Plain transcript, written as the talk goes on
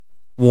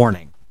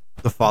Warning: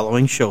 the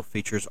following show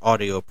features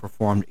audio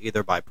performed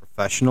either by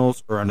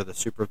professionals or under the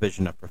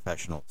supervision of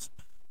professionals.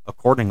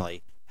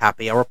 Accordingly,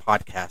 Happy Hour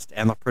Podcast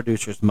and the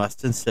producers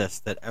must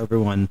insist that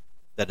everyone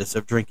that is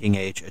of drinking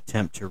age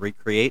attempt to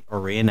recreate or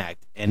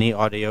reenact any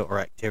audio or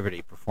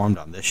activity performed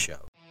on this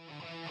show.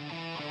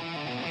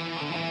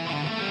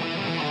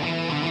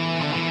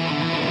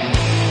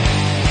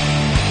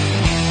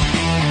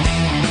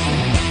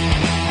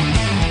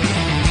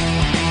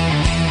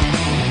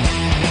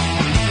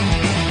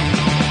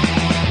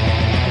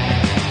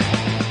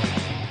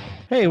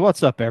 Hey,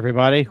 what's up,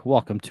 everybody?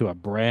 Welcome to a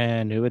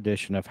brand new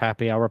edition of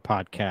Happy Hour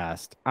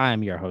Podcast.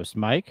 I'm your host,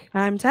 Mike.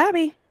 I'm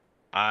Tabby.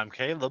 I'm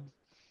Caleb.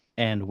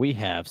 And we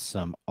have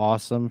some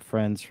awesome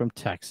friends from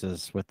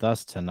Texas with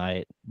us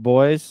tonight.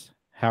 Boys,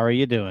 how are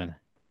you doing?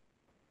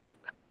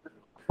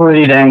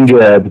 Pretty dang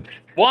good.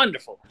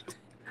 Wonderful.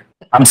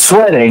 I'm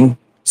sweating,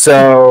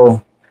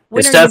 so When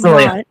it's are you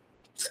definitely not?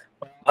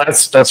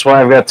 that's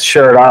why I've got the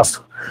shirt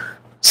off.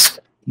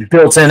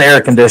 Built-in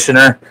air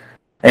conditioner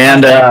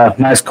and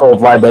nice cold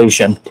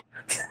libation.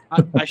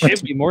 I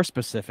should be more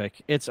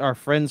specific. It's our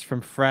friends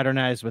from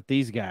Fraternize with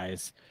these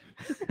guys.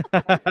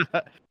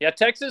 Yeah,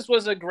 Texas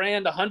was a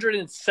grand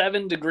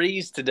 107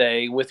 degrees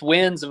today with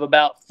winds of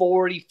about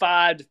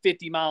 45 to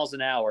 50 miles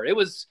an hour. It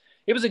was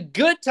a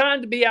good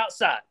time to be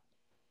outside.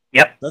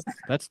 Yep.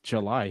 That's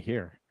July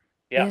here.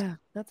 Yeah.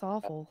 That's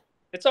awful.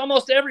 It's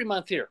almost every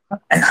month here.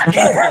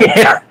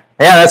 yeah,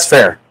 that's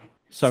fair.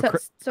 So you're-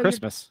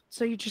 Christmas.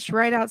 So you're just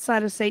right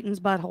outside of Satan's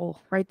butthole,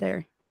 right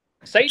there.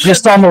 Satan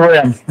Just on the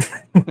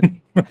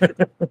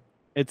rim.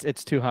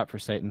 It's too hot for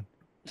Satan.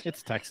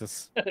 It's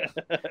Texas.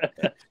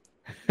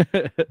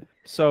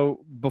 So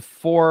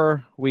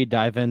before we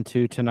dive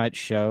into tonight's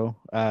show,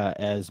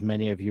 as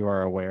many of you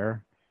are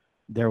aware,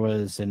 there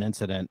was an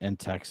incident in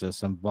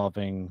Texas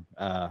involving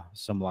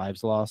some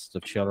lives lost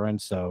of children.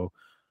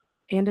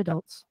 And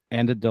adults.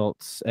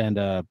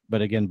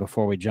 But again,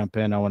 before we jump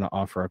in, I want to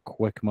offer a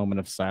quick moment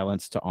of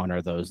silence to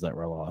honor those that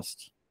were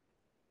lost.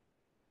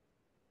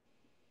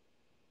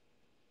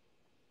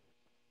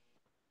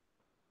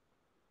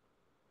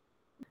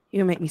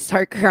 You make me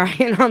start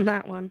crying on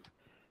that one.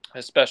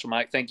 That's special,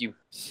 Mike. Thank you.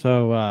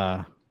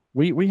 So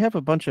we have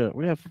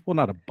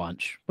not a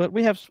bunch, but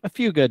we have a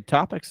few good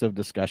topics of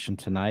discussion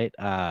tonight.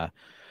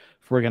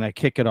 We're gonna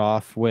kick it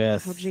off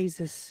with Oh,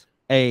 Jesus.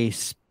 a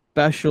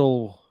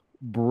special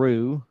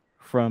brew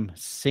from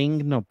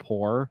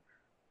Singapore.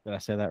 Did I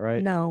say that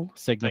right? No.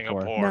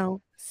 Singapore.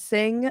 No.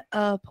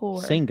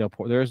 Singapore.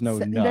 Singapore. There is no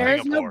no. There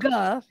is no Singapore.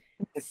 guh.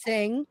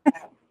 Sing.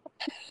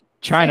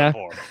 China.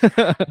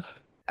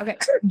 Okay.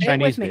 Say it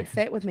Chinese with me. beer.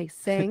 Say it with me.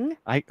 Sing.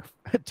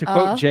 To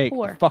quote Jake,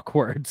 Pour. fuck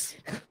words.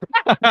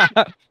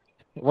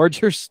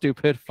 Words are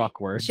stupid. Fuck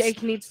words.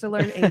 Jake needs to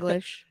learn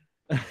English.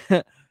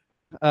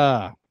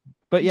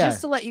 But yeah,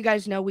 Just to let you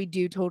guys know, we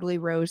do totally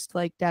roast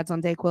like Dads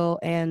on Dayquil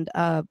and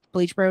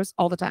Bleach Bros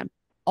all the time.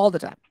 All the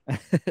time.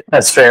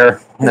 That's fair.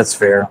 That's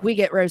fair. We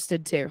get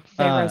roasted too.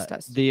 They roast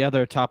us. the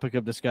other topic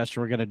of discussion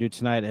we're going to do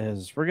tonight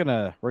is we're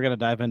gonna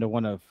dive into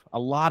one of a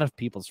lot of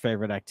people's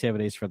favorite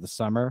activities for the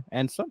summer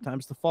and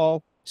sometimes the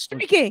fall.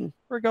 Streaking.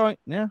 We're going,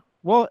 yeah.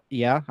 Well,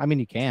 yeah. I mean,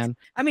 you can.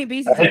 I mean,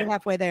 Beezy's already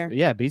halfway there.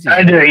 Yeah, BZ.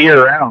 I do it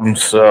year round,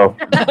 so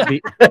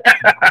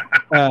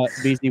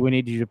BZ, we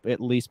need you to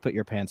at least put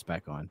your pants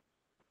back on.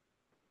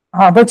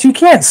 but you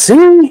can't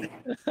see.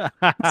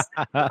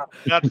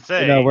 Got to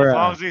say, we're, as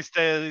long as he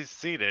stays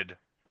seated,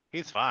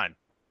 he's fine.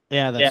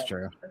 Yeah, that's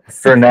true.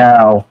 For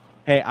now.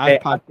 Hey,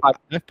 I've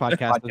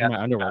podcasted in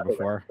my underwear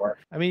before.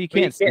 I mean, you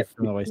can't see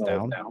from the waist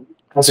down.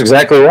 That's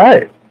exactly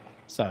right.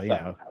 So,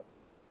 yeah.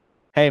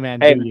 Hey, man,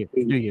 do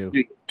you.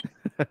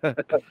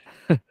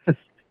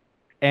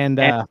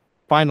 And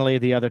finally,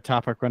 the other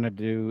topic we're going to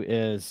do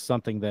is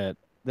something that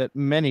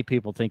many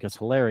people think is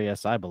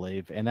hilarious, I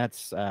believe, and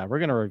that's we're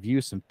going to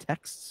review some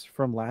texts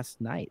from last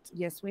night.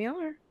 Yes, we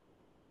are.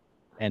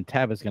 And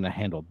Tab is going to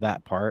handle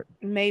that part.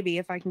 Maybe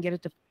if I can get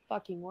it to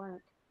fucking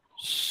work.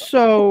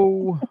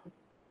 So,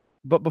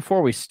 but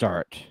before we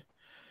start,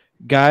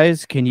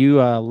 guys, can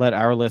you let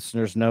our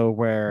listeners know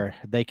where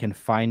they can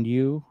find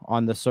you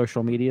on the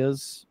social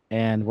medias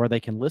and where they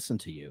can listen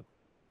to you?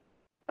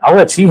 I'll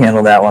let you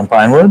handle that one,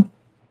 Pinewood.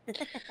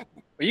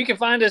 Well, you can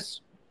find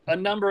us a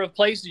number of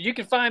places. You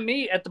can find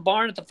me at the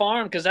barn at the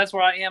farm because that's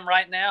where I am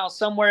right now,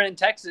 somewhere in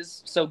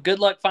Texas. So good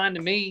luck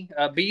finding me.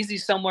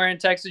 Beezy's somewhere in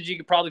Texas. You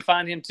could probably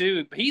find him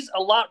too. He's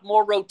a lot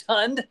more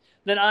rotund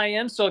than I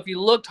am. So if you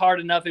looked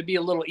hard enough, it'd be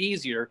a little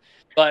easier.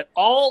 But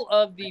all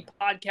of the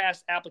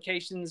podcast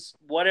applications,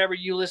 whatever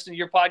you listen to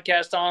your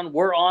podcast on,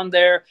 we're on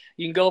there.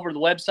 You can go over to the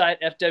website,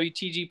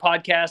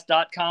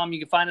 fwtgpodcast.com. You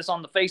can find us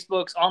on the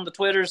Facebooks, on the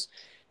Twitters.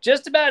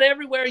 Just about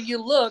everywhere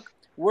you look,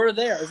 we're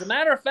there. As a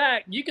matter of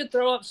fact, you could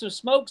throw up some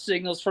smoke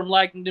signals from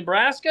like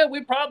Nebraska.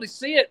 We'd probably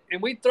see it,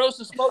 and we'd throw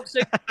some smoke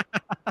signals.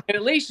 And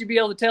at least you'd be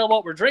able to tell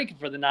what we're drinking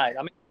for the night.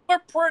 I mean, we're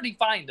pretty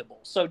findable.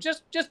 So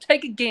just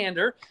take a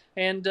gander,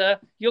 and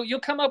you'll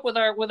come up with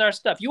our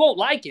stuff. You won't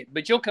like it,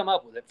 but you'll come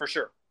up with it for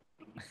sure.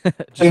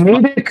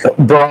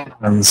 Comedic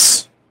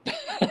bronze.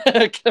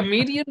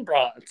 Comedian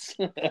Bronze.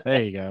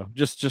 There you go.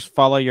 Just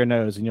follow your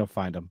nose and you'll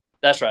find them.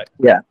 That's right.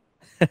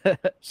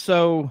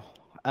 So,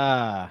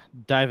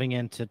 diving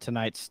into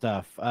tonight's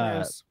stuff,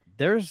 Gross.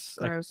 there's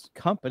Gross. a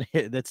company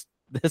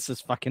this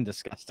is fucking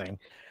disgusting.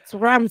 It's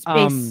ram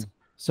space.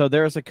 So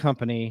there's a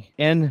company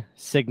in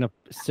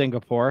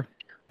Singapore,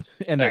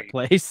 in that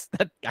place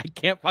that I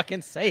can't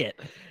fucking say it.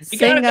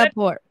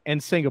 Singapore. In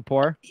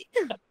Singapore,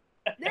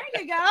 There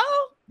you go.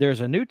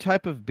 there's a new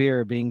type of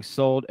beer being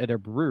sold at a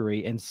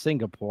brewery in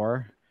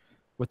Singapore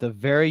with a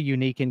very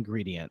unique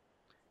ingredient.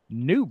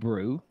 New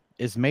Brew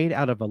is made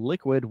out of a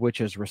liquid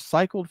which is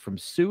recycled from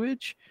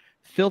sewage,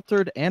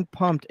 filtered and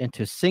pumped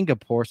into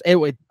Singapore's.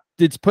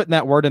 It's putting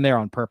that word in there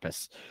on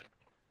purpose.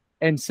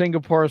 And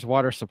Singapore's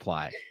water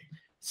supply.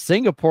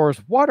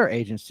 Singapore's water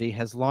agency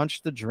has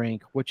launched the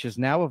drink, which is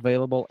now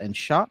available in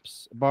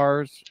shops,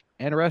 bars,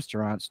 and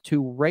restaurants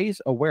to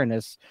raise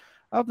awareness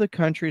of the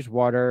country's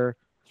water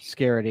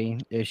scarcity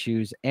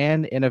issues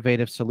and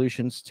innovative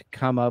solutions to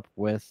come up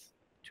with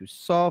to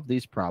solve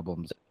these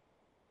problems.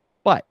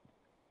 But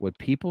would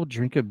people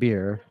drink a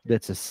beer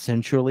that's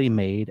essentially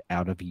made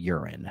out of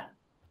urine?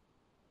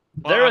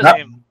 There is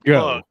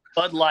Go.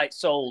 Bud Light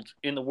sold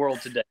in the world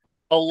today.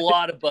 A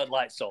lot of Bud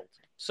Light sold.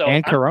 So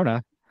And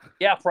Corona.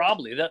 yeah,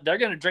 probably. They're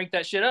going to drink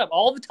that shit up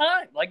all the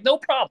time. Like, no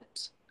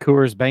problems.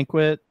 Coors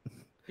Banquet.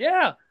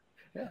 Yeah.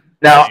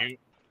 Now, You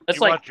That's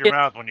watch like your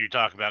mouth when you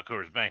talk about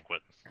Coors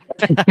Banquet.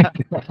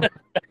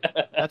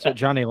 That's what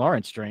Johnny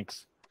Lawrence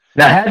drinks.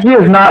 had you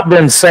have not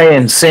been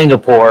saying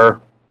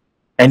Singapore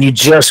and you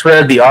just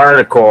read the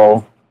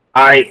article,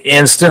 I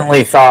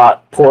instantly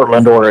thought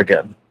Portland,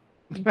 Oregon.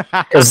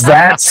 Because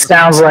that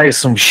sounds like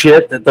some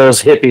shit that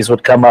those hippies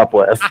would come up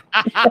with.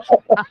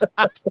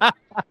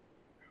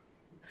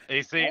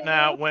 You see,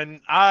 now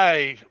when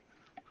I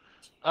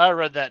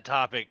read that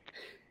topic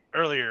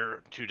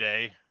earlier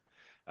today,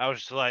 I was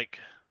just like,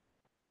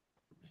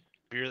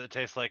 beer that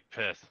tastes like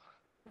piss.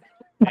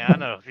 Yeah, I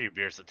know a few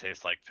beers that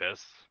taste like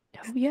piss.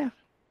 Oh, yeah.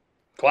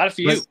 quite a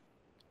few.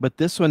 But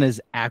this one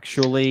is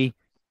actually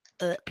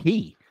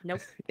pee.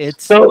 Nope.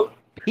 It's So,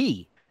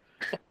 pee.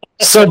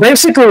 so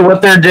basically,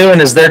 what they're doing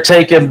is they're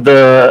taking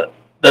the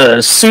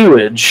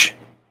sewage,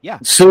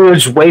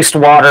 sewage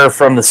wastewater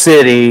from the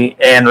city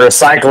and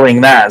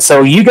recycling that.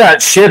 So you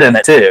got shit in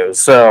it too.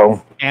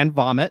 So And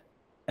vomit.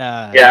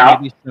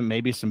 Yeah.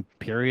 Maybe some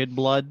period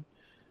blood.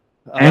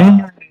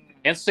 Mm.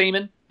 And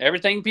semen.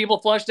 Everything people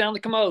flush down the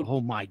commode. Oh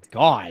my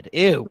god.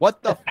 Ew.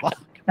 What the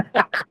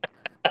fuck?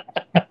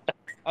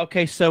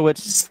 Okay, so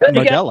it's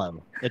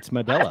Modelo. It's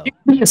Modelo.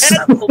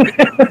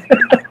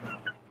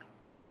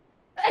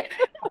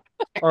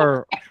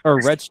 or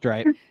Red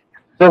Stripe,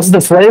 Does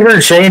the flavor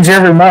change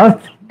every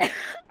month?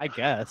 I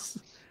guess.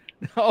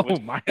 Oh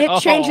my It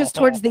changes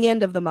towards the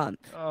end of the month.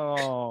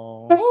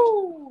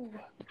 Oh.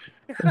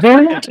 Do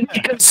you have to be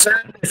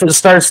concerned if it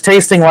starts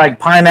tasting like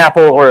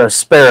pineapple or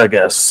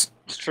asparagus?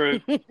 It's true.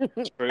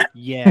 It's true.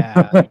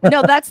 Yeah.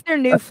 No, that's their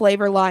new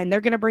flavor line.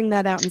 They're going to bring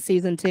that out in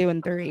season 2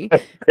 and 3.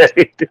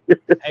 Hey,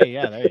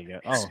 yeah, there you go.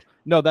 Oh.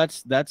 No,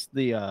 that's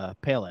the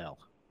pale ale.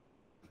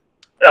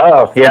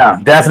 Oh yeah,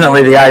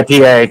 definitely the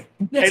IPA.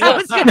 Hey, I look.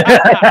 was gonna-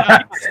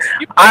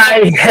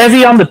 I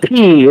heavy on the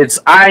P. It's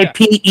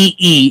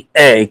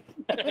IPEEA.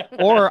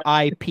 Or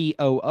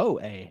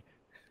IPOOA.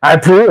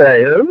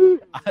 IPA.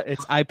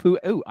 It's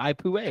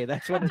IPOA.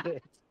 That's what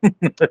it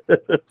is.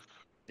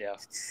 Yeah.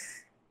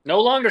 No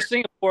longer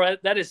Singapore.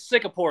 That is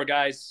Singapore,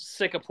 guys.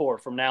 Singapore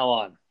from now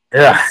on.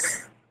 Yeah.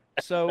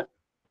 So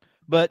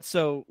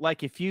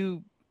like if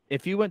you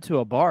went to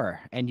a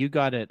bar and you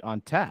got it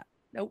on tap,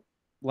 Nope.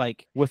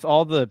 like with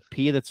all the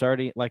pee that's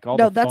already like all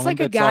No, the that's foam like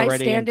a that's guy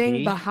already in standing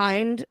pee,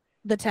 behind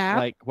the tap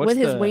like what's with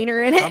his the-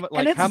 wiener in it.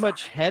 like and how it's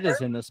much head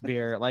is in this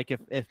beer? Like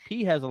if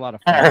pee has a lot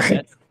of foam in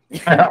it,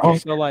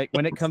 so like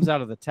when it comes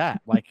out of the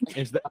tap, like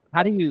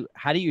how do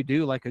you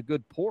do like a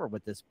good pour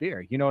with this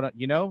beer? You know what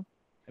you know?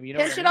 I mean, you know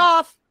Pinch what I it mean?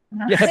 off.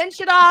 Yeah. Pinch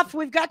it off.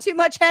 We've got too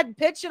much head.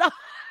 Pinch it off.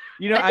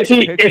 You know, I If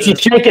you can picture-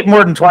 shake it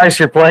more than twice,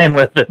 you're playing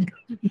with it.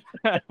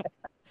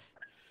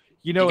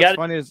 you know You what's gotta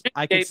funny is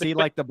I could differentiate see between-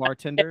 like the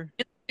bartender.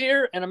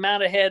 Beer and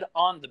amount of head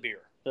on the beer.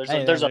 There's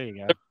Hey, there's there a you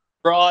go.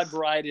 broad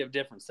variety of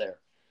difference there.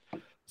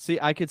 See,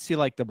 I could see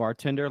like the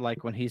bartender,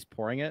 like when he's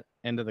pouring it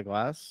into the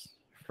glass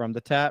from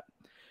the tap,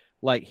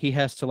 like he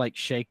has to like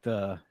shake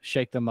the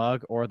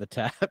mug or the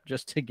tap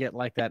just to get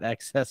like that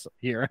excess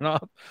urine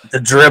off. The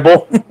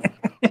dribble.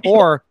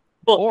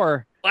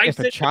 Or Like if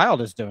a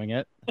child is doing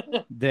it,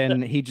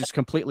 then he just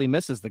completely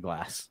misses the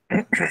glass.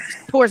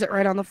 Pours it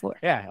right on the floor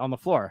Yeah, on the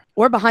floor.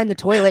 or behind the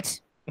toilet.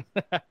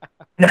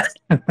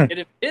 And if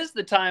it is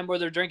the time where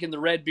they're drinking the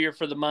red beer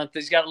for the month,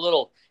 he's got a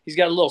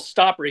little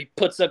stopper he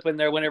puts up in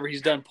there whenever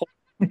he's done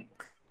pouring.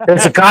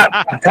 It's a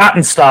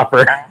cotton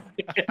stopper.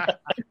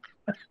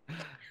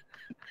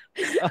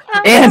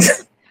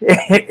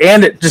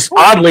 and it just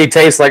oddly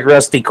tastes like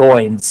rusty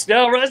coins.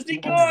 No, rusty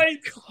coins.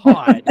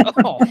 God.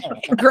 Oh,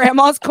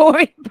 Grandma's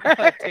coin purse.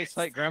 that tastes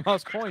like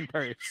grandma's coin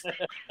purse.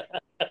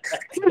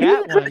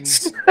 That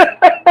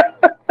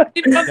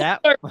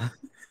one.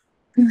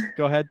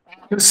 Go ahead.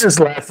 I was just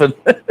laughing.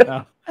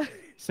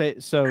 Say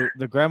so.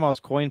 The grandma's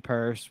coin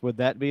purse, would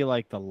that be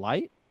like the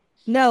light?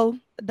 No,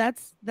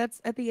 that's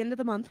at the end of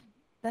the month.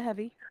 The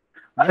heavy.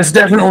 It's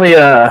definitely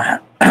a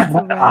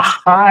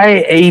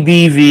high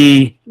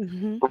ABV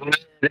hmm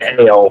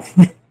ale.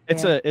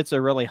 It's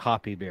a really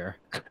hoppy beer.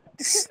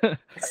 And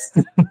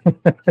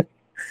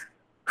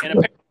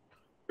apparently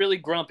really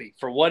grumpy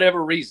for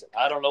whatever reason.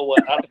 I don't know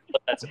what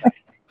that's about.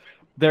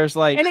 There's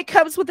like And it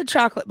comes with a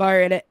chocolate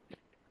bar in it.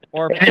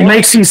 or It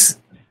makes you.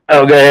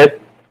 Oh, go ahead.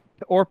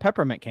 or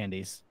peppermint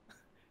candies.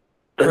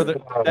 Or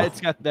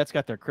that's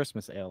got their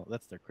Christmas ale.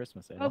 That's their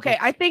Christmas ale. Okay,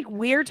 I think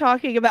we're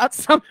talking about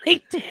something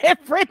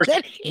different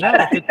than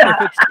No, if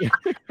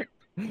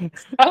it's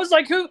I was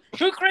like, who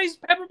craves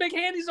peppermint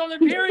candies on their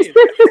period?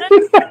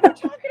 we're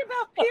talking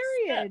about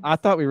period. I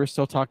thought we were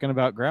still talking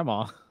about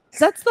grandma.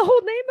 That's the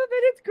whole name of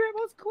it. It's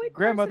grandma's coin purse,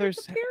 Grandmothers-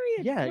 and it's a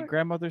period. Yeah, Look.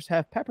 grandmothers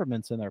have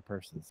peppermints in their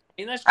purses.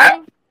 And that's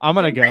true. I'm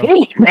gonna go.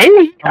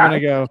 Maybe. I'm gonna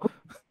go.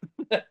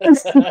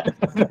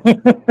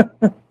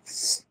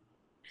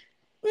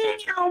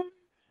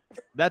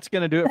 That's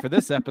gonna do it for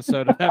this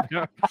episode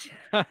of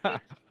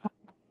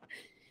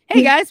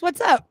Hey guys,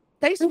 what's up?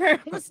 Thanks for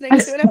listening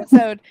to an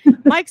episode.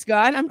 Mike's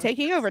gone. I'm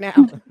taking over now.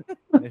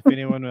 If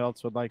anyone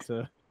else would like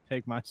to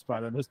take my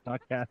spot on this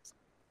podcast,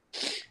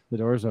 the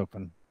door's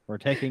open. We're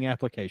taking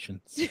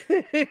applications.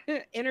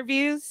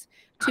 Interviews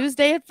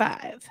Tuesday at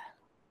 5.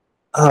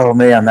 Oh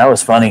man, that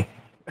was funny.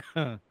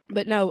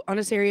 But no, on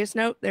a serious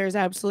note, there's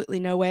absolutely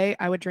no way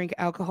I would drink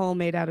alcohol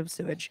made out of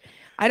sewage.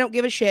 I don't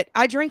give a shit.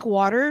 I drink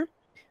water.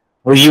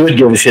 Well, you would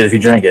give a shit if you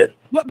drank it.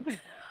 What?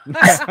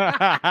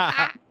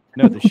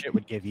 No, the shit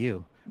would give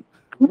you.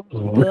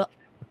 Ugh.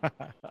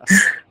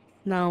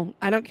 No,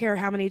 I don't care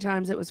how many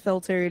times it was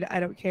filtered. I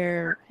don't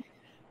care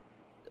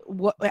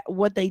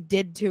what they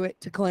did to it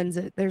to cleanse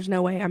it. There's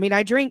no way. I mean,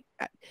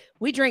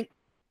 we drink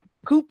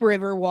Poop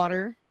River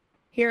water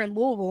here in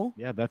Louisville,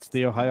 Yeah, that's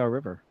the Ohio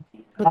River.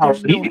 but Oh,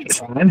 there's you no. can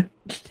fine.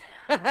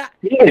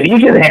 You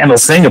can handle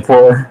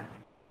Singapore.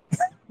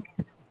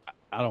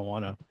 I don't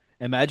want to.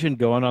 Imagine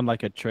going on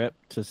like a trip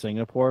to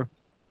Singapore,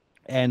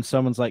 and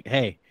someone's like,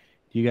 "Hey,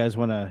 do you guys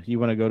want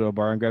to go to a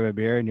bar and grab a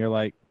beer?" And you're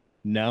like,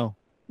 "No,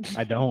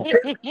 I don't.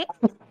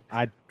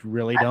 I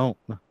really don't."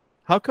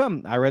 How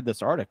come? I read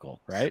this article,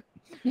 right?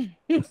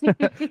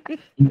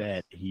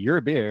 That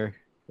your beer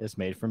is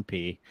made from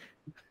pee.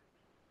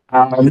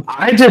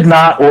 I did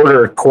not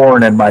order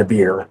corn in my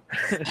beer.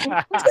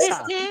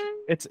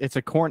 It's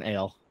a corn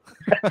ale.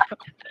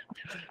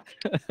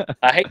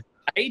 I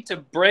hate to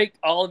break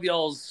all of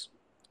y'all's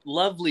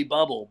lovely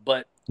bubble,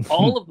 but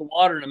all of the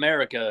water in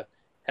America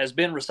has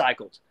been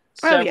recycled.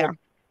 Oh, yeah.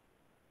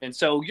 And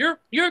so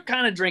you're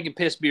kind of drinking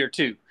piss beer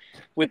too,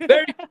 with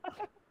very.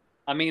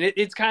 I mean,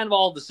 it's kind of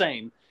all the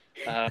same.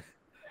 So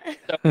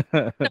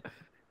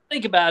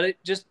think about it.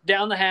 Just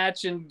down the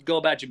hatch and go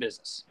about your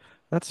business.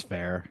 That's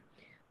fair.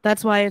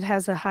 That's why it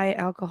has a high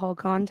alcohol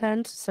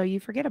content, so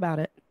you forget about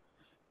it.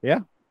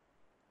 I'll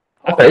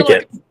I feel take like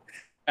it. it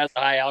has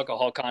a high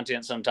alcohol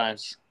content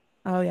sometimes.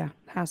 Oh yeah,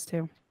 has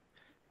to.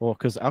 Well,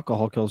 because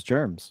alcohol kills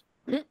germs.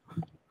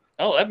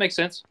 Oh, that makes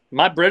sense.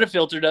 My Brita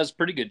filter does a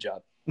pretty good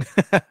job.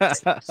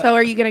 So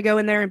are you gonna go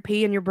in there and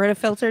pee in your Brita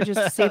filter just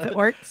to see if it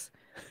works?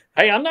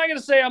 Hey, I'm not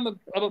gonna say I'm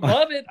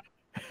above it.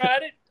 I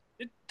tried it.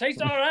 It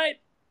tastes all right.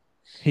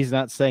 He's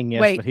not saying yes,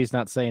 Wait. but he's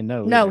not saying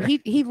no. No,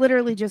 either. he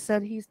literally just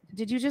said he's.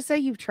 Did you just say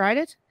you've tried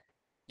it?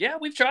 Yeah,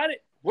 we've tried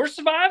it. We're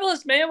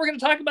survivalists, man. We're gonna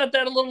talk about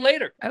that a little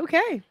later.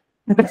 Okay.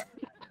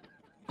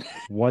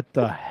 What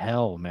the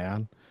hell,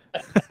 man?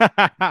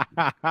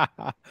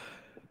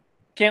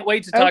 Can't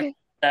wait to talk Okay. about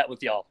that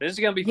with y'all. This is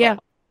gonna be fun. Yeah.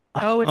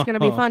 Oh, it's gonna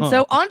be fun.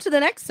 So on to the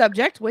next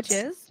subject, which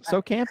is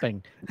So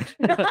camping.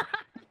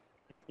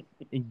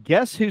 And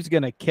guess who's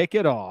gonna kick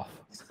it off?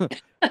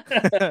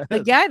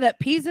 the guy that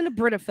pees in a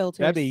Brita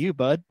filter. That'd be you,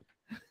 bud.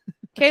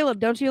 Caleb,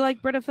 don't you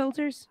like Brita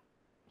filters?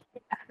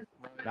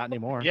 Not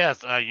anymore.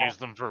 Yes, I use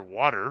them for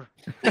water.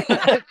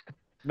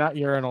 Not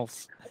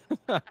urinals.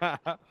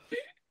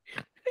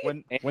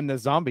 when the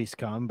zombies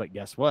come, but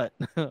guess what?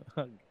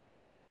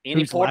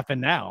 Any Who's port, laughing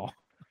now?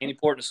 any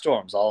port in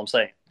storms. All I'm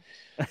saying.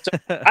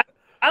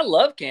 I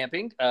love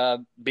camping.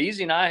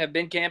 Beezy and I have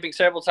been camping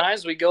several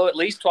times. We go at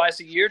least twice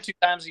a year, 2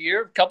 times a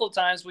year. A couple of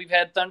times we've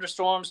had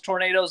thunderstorms,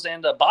 tornadoes,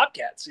 and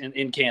bobcats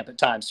in camp at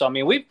times. So I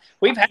mean,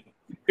 we've had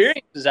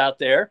experiences out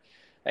there,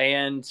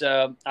 and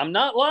I'm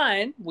not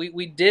lying.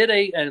 We did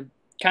a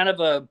kind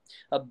of a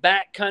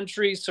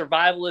backcountry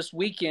survivalist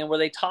weekend where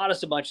they taught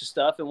us a bunch of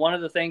stuff, and one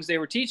of the things they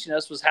were teaching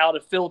us was how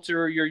to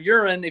filter your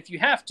urine if you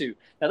have to.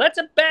 Now that's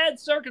a bad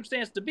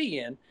circumstance to be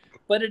in,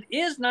 but it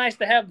is nice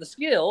to have the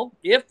skill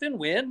if and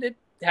when it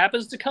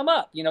happens to come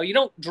up. You know, you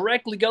don't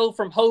directly go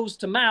from hose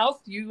to mouth.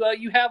 You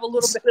have a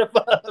little bit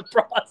of a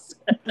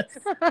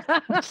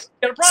process.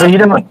 So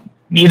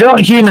you don't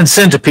human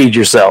centipede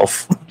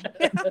yourself.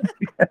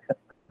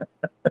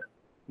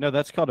 No,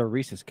 that's called a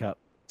Reese's cup.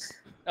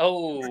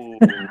 Oh,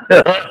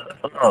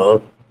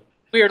 Oh,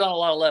 weird on a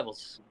lot of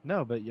levels.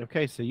 No, but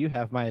okay, so you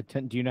have my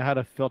attention. Do you know how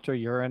to filter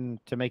urine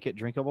to make it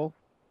drinkable?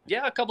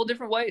 Yeah, a couple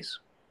different ways.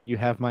 You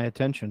have my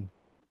attention.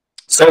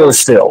 So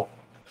still.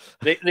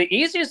 The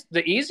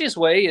easiest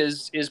way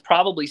is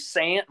probably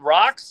sand,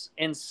 rocks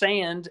and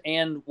sand,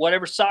 and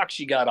whatever socks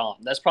you got on.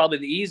 That's probably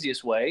the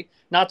easiest way.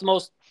 Not the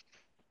most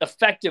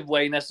effective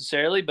way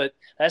necessarily, but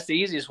that's the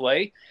easiest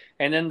way.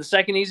 And then the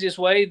second easiest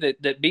way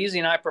that Beezy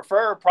and I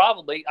prefer,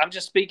 probably, I'm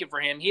just speaking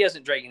for him. He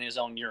hasn't drinking his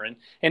own urine,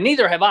 and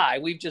neither have I.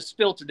 We've just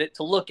filtered it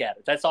to look at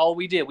it. That's all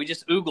we did. We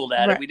just oogled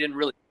at it. We didn't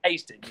really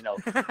taste it,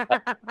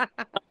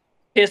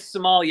 Piss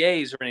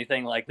sommeliers or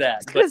anything like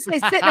that. I was gonna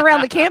say, sitting around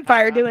the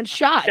campfire doing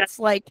shots,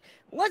 like,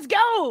 let's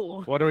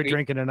go. What are we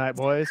drinking tonight,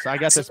 boys? I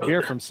got this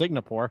beer from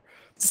Singapore.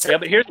 Yeah,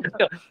 but here's the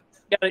deal.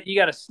 You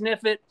gotta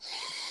sniff it,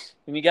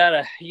 and you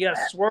gotta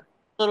swirl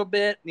a little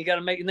bit, and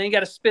and then you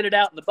gotta spit it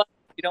out in the bucket.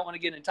 You don't want to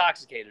get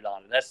intoxicated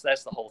on it. That's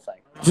the whole thing.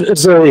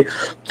 It's a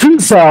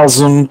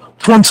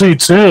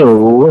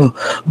 2022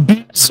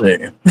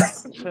 BC.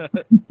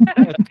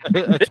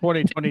 A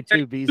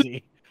 2022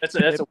 BZ. That's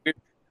a weird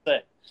thing.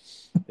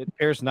 It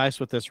pairs nice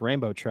with this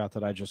rainbow trout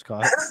that I just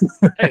caught.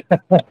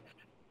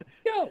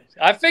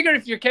 I figured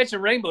if you're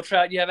catching rainbow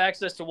trout, you have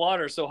access to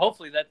water, so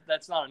hopefully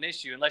that's not an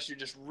issue unless you're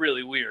just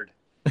really weird.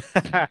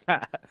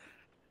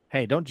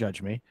 Hey, don't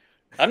judge me.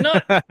 I'm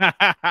not.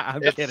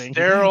 I'm It's kidding.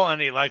 sterile,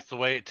 and he likes the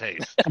way it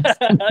tastes.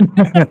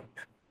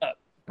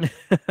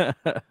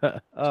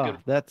 Oh,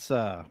 that's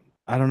I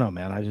don't know,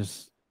 man. I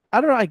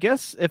don't know. I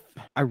guess if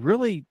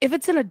If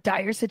it's in a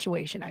dire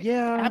situation,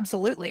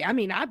 absolutely. I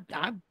mean,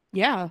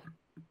 yeah.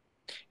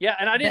 Yeah,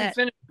 and I didn't Bet.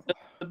 finish.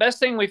 The best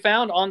thing we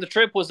found on the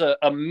trip was a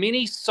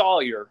mini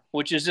Sawyer,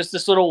 which is just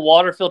this little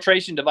water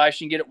filtration device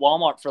you can get at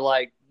Walmart for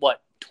like,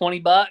 what,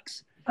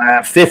 $20?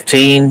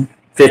 15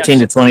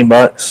 to 20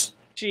 bucks.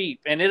 Cheap,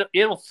 and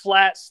it'll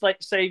flat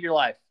save your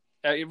life.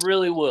 It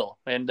really will,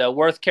 and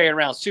worth carrying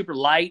around. Super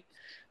light,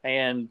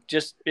 and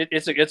just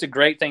it's a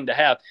great thing to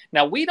have.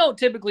 Now, we don't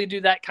typically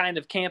do that kind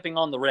of camping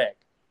on the reg.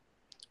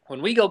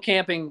 When we go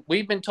camping,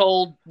 we've been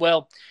told,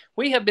 well,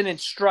 we have been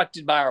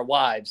instructed by our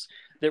wives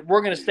that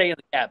we're going to stay in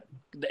the cabin.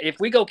 If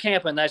we go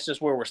camping, that's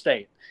just where we're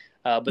staying.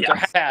 But there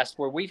have passed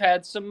where we've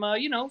had some,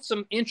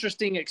 some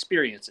interesting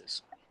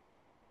experiences.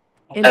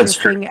 That's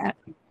true. Interesting,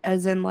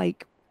 as in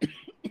like,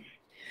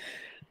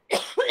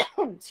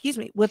 excuse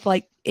me, with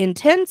like in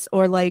tents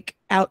or like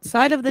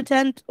outside of the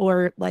tent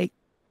or like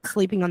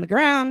sleeping on the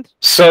ground.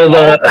 So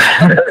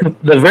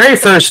the very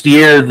first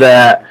year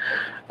that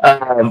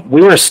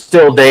we were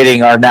still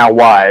dating our now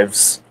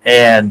wives,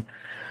 and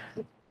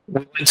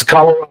we went to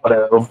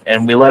Colorado,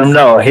 and we let them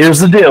know, here's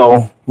the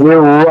deal,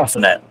 we're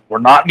roughing it. We're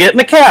not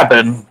getting a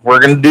cabin. We're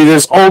going to do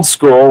this old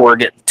school. We're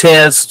getting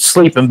tents,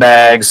 sleeping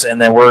bags,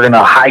 and then we're going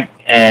to hike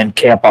and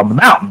camp on the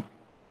mountain.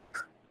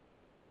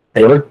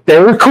 They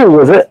were cool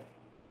with it.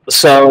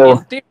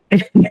 So,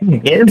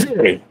 in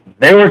theory,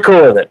 they were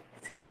cool with it.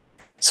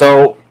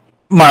 So,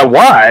 my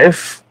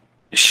wife,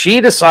 she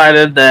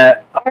decided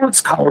that, it's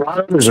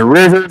Colorado, there's a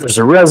river, there's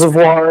a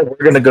reservoir, we're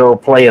going to go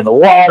play in the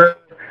water.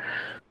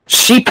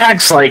 She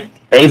packs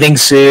like bathing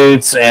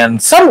suits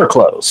and summer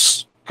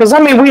clothes. Because, I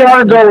mean, we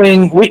are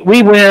going,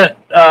 we went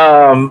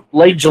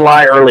late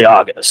July, early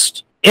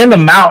August. In the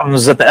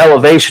mountains at the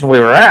elevation we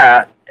were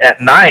at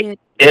night,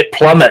 it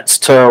plummets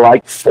to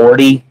like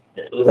 30,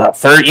 in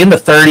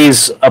the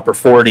 30s, upper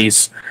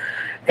 40s.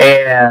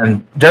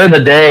 And during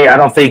the day, I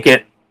don't think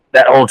that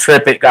whole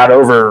trip, it got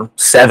over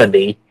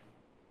 70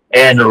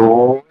 and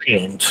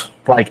rained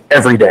like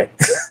every day.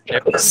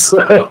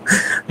 So,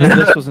 And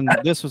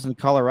this was in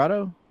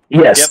Colorado?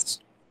 yes. Yep.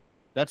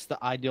 That's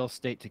the ideal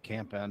state to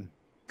camp in.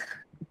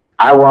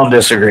 I won't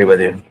disagree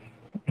with you.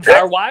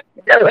 Our wife?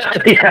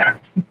 Yeah.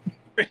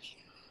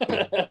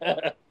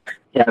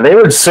 Yeah, they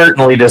would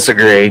certainly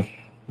disagree.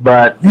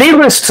 But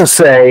needless to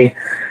say,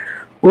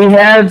 we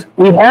had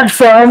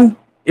fun.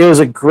 It was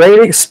a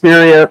great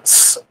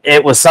experience.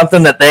 It was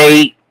something that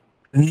they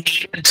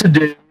needed to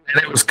do,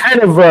 and it was kind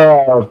of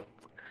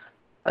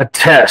a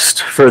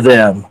test for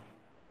them.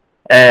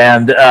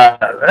 And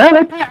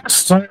they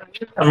passed.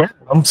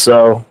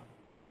 So,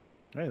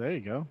 Hey, there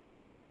you go.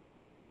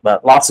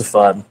 but lots of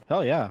fun.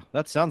 Hell yeah,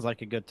 that sounds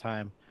like a good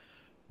time.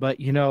 But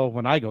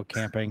when I go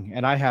camping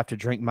and I have to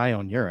drink my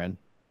own urine,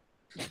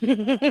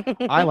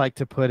 I like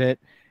to put it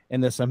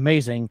in this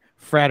amazing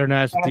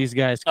fraternize with these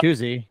guys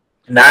koozie.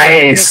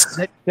 Nice.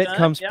 That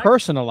comes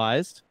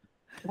personalized.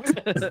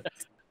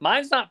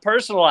 Mine's not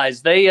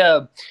personalized. They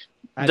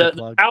the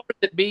plug. powers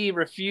that be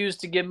refused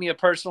to give me a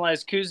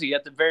personalized koozie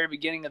at the very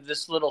beginning of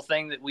this little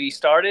thing that we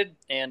started,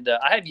 and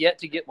I have yet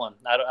to get one.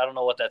 I don't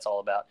know what that's all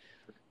about.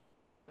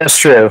 That's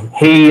true.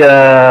 He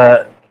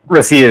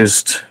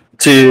refused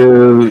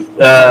to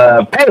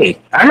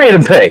pay. I made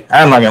him pay.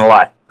 I'm not going to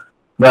lie.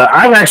 But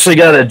I've actually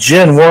got a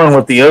Gen 1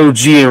 with the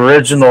OG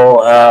original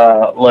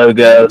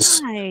logos.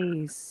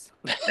 Nice.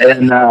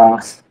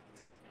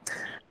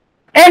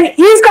 And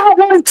you've got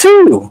one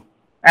too,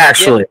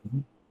 actually.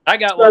 Yeah, I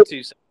got one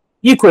too. So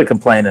You quit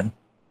complaining.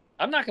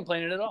 I'm not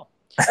complaining at all.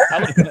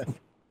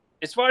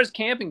 As far as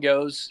camping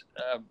goes,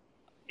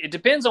 it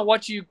depends on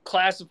what you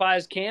classify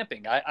as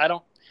camping. I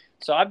don't.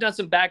 So I've done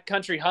some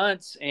backcountry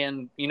hunts,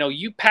 and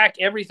you pack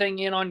everything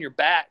in on your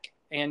back,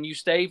 and you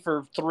stay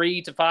for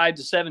 3 to 5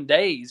 to 7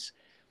 days.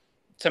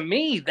 To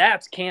me,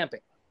 that's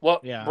camping.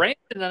 What Brandon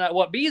and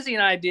what Beezy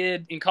and I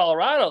did in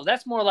Colorado,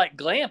 that's more like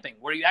glamping,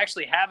 where you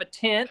actually have a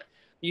tent,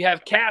 you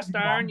have cast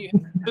iron, you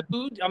have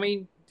food. I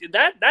mean,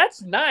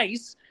 that's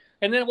nice.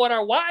 And then what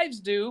our wives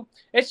do,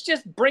 it's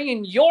just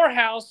bringing your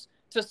house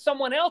to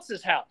someone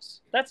else's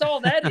house. That's all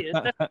that is.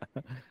 That's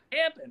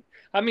camping.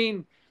 I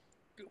mean,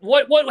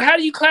 how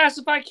do you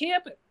classify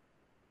camping?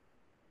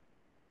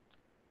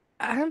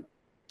 I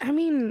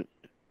mean,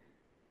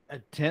 A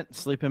tent,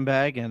 sleeping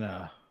bag, and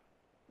a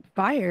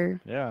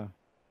fire. yeah.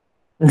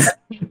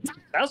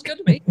 Sounds good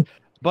to me.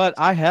 But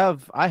I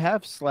have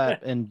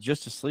slept in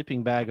just a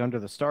sleeping bag under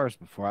the stars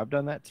before. I've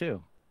done that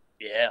too.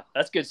 Yeah,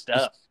 that's good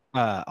stuff.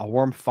 A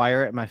warm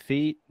fire at my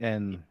feet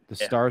and the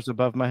stars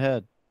above my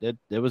head. It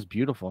was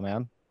beautiful,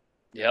 man.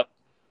 Yep.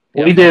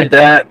 We did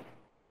that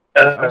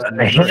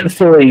a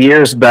handful of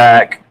years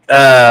back.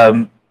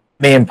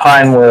 Me and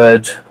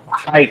Pinewood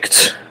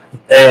hiked,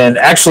 and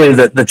actually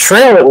the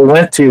trail that we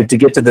went to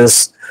get to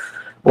this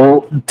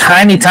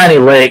tiny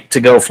lake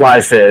to go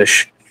fly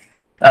fish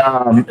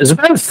is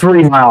about a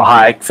 3-mile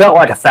hike. Felt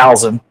like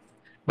 1,000,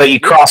 but you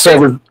cross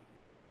over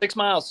 6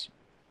 miles.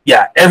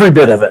 Yeah, every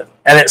bit of it,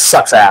 and it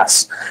sucks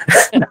ass.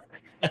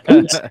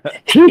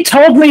 He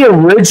told me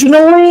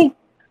originally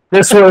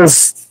this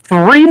was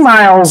 3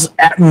 miles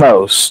at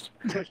most,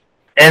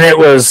 and it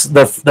was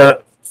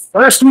the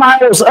first mile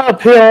was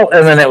uphill,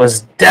 and then it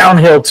was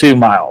downhill 2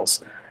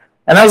 miles.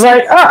 And I was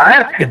like, all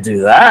right, I could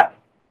do that.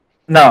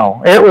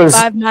 No, it was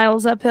 5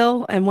 miles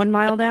uphill and 1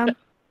 mile down.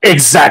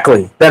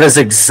 Exactly. That is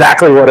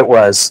exactly what it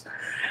was.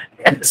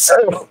 And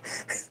so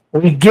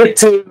we get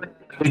to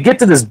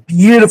this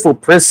beautiful,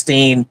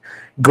 pristine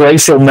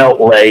glacial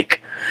melt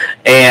lake.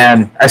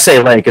 And I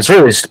say lake, it's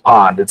really just a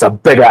pond. It's a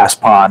big ass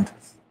pond.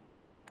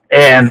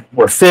 And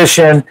we're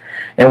fishing,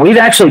 and we'd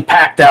actually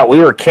packed out. We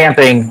were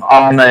camping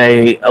on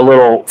a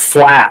little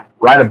flat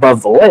right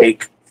above the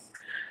lake.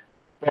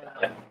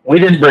 We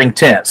didn't bring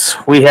tents.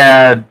 We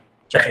had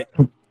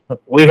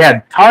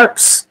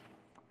tarps,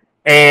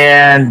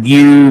 and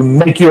you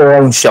make your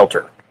own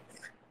shelter.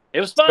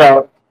 It was fun.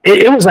 So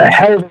it was a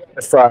hell of a lot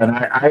of fun.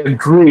 I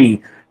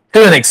agree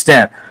to an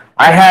extent.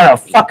 I had a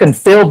fucking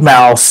field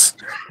mouse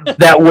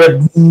that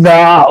would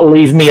not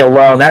leave me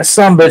alone. That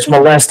sumbitch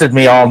molested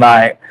me all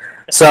night.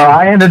 So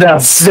I ended up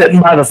sitting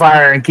by the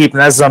fire and keeping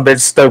that sumbitch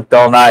stoked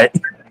all night.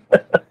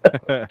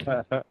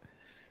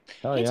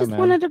 He just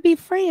wanted to be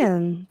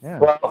friends. Yeah.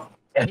 Well,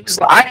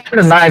 I had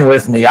a 9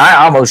 with me.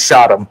 I almost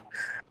shot him.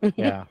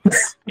 Yeah.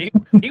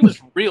 He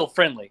was real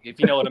friendly, if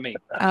you know what I mean.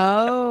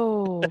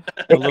 Oh.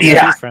 A little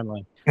Yeah. too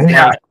friendly.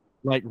 Yeah.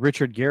 Like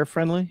Richard Gere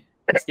friendly?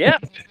 Yeah.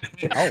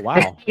 Oh,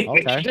 wow. He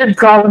Okay. did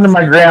crawl into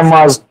my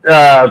grandma's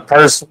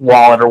purse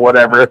wallet or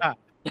whatever.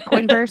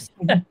 Coinverse.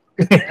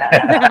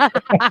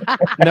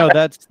 No,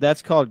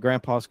 that's called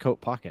Grandpa's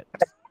coat pocket.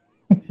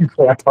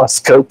 Grandpa's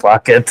coat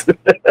pocket.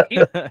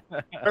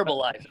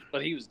 Herbalife,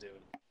 what he was doing.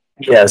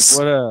 Yes.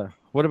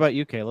 What about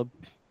you, Caleb?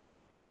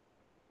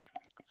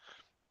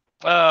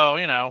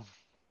 Oh,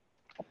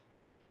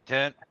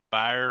 tent,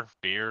 fire,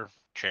 beer,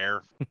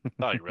 chair. That's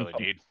all you really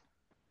need.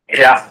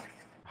 Yeah.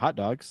 Hot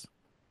dogs.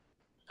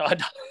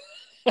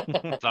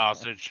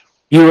 Sausage.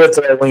 You with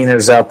the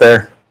wieners out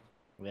there.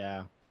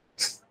 Yeah.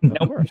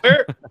 Now,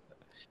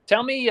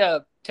 tell me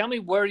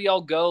where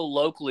y'all go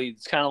locally.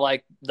 It's kind of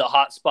like the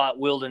hotspot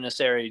wilderness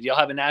area. Do y'all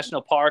have a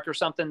national park or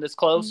something that's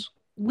close?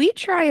 We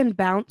try and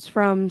bounce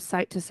from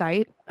site to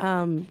site.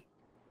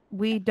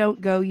 We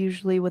don't go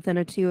usually within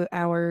a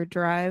 2-hour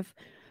drive,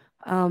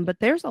 but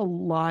there's a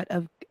lot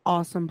of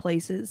awesome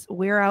places.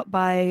 We're out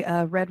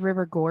by Red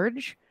River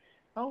Gorge.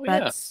 Oh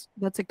yeah,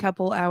 that's a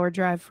couple-hour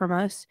drive from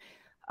us.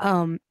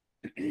 Otter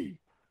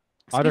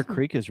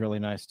Creek is really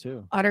nice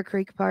too. Otter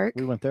Creek Park.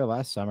 We went there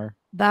last summer.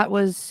 That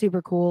was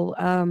super cool.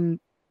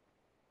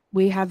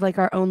 We had like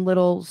our own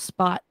little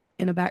spot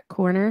in a back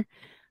corner.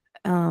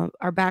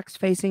 Our backs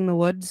facing the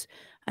woods,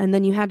 and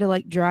then you had to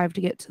like drive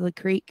to get to the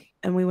creek,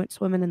 and we went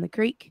swimming in the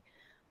creek.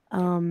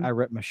 I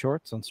ripped my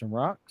shorts on some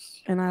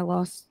rocks. And I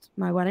lost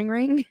my wedding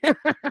ring.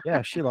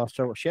 Yeah, she lost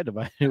her. She had to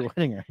buy a new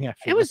wedding ring.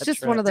 After It was that just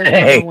trip. one of those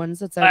other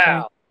ones. It's okay.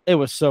 wow. It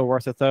was so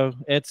worth it though.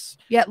 It's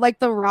Like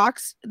the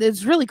rocks.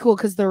 It's really cool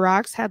because the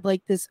rocks had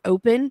like this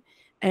open,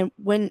 and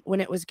when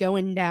it was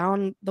going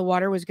down, the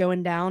water was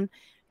going down.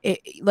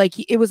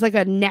 It was like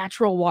a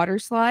natural water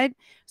slide.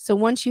 So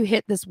once you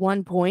hit this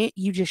one point,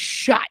 you just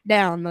shot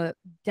down the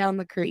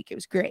creek. It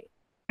was great.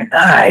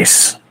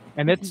 Nice.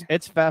 and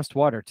it's fast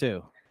water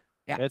too.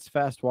 Yeah. It's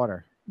fast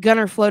water.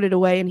 Gunner floated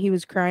away and he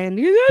was crying,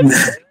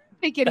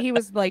 thinking he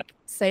was like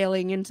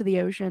sailing into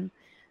the ocean.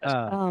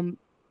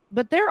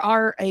 But there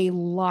are a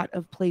lot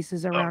of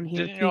places around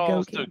here Didn't to you go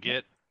also camping.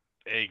 get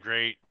a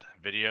great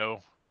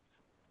video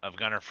of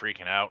Gunner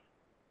freaking out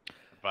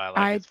by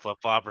like his flip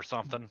flop or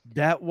something?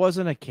 That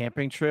wasn't a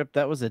camping trip.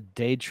 That was a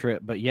day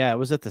trip. But yeah, it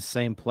was at the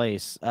same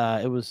place.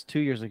 It was 2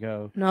 years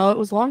ago. No, it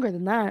was longer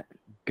than that. It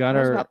was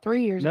Gunner about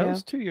 3 years No, it ago.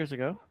 was 2 years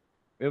ago.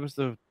 It was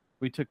the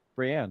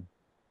Brienne.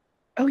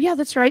 Oh yeah,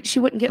 that's right. She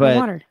wouldn't get in the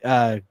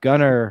water.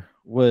 Gunner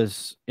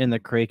was in the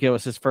creek. It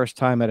was his first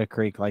time at a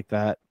creek like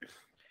that.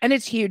 And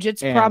it's huge.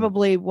 It's And-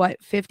 probably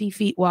what, 50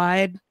 feet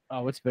wide.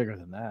 Oh, it's bigger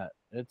than that.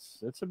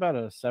 It's about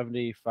a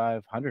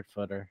 7,500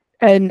 footer.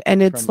 And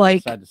it's from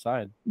like, side to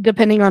side.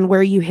 depending on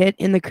where you hit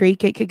in the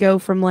creek, it could go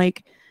from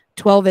like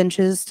 12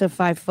 inches to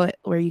 5 foot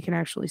where you can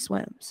actually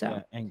swim. So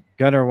Yeah, and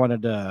Gunner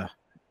wanted to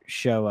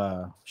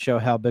show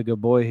how big a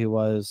boy he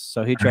was,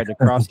 so he tried to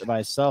cross it by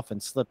himself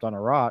and slipped on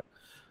a rock.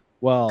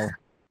 Well,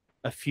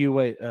 a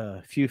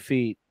few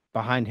feet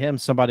behind him,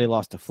 somebody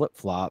lost a flip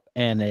flop,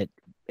 and it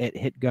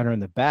hit Gunner in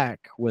the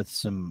back with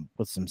some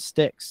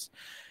sticks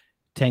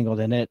tangled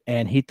in it,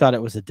 and he thought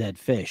it was a dead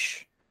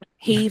fish.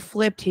 he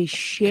flipped his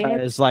shit.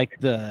 It's like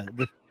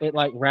it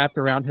like wrapped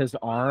around his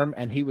arm,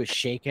 and he was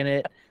shaking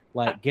it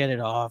like get it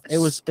off. It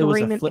was a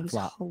Screaming. flip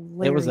flop.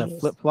 It was a hilarious.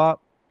 flip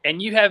flop.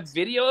 And you have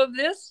video of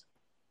this?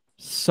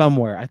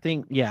 Somewhere, I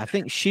think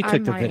she I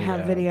took the might video.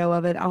 have video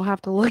of it. I'll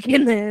have to look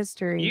in the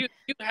history. You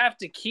have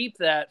to keep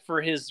that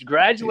for his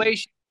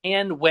graduation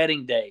and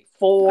wedding day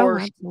Oh, for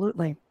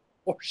absolutely.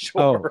 Oh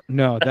sure.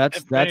 no, that's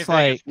If anything,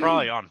 like it's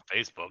probably on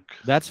Facebook.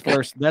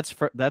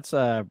 that's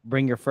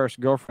bring your first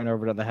girlfriend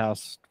over to the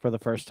house for the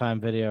first time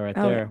video right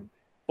Oh, there.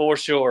 For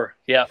sure.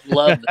 Yeah,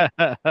 love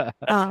that.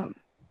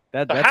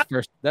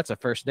 That's a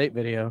first date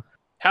video.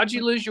 How'd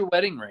you lose your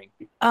wedding ring?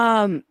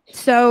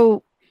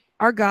 So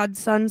our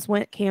godsons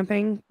went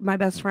camping, my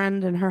best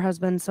friend and her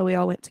husband, so we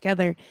all went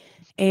together.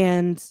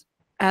 And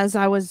as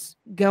I was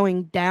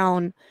going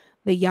down,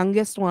 the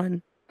youngest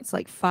one, it's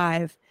like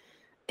 5,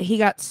 he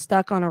got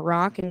stuck on a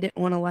rock and didn't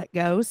want to let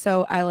go.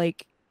 So I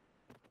like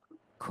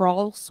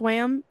crawl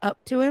swam up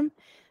to him.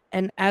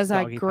 And as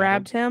Doggy I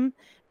grabbed him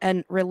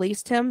and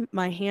released him,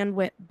 my hand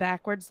went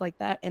backwards like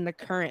that, and the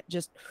current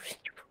just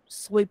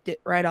swooped it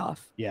right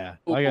off. Yeah,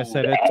 like I Ooh.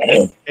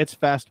 said, it's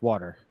fast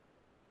water.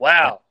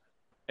 Wow.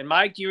 And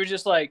Mike, you were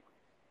just like,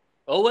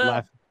 oh well.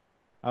 Laugh.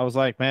 I was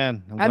like,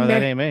 man, I'm I'm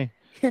glad that ain't me.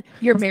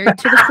 You're married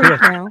to the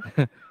creek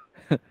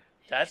now.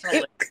 That's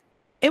hilarious.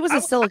 It was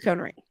a silicone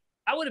ring.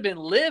 I would have been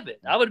livid.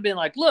 I would have been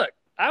like, look,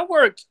 I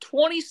worked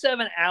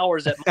 27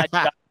 hours at my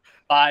job to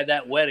buy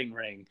that wedding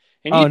ring.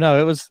 And Oh you, no,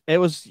 it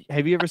was.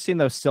 Have you ever seen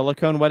those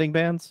silicone wedding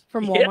bands?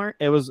 From Yeah. Walmart.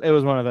 It was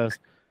one of those.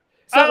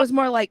 So it was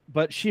more like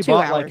But she 2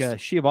 bought hours.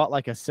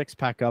 like a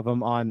 6-pack of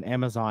them on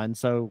Amazon,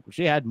 so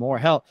she had more.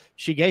 Hell,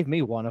 she gave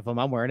me one of them.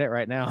 I'm wearing it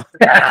right now.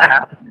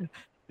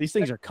 These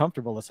things are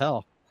comfortable as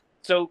hell.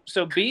 so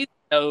B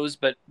knows,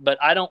 but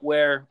I don't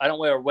wear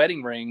a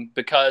wedding ring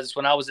because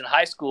when I was in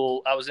high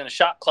school, I was in a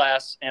shop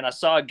class and I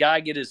saw a guy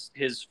get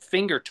his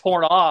finger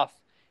torn off,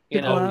 The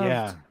Oh glove.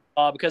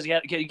 yeah, because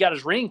he got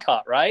his ring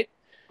caught, right?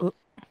 Oop.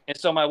 And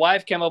so my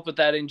wife came up with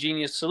that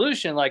ingenious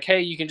solution, like,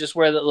 hey, you can just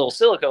wear that little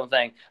silicone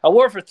thing. I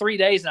wore it for 3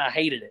 days and I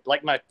hated it.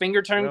 Like my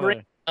finger turned green.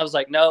 Really? I was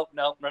like, no,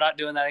 we're not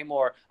doing that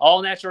anymore.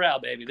 All natural,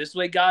 baby. This is the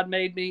way God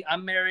made me.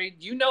 I'm married.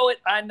 You know it.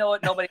 I know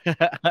it. Nobody.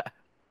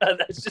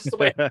 That's just the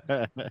way.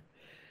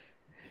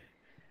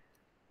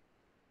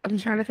 I'm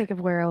trying to think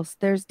of where else.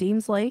 There's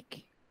Dean's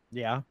Lake,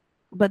 Yeah.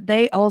 but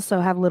they also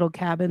have little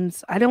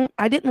cabins. I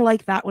didn't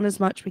like that one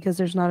as much because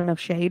there's not enough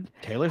shade.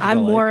 Taylor's. I'm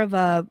more of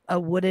a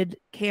wooded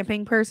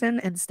camping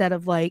person instead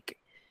of like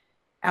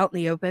out in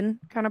the open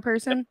kind of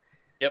person.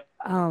 Yep.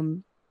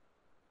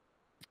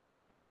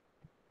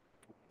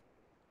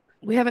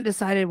 We haven't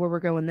decided where we're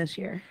going this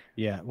year.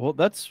 Yeah. Well,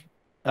 that's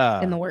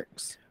In the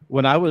works.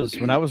 when I was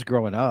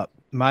growing up.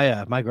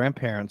 My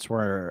grandparents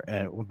were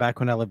back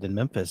when I lived in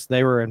Memphis.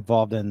 They were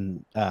involved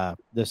in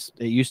this.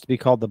 It used to be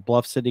called the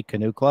Bluff City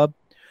Canoe Club,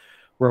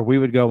 where we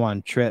would go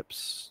on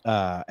trips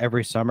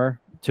every summer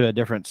to a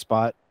different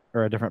spot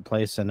or a different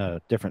place in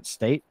a different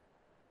state.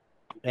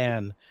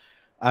 And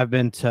I've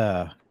been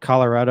to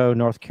Colorado,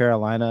 North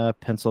Carolina,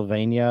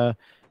 Pennsylvania.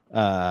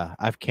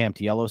 I've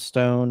camped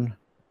Yellowstone,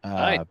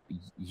 Nice.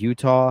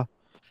 Utah,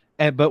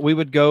 but we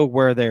would go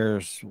where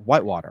there's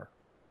whitewater,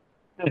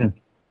 Hmm.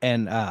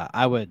 and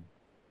we would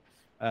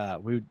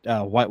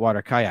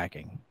whitewater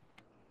kayaking.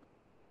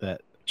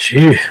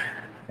 Gee.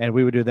 And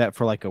we would do that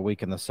for like a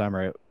week in the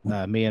summer.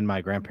 Me and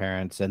my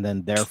grandparents, and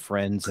then their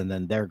friends, and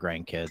then their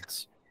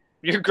grandkids.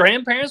 Your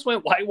grandparents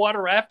went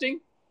whitewater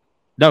rafting,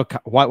 No,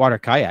 whitewater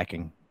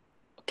kayaking.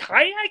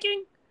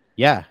 kayaking.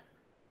 Yeah.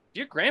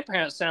 Your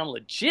grandparents sound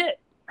legit.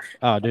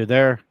 Oh, dude,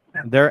 they're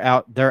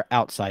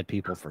outside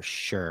people for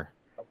sure.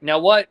 Now,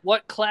 what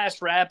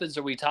class rapids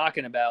are we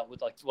talking about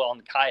with on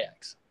the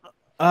kayaks?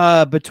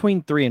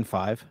 Between 3 and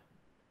 5.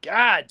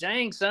 God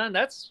dang, son,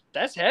 that's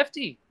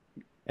hefty.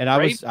 And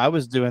I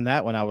was doing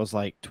that when I was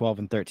like 12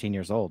 and 13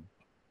 years old.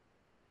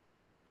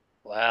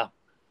 Wow.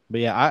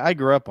 But yeah, I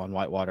grew up on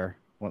whitewater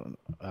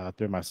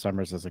through my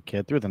summers as a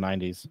kid, through the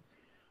 90s.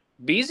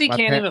 Beezy My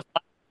can't even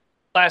fly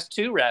class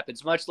 2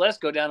 rapids, much less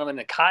go down them in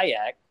a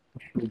kayak.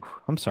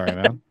 I'm sorry,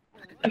 man.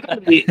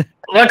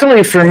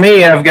 Luckily for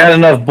me, I've got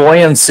enough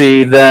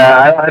buoyancy that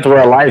I don't have to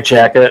wear a life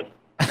jacket.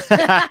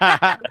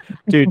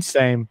 Dude,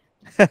 same.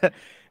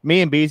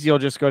 Me and Beezy will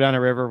just go down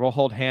a river. We'll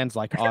hold hands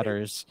like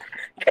otters.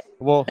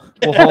 We'll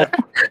hold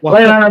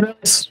Lay on our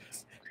bellies.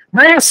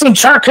 Bring us some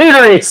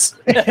charcuteries.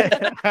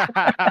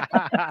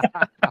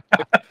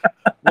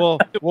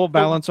 We'll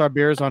balance our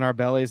beers on our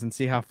bellies and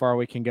see how far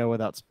we can go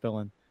without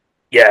spilling.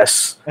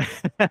 Yes.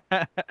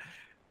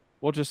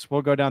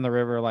 We'll go down the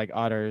river like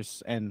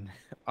otters and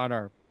on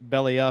our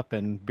belly up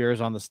and beers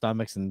on the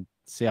stomachs and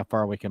see how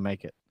far we can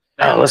make it.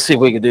 Oh, let's see if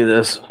we can do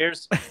this.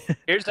 Here's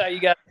how you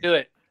got to do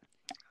it.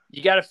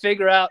 You got to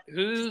figure out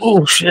who's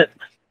Oh shit!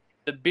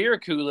 the beer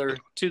cooler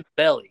to the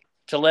belly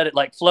to let it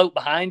like float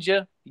behind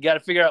you. You got to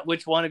figure out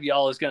which one of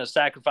y'all is going to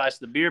sacrifice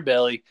the beer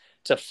belly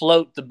to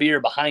float the beer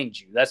behind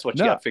you. That's what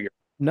you got to figure.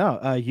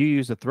 No, you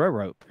use a throw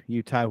rope.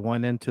 You tie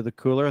one end to the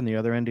cooler and the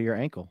other end to your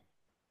ankle.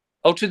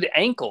 Oh, to the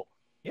ankle.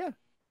 Yeah.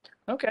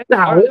 Okay.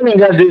 No, we ain't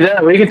got to do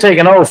that. We can take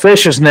an old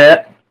fish's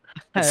net,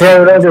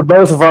 throw it over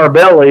both of our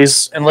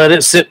bellies, and let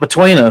it sit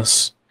between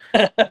us.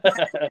 There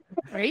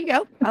you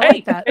go. I Hey,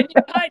 like that. and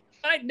you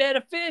might net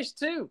a fish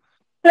too.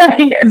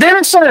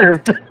 Dinner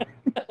served.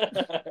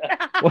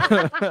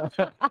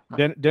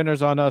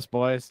 Dinner's on us,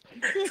 boys.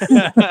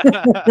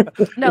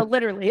 No,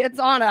 literally, it's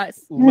on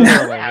us.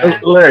 Literally. Yeah.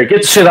 Larry,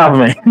 get the shit off of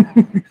me.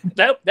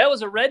 That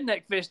was a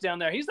redneck fish down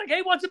there. He's like,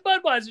 hey, what's a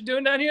Budweiser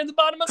doing down here in the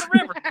bottom of the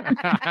river?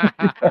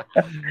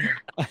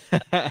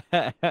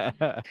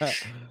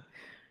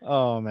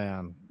 Oh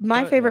man.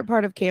 My favorite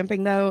part of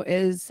camping though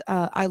is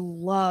I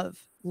love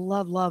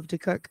to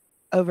cook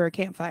over a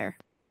campfire.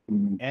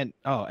 And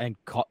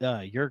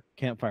your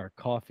campfire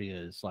coffee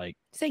is like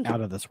Thank out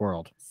you. of this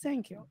world.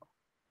 Thank you.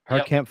 Her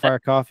Yep. campfire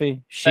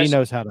coffee, she That's-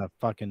 knows how to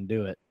fucking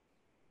do it.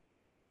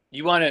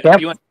 You want to Yep.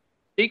 you want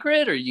a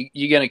secret, or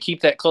you gonna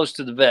keep that close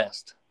to the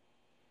vest?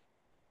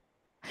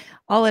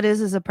 All it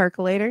is a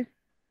percolator,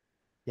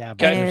 Yeah,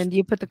 Okay. and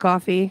you put the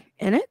coffee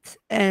in it,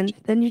 and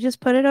then you just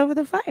put it over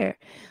the fire.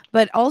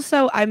 But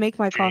also, I make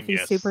my coffee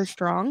Genius. super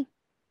strong.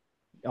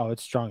 oh,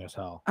 it's strong as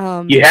hell.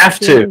 You have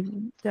it's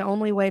to. the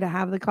only way to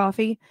have the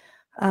coffee.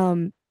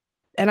 And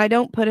I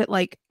don't put it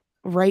like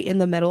right in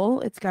the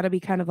middle. It's got to be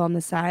kind of on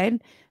the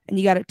side, and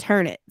you got to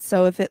turn it.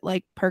 So if it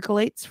like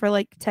percolates for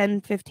like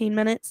 10, 15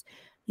 minutes,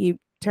 you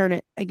turn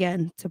it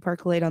again to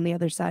percolate on the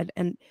other side.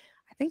 And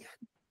I think it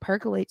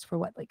percolates for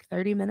what, like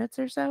 30 minutes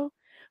or so?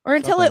 Or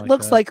until Something it like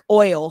looks that. like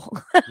oil,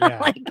 Yeah.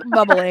 like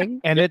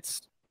bubbling. And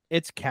it's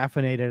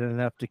caffeinated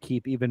enough to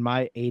keep even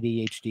my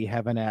ADHD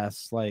having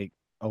ass like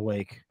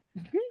awake.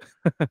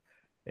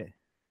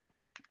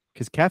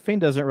 Because caffeine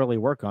doesn't really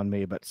work on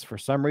me, but for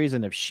some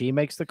reason, if she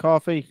makes the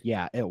coffee,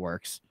 yeah, it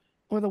works.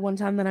 Or the one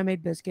time that I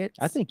made biscuits.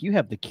 I think you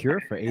have the cure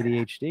for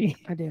ADHD.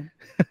 I do.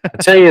 I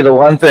tell you the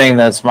one thing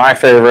that's my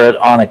favorite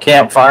on a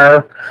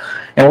campfire,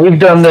 and we've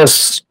done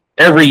this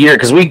every year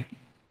because me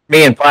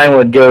and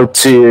Pinewood go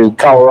to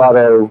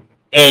Colorado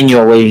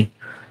annually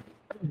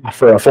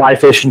for a fly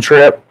fishing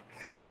trip,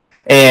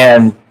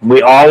 and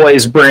we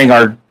always bring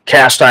our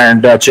cast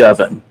iron Dutch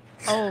oven.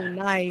 Oh,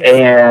 nice.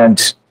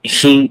 And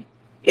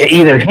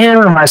either him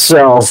or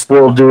myself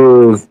will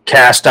do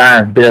cast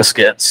iron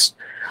biscuits,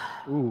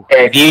 Ooh.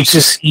 and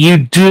you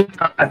do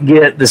not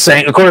get the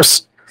same. Of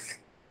course,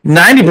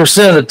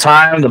 90% of the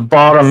time the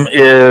bottom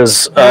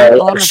is a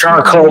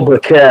charcoal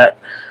briquette,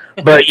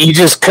 but you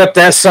just cut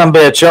that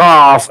sumbitch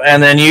off,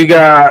 and then you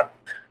got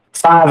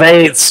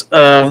 5/8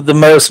 of the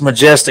most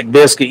majestic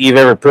biscuit you've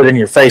ever put in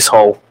your face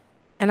hole.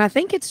 And I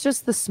think it's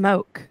just the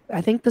smoke.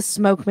 I think the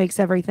smoke makes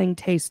everything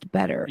taste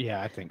better.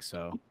 Yeah, I think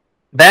so.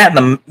 That and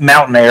the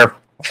mountain air.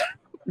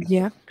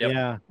 Yeah, Yep.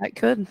 Yeah. that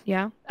could.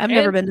 Yeah. I've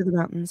never And- been to the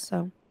mountains,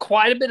 so.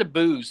 Quite a bit of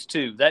booze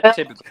too. That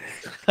typically.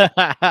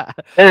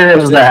 It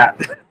is that.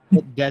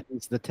 It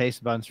deadens the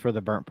taste buds for the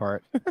burnt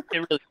part. It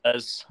really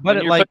does. But When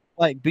it, you're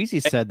like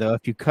BZ said, though,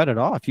 if you cut it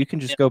off, you can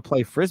just go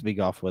play frisbee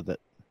golf with it.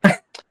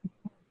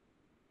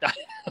 A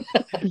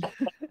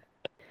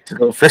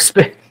little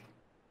frisbee.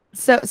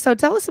 So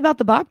tell us about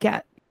the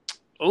Bobcat.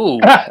 Ooh.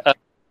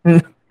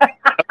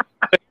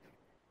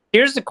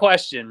 Here's the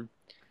question: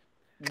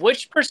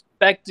 which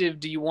perspective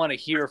do you want to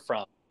hear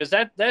from?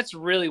 Because that's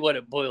really what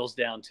it boils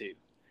down to.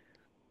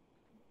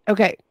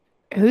 Okay.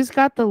 Who's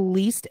got the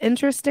least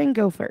interesting?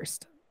 Go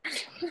first. All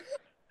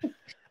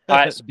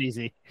right. That's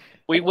BZ.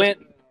 We went.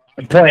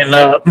 I'm pointing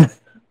up.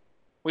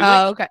 We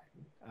went Okay.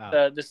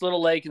 this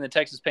little lake in the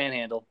Texas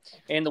Panhandle,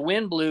 and the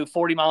wind blew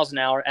 40 miles an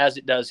hour as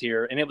it does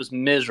here, and it was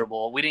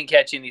miserable. We didn't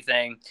catch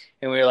anything,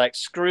 and we were like,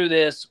 screw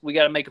this. We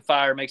got to make a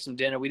fire, make some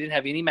dinner. We didn't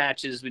have any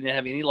matches. We didn't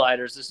have any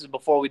lighters. This is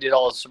before we did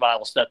all the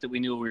survival stuff that we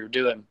knew we were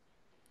doing.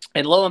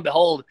 And lo and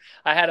behold,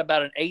 I had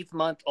about an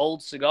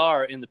 8-month-old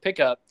cigar in the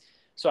pickup.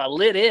 So I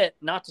lit it,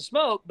 not to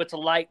smoke, but to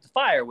light the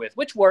fire with,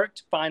 which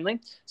worked finally.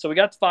 So we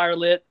got the fire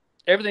lit.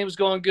 Everything was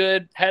going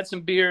good. Had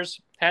some beers,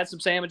 had some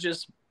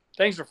sandwiches.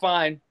 Things were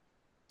fine.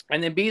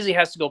 And then Beezy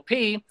has to go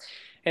pee.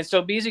 And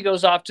so Beezy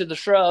goes off to the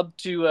shrub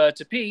to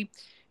pee.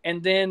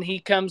 And then he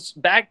comes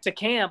back to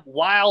camp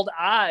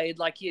wild-eyed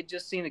like he had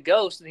just seen a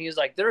ghost. And he was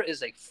like, there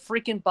is a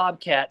freaking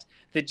bobcat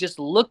that just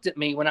looked at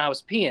me when I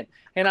was peeing.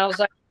 And I was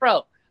like,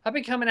 bro, I've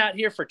been coming out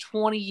here for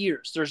 20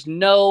 years. There's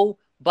no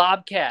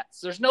bobcats.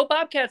 There's no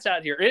bobcats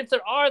out here. If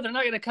there are, they're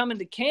not going to come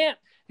into camp.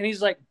 And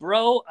he's like,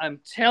 bro, I'm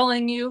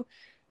telling you,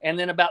 And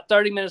then about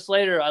 30 minutes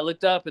later, I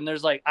looked up and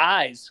there's like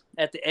eyes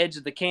at the edge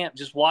of the camp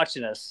just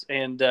watching us.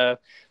 And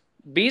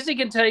Beezy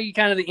can tell you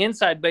kind of the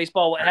inside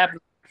baseball, what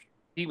happened.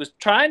 He was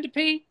trying to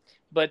pee,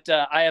 but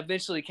I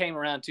eventually came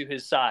around to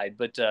his side.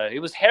 But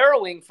it was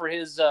harrowing for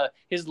his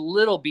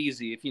little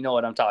Beezy, if you know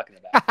what I'm talking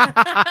about.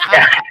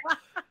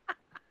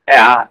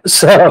 Yeah.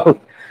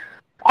 So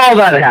all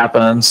that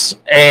happens,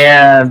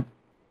 and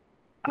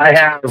I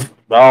have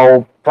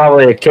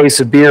probably a case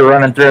of beer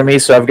running through me,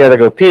 so I've got to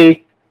go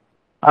pee.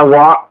 I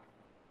walk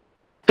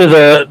to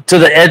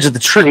the edge of the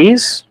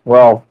trees,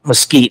 well,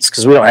 mesquites,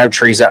 because we don't have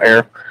trees out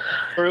here,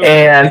 True.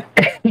 and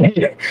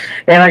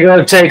I go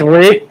to take a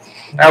leak.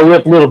 I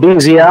whip little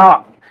Beezy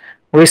out.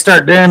 We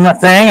start doing my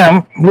thing.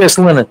 I'm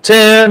whistling a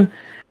tune,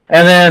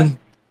 and then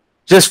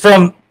just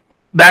from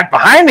back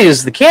behind me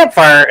is the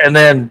campfire, and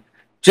then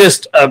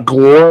just a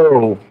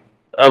glow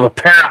of a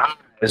pair of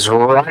eyes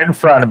right in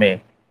front of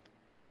me.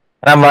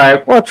 And I'm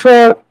like, what's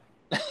up?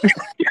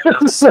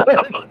 So,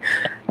 all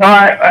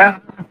right,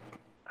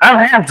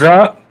 I'm half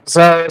drunk,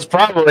 so it's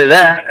probably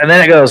that. And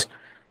then it goes,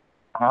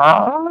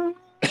 oh.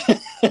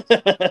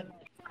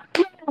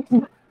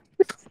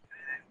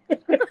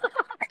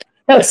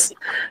 That's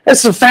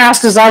the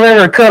fastest I've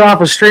ever cut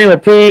off a stream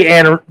of pee,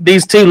 and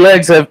these two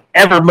legs have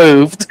ever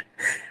moved.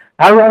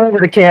 I run over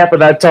to camp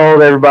and I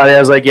told everybody, I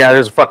was like, yeah,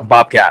 there's a fucking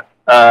bobcat.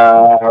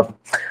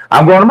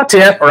 I'm going to my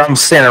tent, or I'm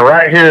standing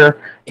right here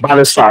by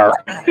this fire.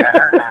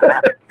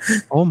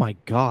 Oh my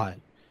god.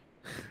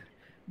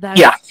 That's,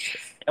 Yeah.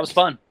 That was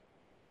fun.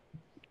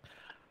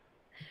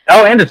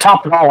 Oh, and to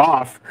top it all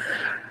off,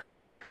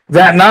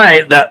 that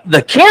night,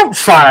 the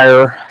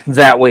campfire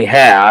that we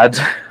had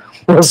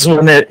was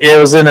when it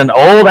was in an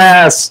old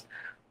ass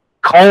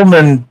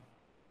Coleman.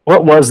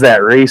 What was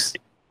that, Reese?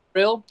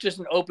 Grill, just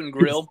an open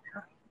grill.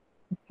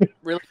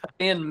 Really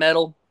thin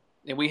metal.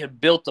 And we had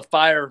built the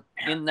fire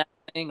in that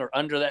thing or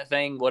under that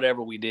thing,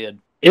 whatever we did.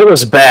 It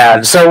was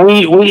bad. So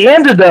we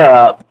ended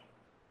up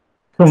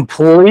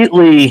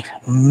completely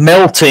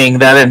melting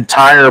that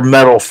entire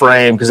metal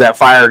frame because that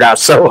fire got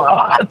so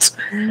hot.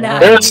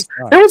 nice.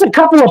 There was a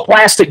couple of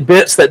plastic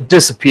bits that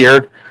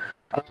disappeared,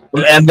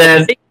 and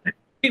then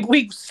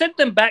We sent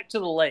them back to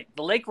the lake.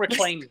 The lake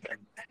reclaimed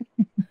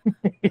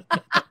them.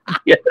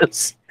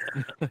 yes,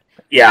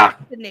 yeah.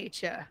 The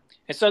nature.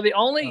 And so the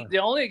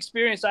only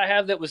experience I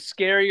have that was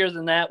scarier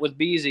than that with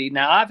Beezy.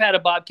 Now, I've had a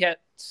bobcat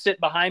sit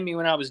behind me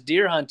when I was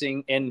deer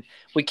hunting, and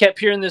we kept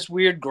hearing this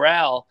weird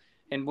growl.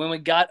 And when we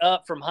got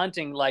up from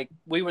hunting, like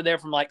we were there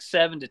from like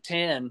 7 to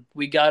 10,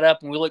 we got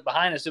up and we looked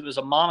behind us. It was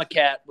a mama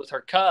cat with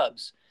her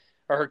cubs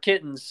or her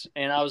kittens.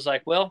 And I was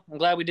like, well, I'm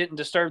glad we didn't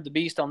disturb the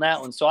beast on that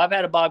one. So I've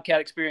had a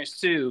bobcat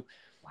experience too.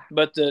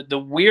 But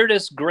the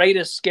weirdest,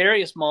 greatest,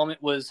 scariest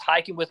moment was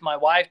hiking with my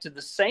wife to the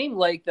same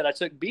lake that I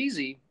took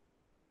Beezy.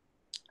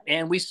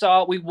 And we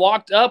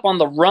walked up on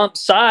the rump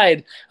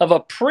side of a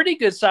pretty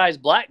good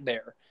sized black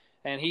bear.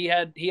 And he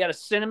had a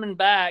cinnamon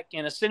back,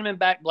 and a cinnamon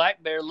back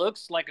black bear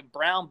looks like a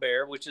brown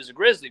bear, which is a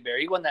grizzly bear.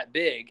 He wasn't that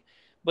big,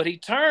 but he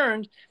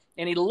turned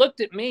and he looked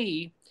at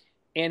me,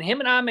 and him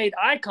and I made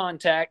eye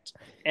contact,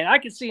 and I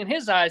could see in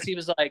his eyes, he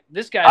was like,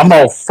 this guy, I'm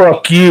gonna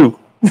fuck you.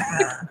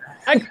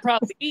 I could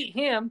probably eat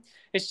him.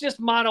 It's just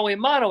mano a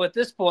mano at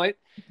this point.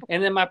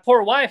 And then my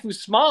poor wife,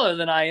 who's smaller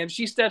than I am,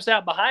 she steps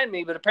out behind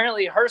me, but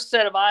apparently her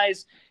set of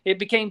eyes, it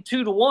became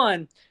 2 to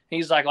 1.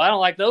 He's like, well, I don't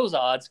like those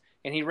odds.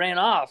 And he ran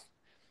off.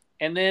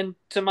 And then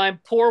to my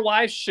poor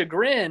wife's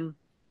chagrin,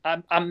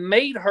 I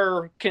made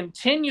her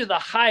continue the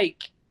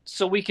hike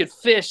so we could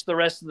fish the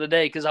rest of the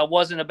day because I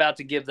wasn't about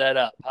to give that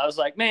up. I was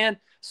like, man,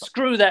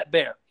 screw that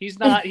bear. He's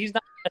not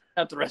messing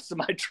up the rest of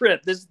my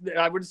trip. It's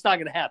not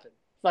going to happen.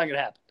 It's not going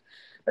to happen.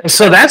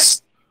 So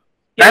that's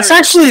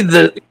actually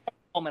the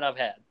moment I've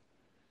had.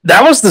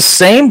 That was the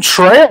same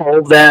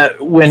trail that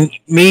when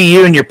me,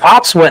 you, and your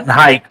pops went and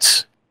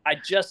hiked. I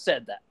just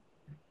said that.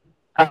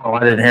 Oh,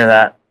 I didn't hear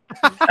that.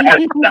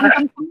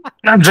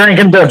 I'm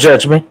drinking. Don't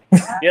judge me.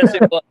 Yes,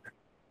 it was.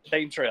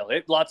 Same trail.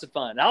 Lots of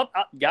fun.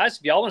 Guys,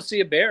 if y'all want to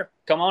see a bear,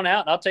 come on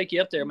out and I'll take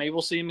you up there. Maybe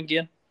we'll see him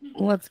again.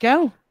 Let's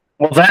go.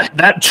 Well,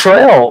 that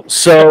trail.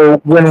 So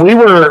when we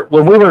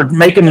were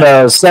making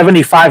the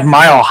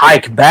 75-mile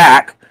hike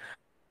back,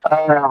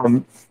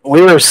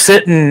 we were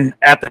sitting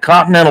at the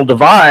Continental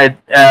Divide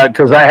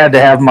because I had to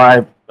have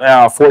my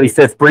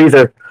 45th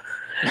breather,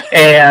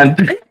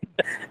 and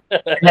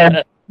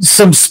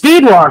some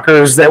speed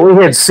walkers that we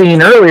had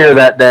seen earlier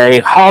that day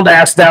hauled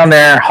ass down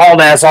there,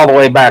 hauled ass all the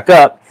way back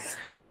up,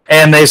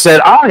 and they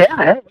said, "Oh yeah,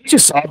 hey, we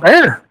just saw a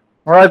bear."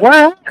 We're like,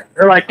 "What?"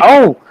 They're like,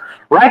 "Oh,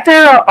 right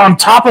there on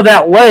top of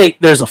that lake,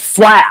 there's a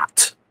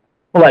flat."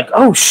 We're like,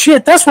 "Oh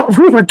shit, that's what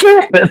we were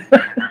camping."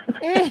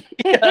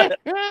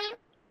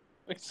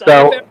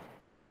 So,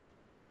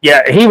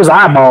 yeah, he was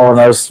eyeballing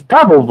us.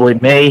 Probably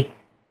me.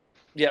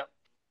 Yeah.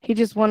 He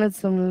just wanted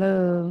some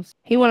loves.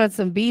 He wanted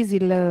some Beezy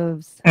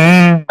loves.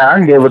 I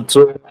can give it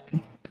to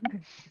him.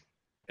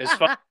 It's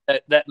funny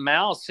that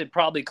mouse had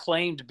probably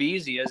claimed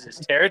Beezy as his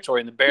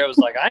territory, and the bear was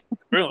like, "I ain't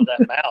screwing with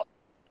that mouse.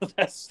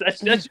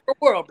 That's your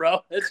world,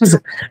 bro."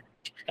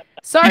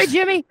 Sorry,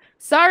 Jimmy.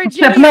 Sorry,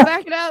 Jimmy. I'm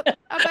backing up.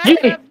 I'm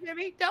backing up,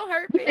 Jimmy. Don't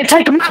hurt me. Hey,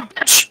 take him out,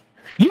 bitch.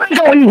 You ain't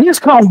gonna eat his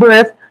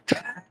cornbread.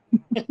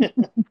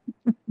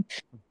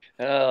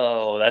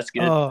 Oh, that's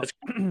good. Oh, That's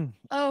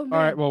Oh, all man.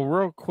 right. Well,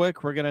 real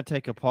quick, we're gonna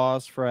take a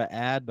pause for an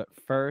ad, but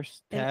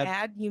first, An Tad,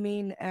 ad? You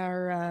mean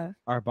our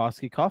our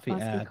Bosky Coffee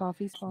Bosky ad.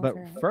 Coffee But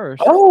sponsor?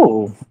 first,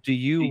 Oh, do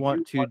you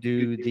want to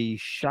do the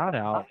shout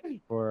out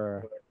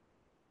for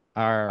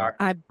our?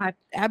 I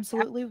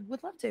absolutely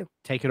would love to.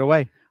 Take it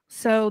away.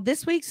 So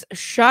this week's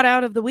shout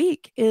out of the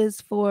week is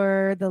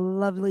for the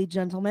lovely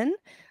gentleman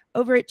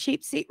over at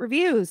Cheap Seat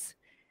Reviews.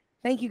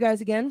 Thank you guys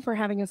again for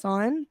having us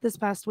on this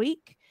past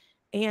week.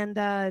 And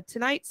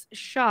tonight's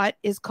shot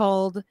is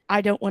called I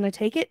Don't Want to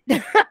Take It.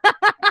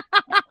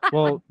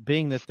 Well,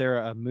 being that they're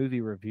a movie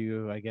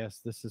review, I guess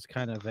this is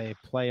kind of a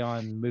play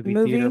on movie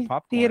Movie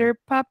theater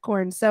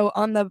popcorn. So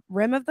on the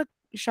rim of the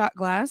shot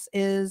glass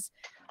is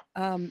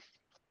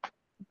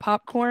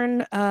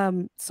popcorn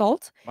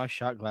salt. My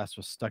shot glass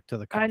was stuck to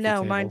the I coffee know,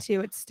 table. mine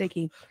too. It's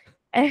sticky.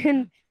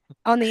 And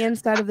on the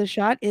inside of the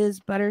shot is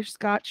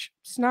butterscotch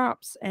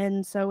schnapps.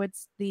 And so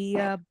it's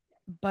the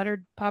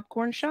buttered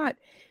popcorn shot.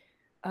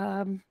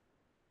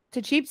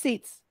 To Cheap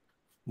Seats.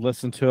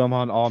 Listen to them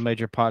on all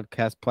major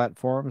podcast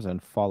platforms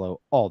and follow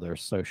all their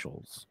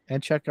socials.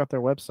 And check out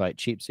their website,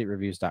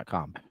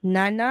 cheapseatreviews.com.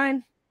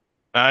 99.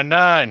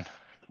 9-9.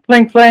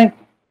 clink, clink.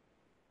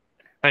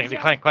 Clank,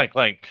 clank, clank,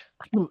 clank.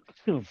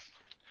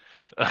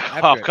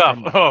 After Cough, it cough.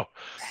 ferments-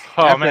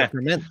 Oh, After man. it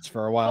ferments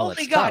for a while, Holy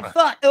it's God,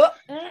 tough. fuck.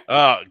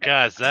 Oh,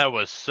 guys, that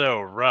was so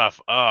rough.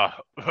 Oh,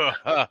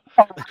 cough,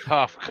 It's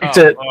cough.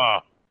 a- Oh.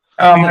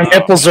 Oh, my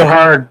nipples are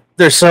hard.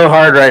 They're so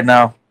hard right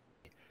now.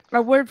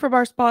 A word from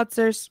our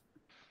sponsors.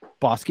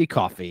 Bosky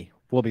Coffee.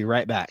 We'll be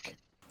right back.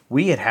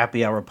 We at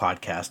Happy Hour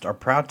Podcast are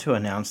proud to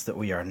announce that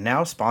we are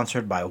now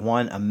sponsored by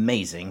one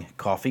amazing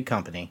coffee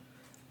company.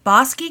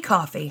 Bosky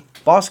Coffee.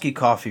 Bosky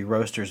Coffee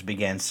Roasters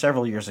began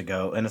several years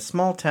ago in a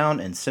small town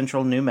in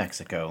central New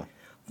Mexico.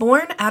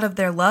 Born out of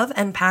their love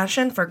and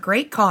passion for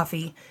great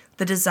coffee,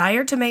 the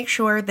desire to make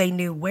sure they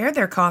knew where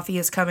their coffee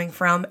is coming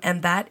from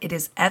and that it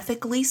is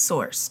ethically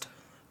sourced.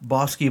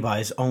 Bosky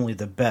buys only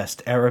the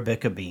best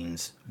Arabica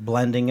beans,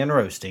 blending and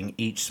roasting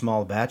each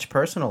small batch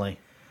personally.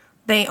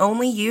 They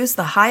only use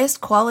the highest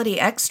quality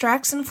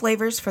extracts and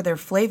flavors for their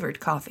flavored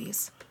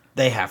coffees,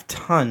 They have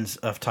tons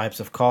of types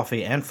of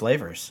coffee and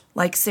flavors.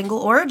 like single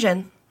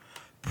origin,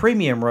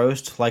 Premium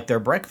roast like their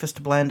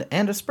breakfast blend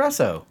and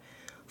espresso.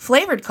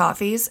 flavored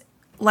coffees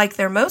like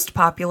their most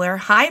popular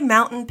High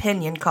Mountain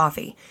Pinion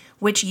coffee,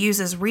 which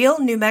uses real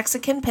New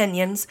Mexican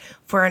pinions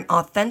for an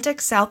authentic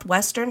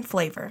Southwestern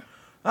flavor.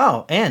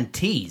 Oh, and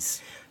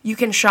teas. You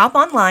can shop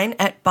online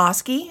at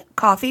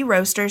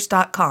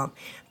boskycoffeeroasters.com.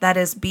 That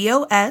is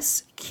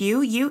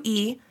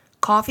BOSQUE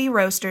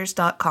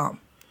coffeeroasters.com.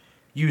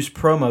 Use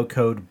promo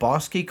code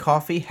Bosky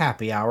Coffee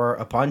Happy Hour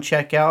upon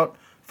checkout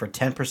for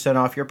 10%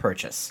 off your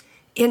purchase.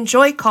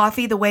 Enjoy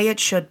coffee the way it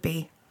should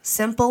be.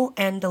 Simple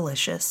and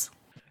delicious.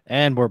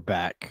 And we're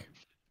back.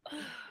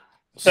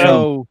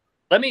 So-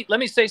 Let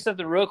me say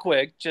something real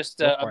quick just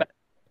Go for about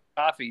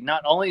coffee.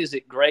 Not only is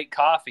it great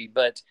coffee,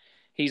 but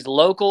he's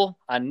local.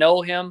 I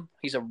know him.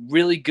 He's a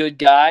really good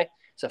guy.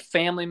 He's a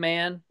family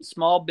man,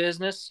 small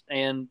business,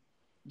 and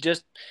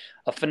just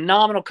a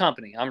phenomenal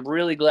company. I'm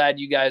really glad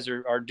you guys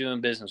are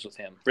doing business with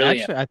him.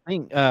 Really am.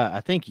 Actually,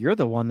 I think you're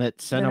the one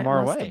that sent Then them it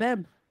our must have way.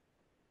 been.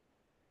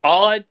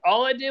 All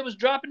I did was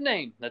drop a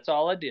name. That's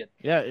all I did.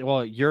 Yeah,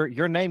 well,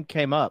 your name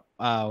came up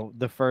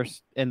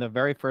in the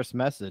very first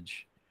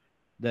message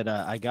that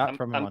I got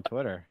from him I'm- on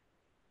Twitter.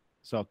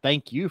 So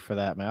thank you for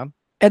that, man.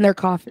 And their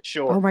coffee.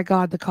 Sure. Oh my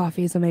God, the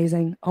coffee is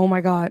amazing. Oh my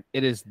God.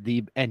 It is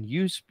and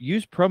use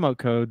promo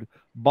code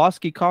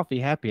Bosky Coffee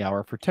Happy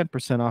Hour for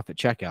 10% off at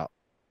checkout.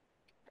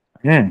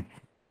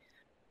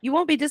 You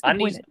won't be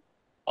disappointed.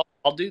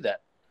 I'll do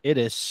that. It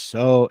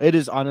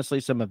is honestly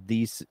some of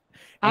these.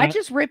 I and-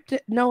 just ripped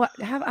it. No, I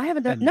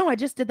haven't done. And- No, I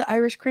just did the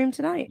Irish cream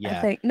tonight. I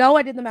Yeah. think. No,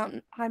 I did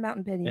the High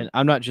Mountain Pinion. And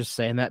I'm not just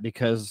saying that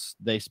because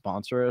they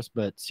sponsor us,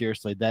 but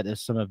seriously, that is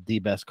some of the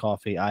best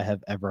coffee I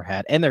have ever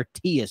had. And their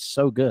tea is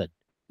so good.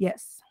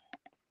 Yes.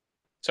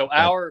 So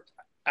our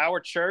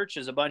church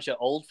is a bunch of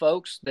old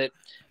folks that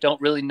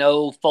don't really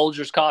know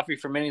Folgers coffee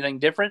from anything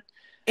different.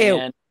 Ew.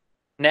 And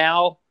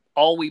now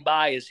all we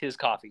buy is his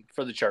coffee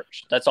for the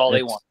church. That's all they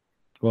It's- want.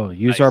 Well,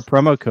 use Nice. our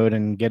promo code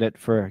and get a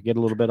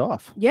little bit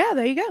off. Yeah,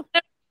 there you go.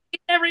 He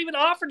never even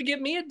offered to give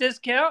me a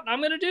discount. I'm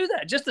going to do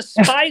that just to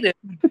spite it.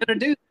 I'm going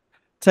to do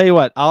Tell you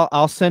what,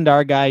 I'll send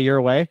our guy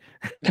your way.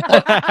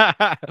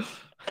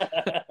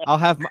 I'll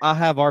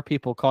have our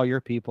people call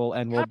your people,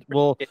 and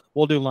we'll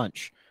do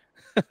lunch.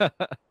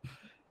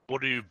 We'll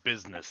do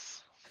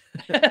business.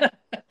 that.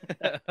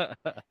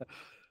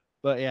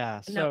 But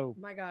yeah, No, so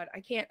my God,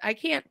 I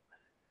can't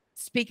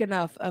speak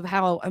enough of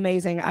how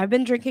amazing. I've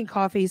been drinking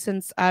coffee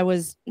since I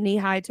was knee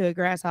high to a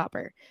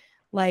grasshopper.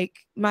 Like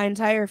my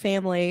entire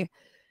family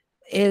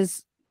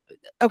is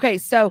okay.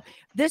 So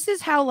this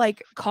is how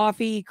like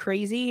coffee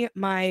crazy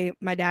my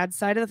dad's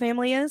side of the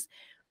family is.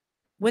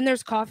 When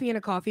there's coffee in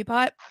a coffee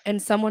pot and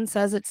someone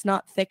says it's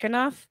not thick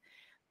enough,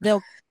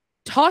 they'll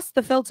toss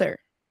the filter,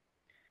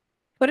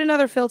 put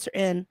another filter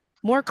in,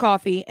 more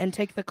coffee, and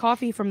take the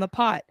coffee from the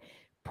pot,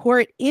 pour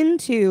it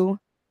into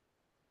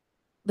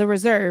the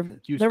reserve,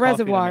 Use the coffee to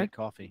reservoir, make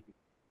coffee.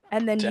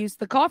 and then use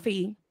the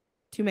coffee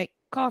to make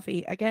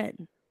coffee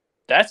again.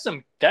 That's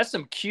some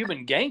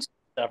Cuban gangster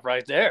stuff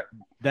right there.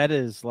 That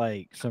is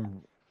like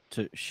some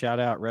to shout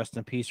out, rest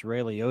in peace, Ray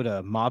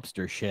Liotta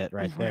mobster shit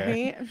right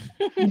there.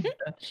 Right?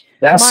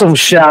 That's My- some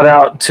shout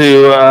out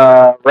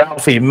to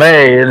Ralphie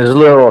May and his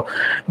little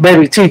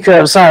baby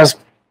teacup size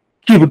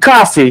Cuban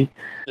coffee.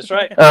 That's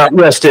right.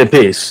 Rest in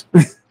peace.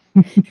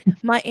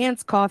 My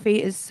aunt's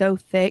coffee is so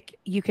thick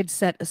you could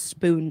set a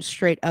spoon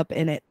straight up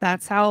in it.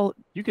 That's how.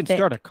 You can thick.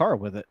 start a car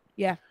with it.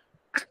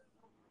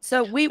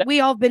 So we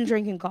all been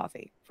drinking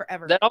coffee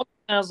forever. That all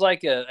sounds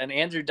like an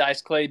Andrew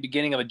Dice Clay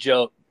beginning of a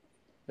joke.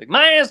 Like,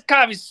 my ass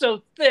coffee's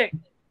so thick.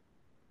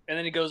 And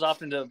then he goes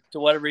off into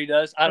whatever he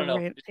does. I don't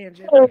know.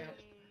 Tangent.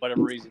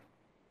 Whatever reason.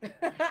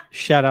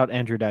 Shout out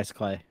Andrew Dice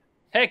Clay.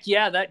 Heck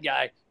yeah, that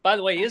guy. By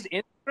the way, his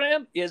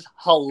Instagram is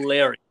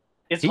hilarious.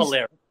 It's He's-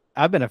 hilarious.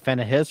 I've been a fan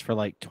of his for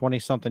like 20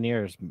 something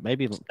years,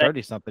 maybe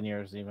 30 something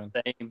years even.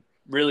 Same.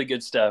 Really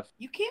good stuff.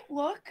 You can't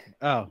look.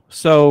 Oh,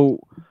 so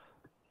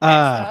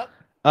Next up.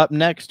 up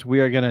next we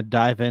are going to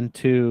dive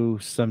into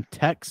some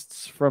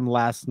texts from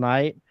last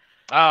night.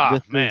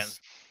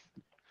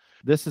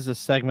 This is a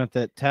segment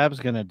that Tab's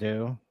going to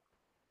do,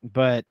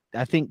 but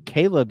I think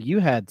Caleb, you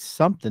had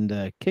something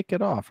to kick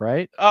it off,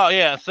 right? Oh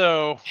yeah,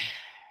 so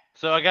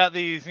I got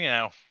these,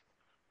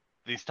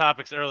 these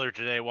topics earlier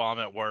today while I'm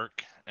at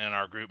work in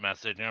our group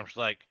message, and I'm just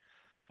like,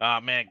 oh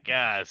man,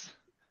 guys,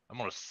 I'm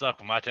gonna suck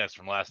with my text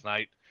from last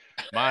night.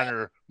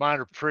 Mine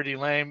are pretty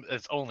lame.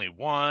 It's only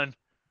one,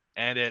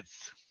 and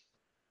it's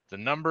the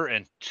number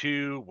and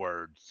 2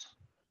 words.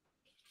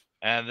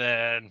 And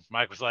then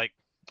Mike was like,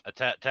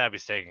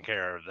 Tabby's taking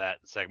care of that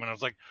segment. I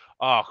was like,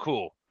 oh,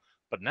 cool.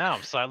 But now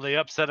I'm slightly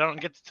upset I don't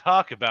get to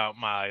talk about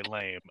my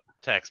lame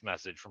text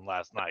message from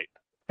last night.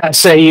 I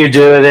say you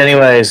do it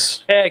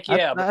anyways. Heck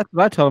yeah. That's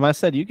what I told him. I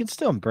said you can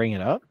still bring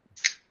it up.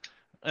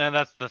 And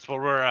that's what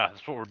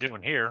we're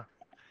doing here.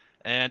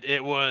 And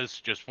it was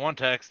just one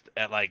text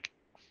at like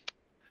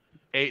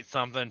 8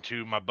 something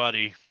to my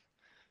buddy,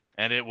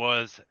 and it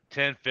was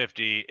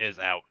 10:50 is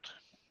out.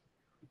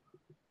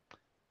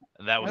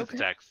 And that was the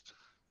text.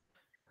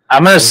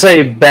 I'm going to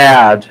say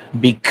bad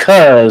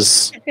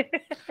because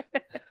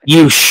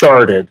you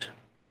sharded.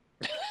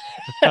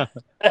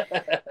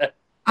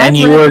 And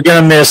you were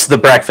going to miss the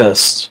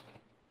breakfast.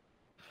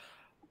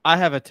 I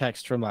have a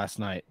text from last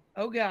night.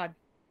 Oh God.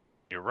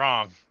 You're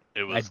wrong.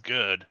 It was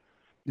good.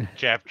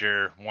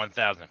 Chapter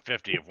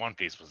 1050 of One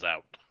Piece was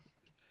out.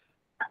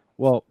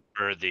 Well,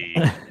 for the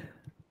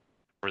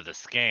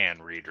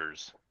scan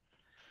readers.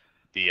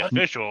 The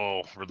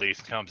official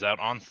release comes out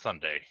on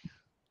Sunday.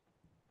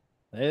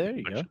 Hey, there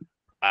you go.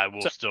 I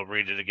will still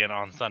read it again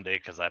on Sunday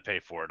because I pay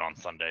for it on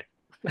Sunday.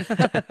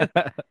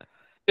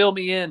 Fill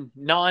me in,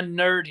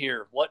 non-nerd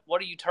here. What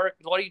are you talking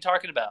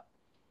about?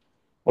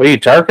 What are you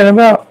talking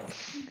about?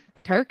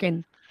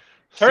 Turkin.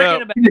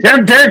 Turkin about.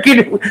 I'm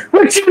turking.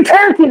 What you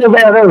talking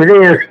about over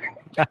there?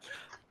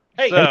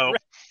 Hey, So,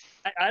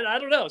 I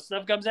don't know.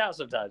 Stuff comes out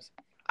sometimes.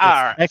 all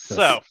right. Texas.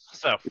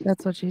 So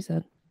That's what she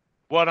said.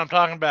 what I'm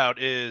talking about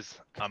is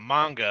a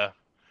manga,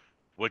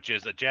 which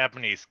is a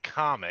Japanese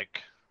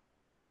comic,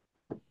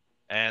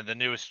 and the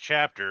newest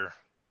chapter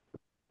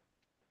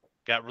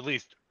got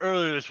released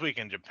earlier this week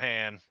in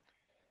Japan.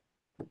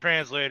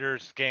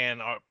 Translators,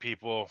 scan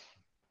people,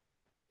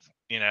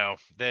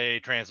 they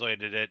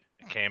translated it.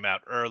 It came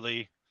out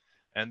early,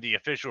 and the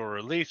official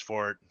release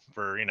for it,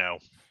 for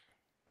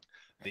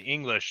the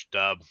English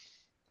dub,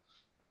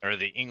 or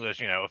the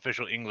English,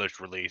 official English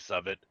release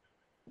of it,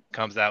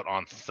 comes out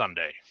on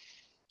Sunday.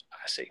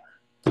 I see.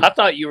 I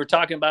thought you were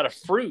talking about a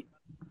fruit.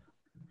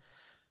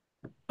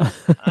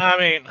 I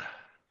mean,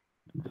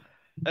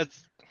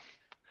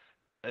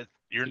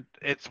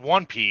 it's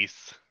One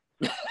Piece.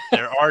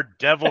 There are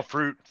devil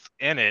fruits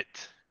in it.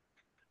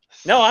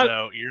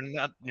 No, you're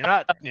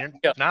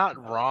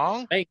not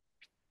wrong.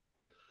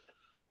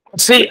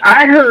 See,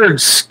 I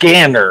heard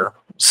scanner.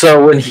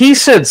 So when he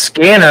said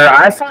scanner,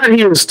 I thought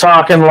he was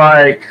talking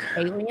like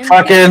Alien?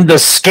 fucking the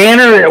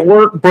scanner at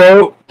work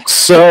broke,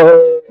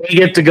 so we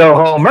get to go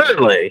home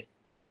early.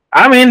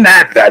 I mean,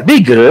 that'd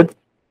be good.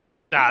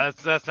 Nah,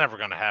 that's never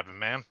gonna happen,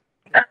 man.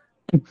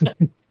 I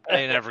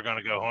ain't never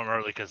gonna go home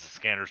early because the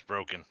scanner's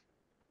broken.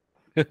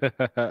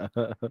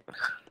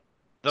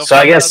 So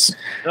I guess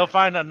they'll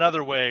find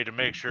another way to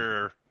make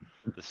sure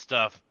the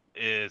stuff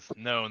is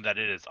known that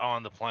it is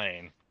on the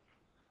plane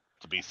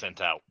to be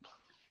sent out.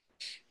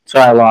 so.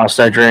 I lost.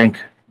 I drink.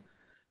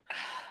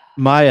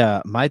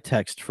 my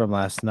text from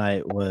last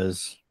night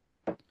was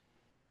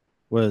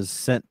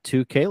sent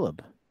to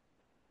Caleb,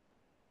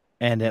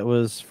 and it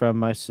was from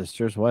my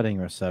sister's wedding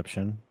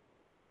reception.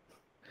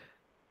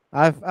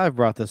 I've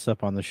brought this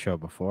up on the show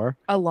before.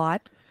 A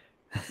lot.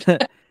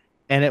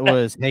 And it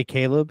was, hey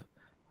Caleb,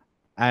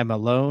 I'm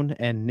alone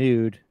and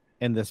nude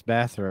in this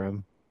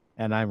bathroom,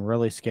 and I'm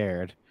really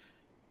scared.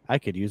 I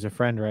could use a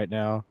friend right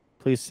now.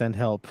 Please send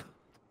help.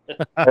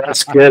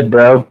 That's good,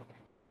 bro.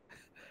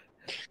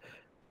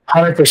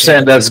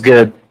 100%. That's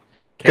good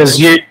because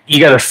you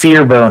got a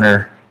fear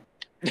boner.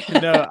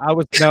 No, I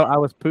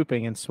was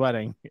pooping and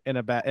sweating in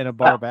a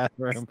bar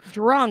bathroom.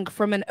 Drunk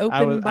from an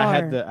open bar.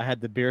 I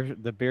had the beer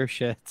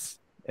shits,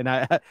 and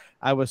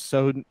I was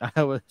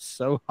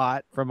so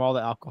hot from all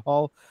the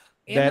alcohol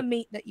and the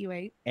meat that you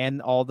ate,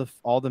 and all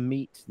the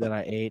meat that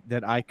I ate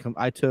that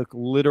I took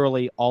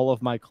literally all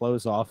of my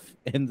clothes off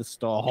in the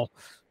stall,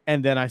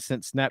 and then I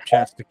sent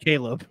Snapchats to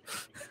Caleb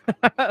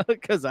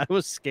because I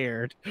was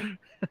scared.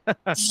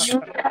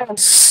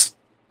 Yes.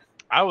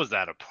 I was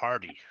at a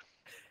party.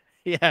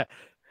 Yeah.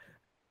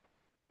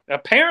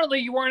 Apparently,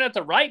 you weren't at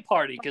the right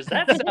party because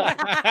that's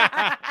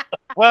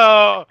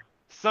Well,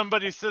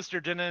 somebody's sister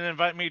didn't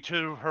invite me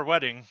to her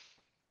wedding.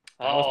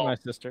 That was my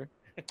sister.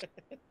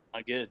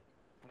 Not good.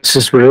 This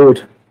is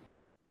rude.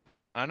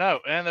 I know,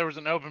 and there was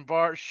an open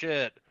bar.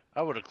 Shit,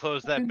 I would have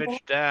closed that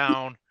bitch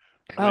down.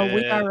 Oh, we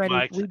with already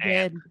Mike's we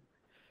aunt. did.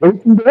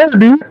 Open bar,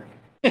 dude.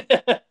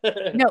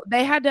 No,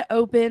 they had to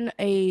open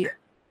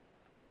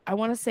I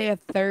want to say a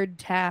third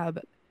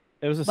tab.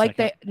 It was a Like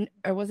second.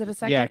 or was it a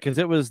second? Yeah,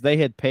 because they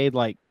had paid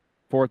like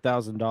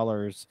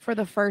 $4,000 For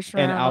the first in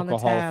round on the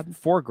alcohol, tab.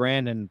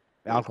 $4,000 in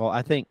alcohol.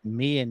 I think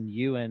me and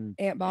you and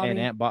Aunt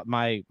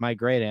Bobby. my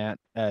great aunt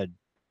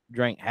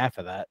drank half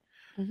of that.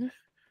 Only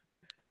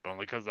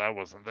because I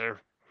wasn't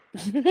there.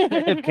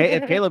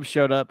 If Caleb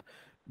showed up,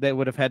 that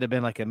would have had to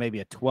been like maybe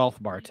a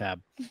 12th bar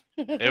tab.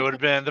 It would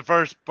have been the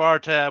first bar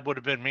tab. Would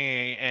have been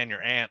me and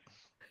your aunt.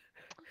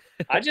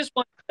 I just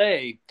want to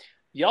say,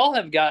 y'all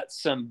have got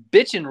some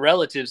bitchin'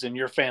 relatives in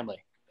your family.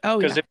 Oh, yeah.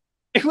 Because if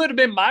it would have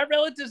been my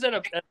relatives at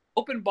an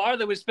open bar,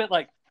 they would have spent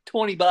like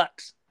 $20,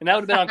 and that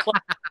would have been on club.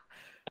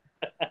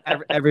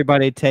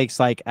 Everybody takes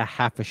like a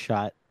half a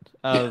shot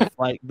of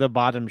like the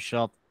bottom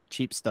shelf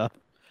cheap stuff.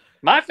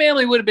 My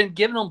family would have been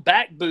giving them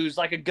back booze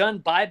like a gun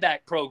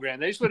buyback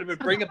program. They just would have been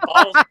bringing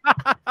bottles.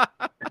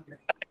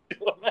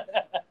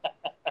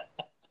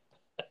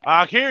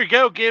 Here you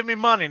go. Give me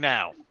money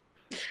now.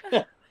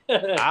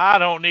 I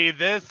don't need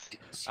this.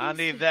 I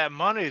need that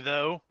money,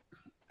 though.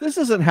 This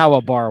isn't how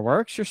a bar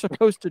works. You're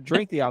supposed to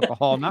drink the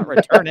alcohol, not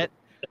return it.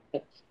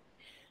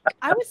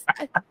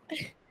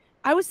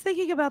 I was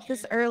thinking about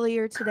this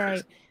earlier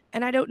today,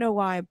 and I don't know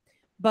why,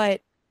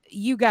 but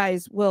you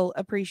guys will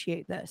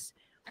appreciate this.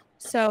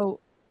 So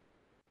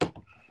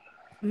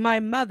my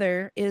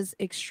mother is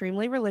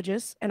extremely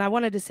religious, and I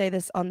wanted to say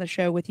this on the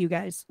show with you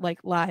guys, like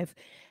live.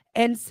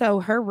 And so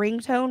her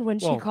ringtone when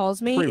she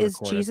calls me is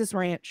Jesus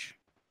Ranch.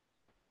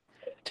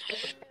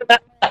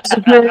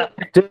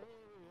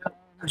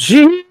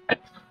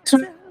 Jesus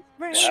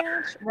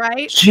Ranch,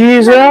 right?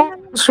 Jesus.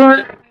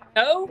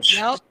 No?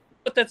 Yep.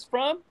 What that's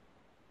from?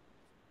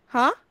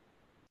 Huh?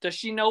 Does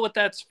she know what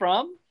that's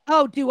from?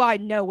 Oh, do I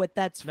know what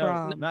that's No,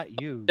 from?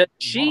 not you. Does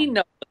she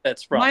know what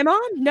that's from? My mom?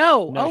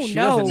 No. No, Oh, she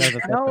no. doesn't know that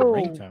that's No. the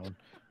ringtone.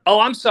 Oh,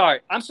 I'm sorry.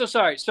 I'm so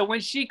sorry. So when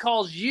she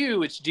calls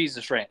you, it's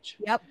Jesus Ranch.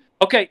 Yep.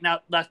 Okay, now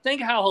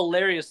think how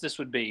hilarious this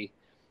would be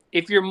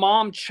if your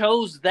mom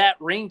chose that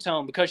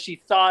ringtone because she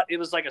thought it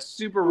was like a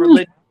super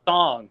religious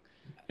song.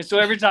 And so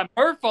every time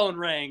her phone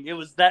rang, it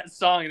was that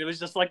song. And it was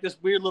just like this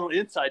weird little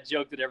inside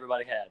joke that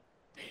everybody had.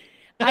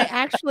 I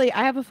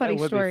have a funny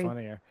That would story. be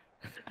funnier.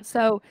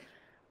 So,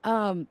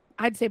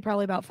 I'd say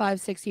probably about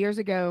 5-6 years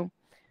ago.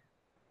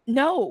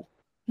 No,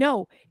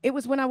 it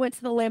was when I went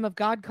to the Lamb of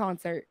God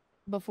concert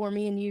before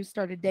me and you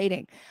started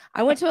dating.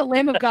 I went to a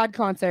Lamb of God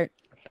concert,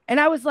 and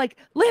I was like,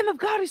 "Lamb of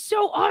God is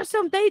so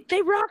awesome!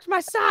 They rocked my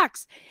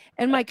socks."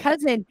 And my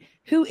cousin,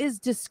 who is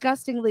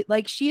disgustingly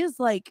like, she is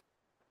like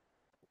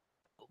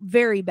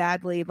very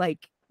badly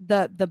like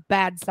the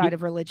bad side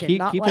of religion. Keep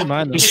not in like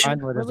mind the that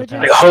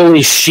religion. Like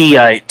holy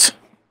Shiite. So,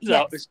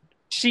 Yes.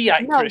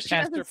 Shiite No, Christian.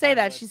 she doesn't say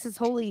that. She says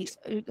holy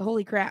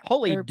crap.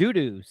 Holy Or-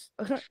 doo-doos.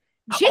 Holy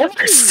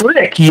Jinkies.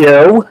 frick,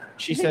 yo.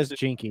 She says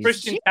jinkies.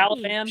 Christian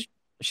Taliban.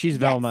 She's Yes.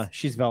 Velma.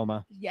 She's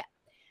Velma. Yeah.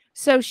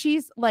 So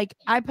she's like,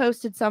 I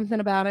posted something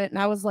about it and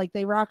I was like,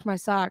 they rocked my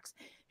socks.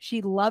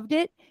 She loved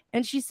it.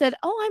 And she said,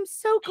 "Oh, I'm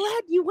so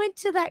glad you went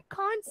to that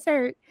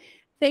concert."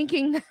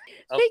 Thinking Of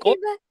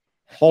that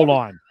Hold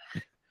on.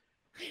 it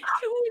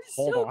was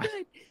Hold so on.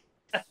 good.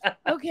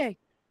 Okay.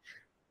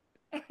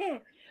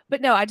 But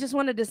no, I just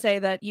wanted to say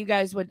that you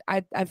guys would,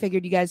 I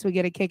figured you guys would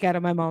get a kick out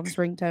of my mom's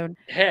ringtone.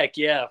 Heck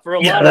yeah. For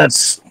a Yeah, lot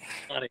that's of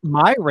money.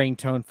 My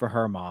ringtone for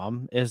her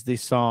mom is the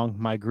song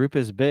 "My Group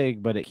is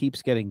Big, but it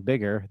keeps getting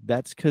bigger."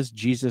 That's because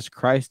Jesus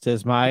Christ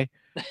is my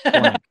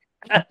blank.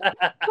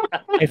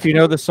 If you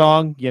know the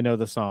song, you know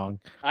the song.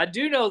 I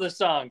do know the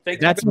song.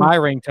 That's my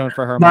ringtone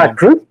for her my mom.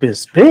 group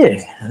is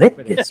big. And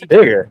it gets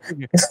bigger.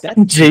 That's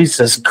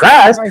Jesus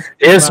Christ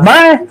is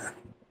my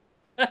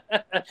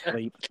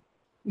sleep.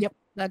 Yep.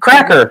 That's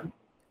cracker.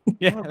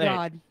 Yeah, Oh there-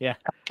 God. yeah.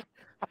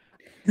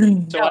 So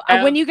No, I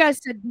have, when you guys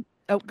said,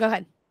 oh, go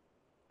ahead.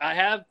 I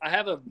have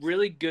a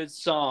really good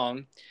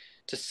song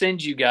to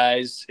send you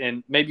guys,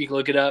 and maybe you can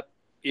look it up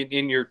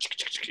in your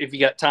if you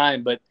got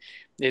time. But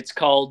it's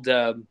called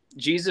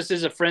 "Jesus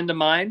is a Friend of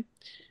Mine,"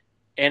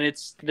 and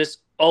it's this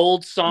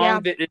old song Yeah.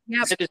 that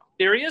Yep. it is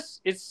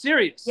serious. It's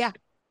serious. Yeah.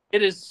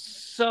 It is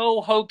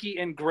so hokey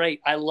and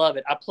great. I love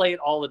it. I play it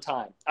all the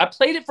time. I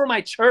played it for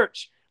my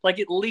church like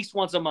at least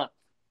once a month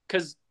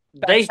because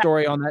they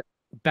Backstory on that.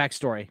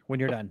 Backstory when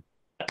you're done.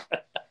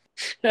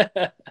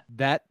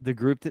 That the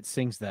group that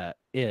sings that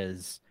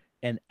is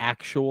an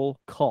actual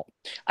cult.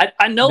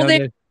 I know known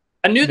they. as-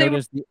 I knew they known were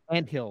as the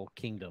Anthill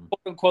Kingdom. quote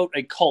unquote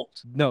a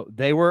cult. No,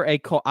 they were a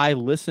cult. I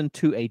listened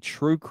to a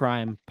true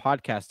crime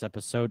podcast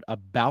episode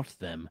about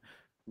them.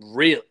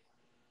 Really?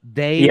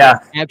 They Yeah.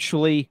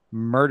 actually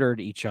murdered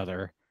each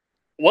other.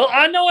 Well,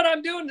 I know what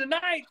I'm doing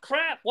tonight.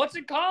 Crap. What's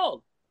it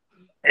called?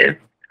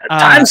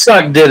 Time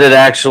Suck did it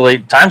actually.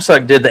 Time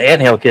Suck did the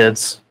Anthill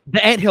Kids.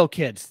 The Anthill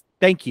Kids.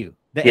 Thank you.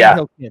 The Yeah.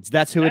 Anthill Kids.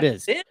 That's who it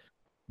is. That's it?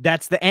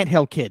 That's the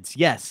Anthill Kids.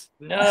 Yes.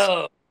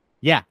 No.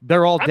 Yeah,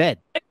 they're all dead.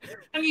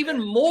 I'm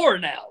even more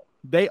now.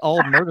 They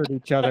all murdered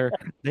each other.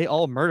 They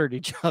all murdered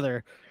each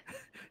other.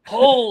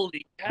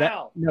 Holy That-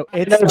 cow. no, I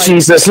it's know like,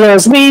 Jesus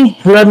loves me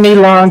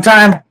long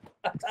time.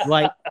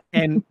 like,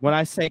 and when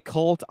I say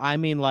cult, I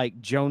mean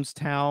like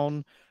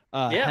Jonestown,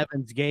 Yeah.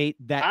 Heaven's Gate,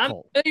 that I'm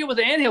cult. familiar with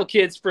the Anthill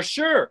Kids for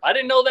sure. I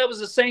didn't know that was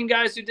the same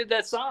guys who did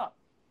that song.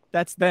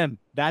 That's them.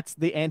 That's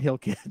the Anthill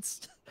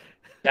Kids.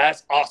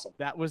 That's awesome.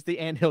 That was the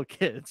Anthill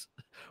Kids.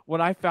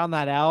 When I found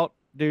that out,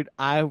 dude,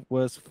 I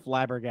was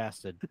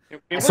flabbergasted.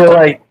 It So was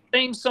like, the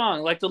same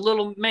song, like the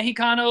little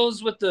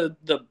Mexicanos with the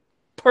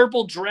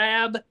purple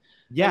drab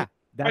Yeah,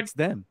 that's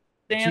them.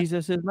 dance.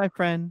 Jesus is my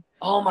friend.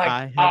 Oh I my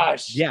have-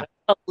 gosh. yeah.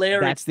 That's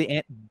hilarious. That's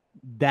the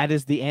that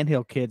is the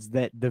Anthill Kids.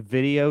 That the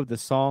video, the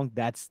song,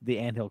 that's the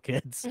Anthill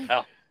Kids.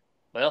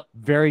 Well,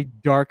 Very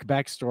dark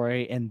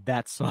backstory in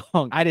that song.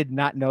 I did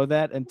not know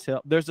that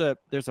until there's a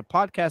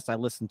podcast I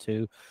listened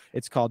to.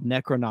 It's called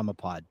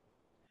Necronomipod.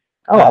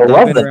 oh, I They've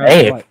love been the around for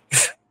name. like-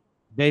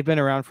 they've been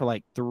around for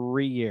like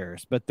 3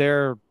 years, but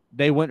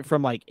they went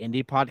from like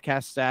indie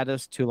podcast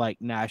status to like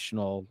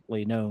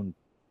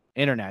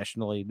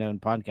internationally known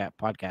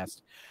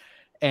podcast.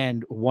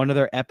 And one of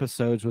their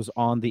episodes was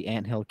on the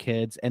Anthill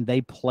Kids, and they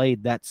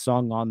played that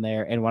song on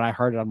there. And when I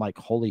heard it, I'm like,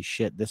 holy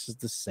shit, this is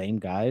the same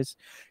guys.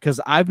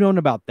 Because I've known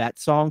about that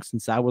song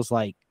since I was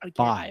like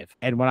 5.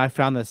 And when I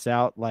found this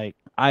out, like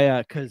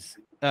because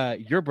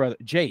your brother,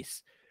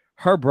 Jace,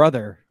 her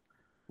brother,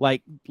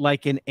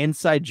 like an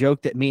inside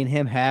joke that me and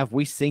him have,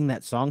 we sing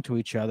that song to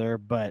each other,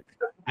 but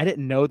I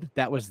didn't know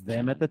that was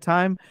them at the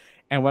time.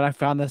 And when I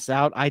found this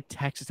out, I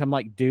texted him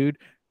like, dude,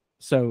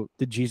 so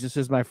the Jesus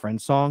is my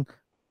friend song,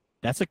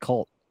 that's a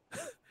cult.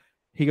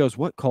 He goes,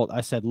 what cult? I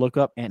said, look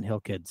up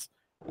Anthill Kids.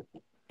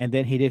 And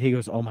then he did. He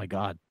goes, oh my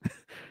God.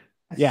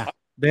 Yeah.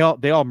 They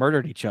all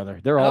murdered each other.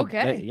 They're all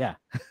Okay. yeah.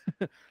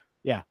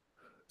 Yeah.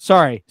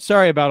 Sorry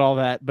about all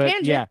that. But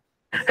Tangent.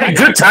 yeah.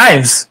 Good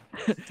times.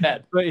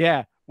 bad. But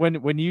yeah,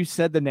 when you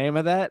said the name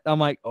of that, I'm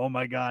like, oh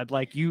my God.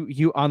 Like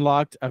you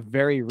unlocked a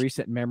very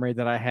recent memory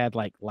that I had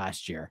like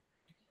last year.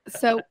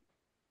 So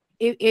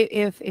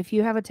if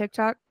you have a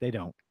TikTok, They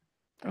don't.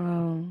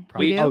 you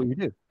do? Oh, you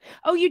do.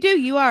 Oh, you do.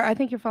 You are. I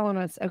think you're following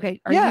us. Okay.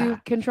 Are Yeah.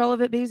 you control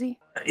of it, Beezy?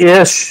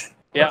 Ish.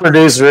 Yeah.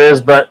 Producer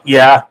is, but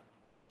yeah.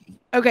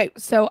 Okay.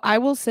 So I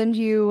will send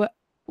you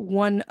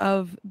one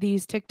of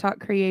these TikTok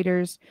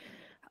creators.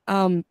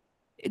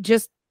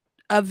 Just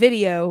a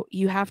video.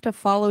 You have to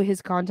follow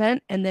his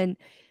content and then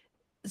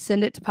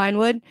send it to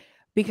Pinewood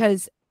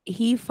because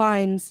he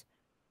finds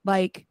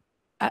like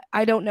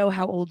I don't know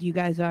how old you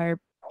guys are.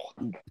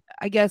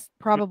 I guess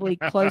probably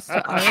close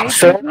to our age.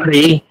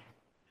 30.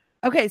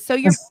 Okay, so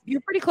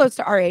you're pretty close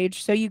to our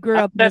age. So you grew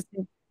up.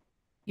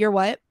 You're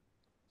what?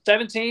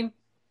 17.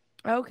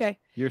 Okay,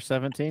 You're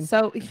 17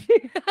 so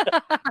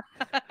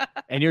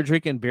and you're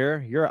drinking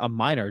beer. You're a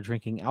minor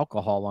drinking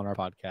alcohol on our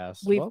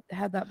podcast. we've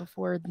had that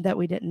before that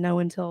we didn't know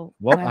until.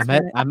 Well, last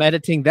minute. I'm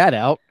editing that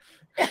out.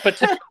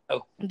 But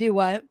Do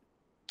what?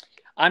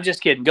 I'm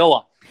just kidding. Go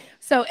on.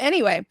 So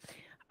anyway,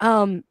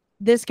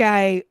 this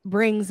guy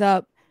brings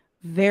up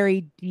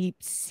very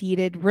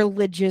deep-seated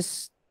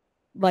religious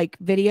like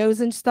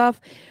videos and stuff.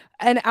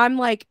 And I'm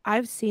like,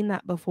 I've seen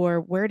that before.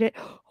 Where did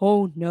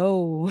oh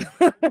no.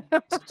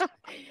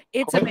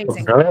 It's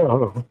amazing.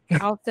 Oh.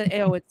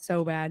 It's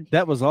so bad.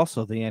 That was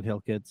also the Anthill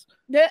Kids.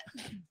 Yeah.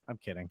 I'm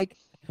kidding.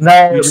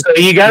 No, so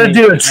you got to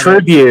do a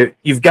tribute.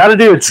 You've got to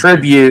do a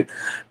tribute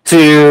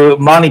to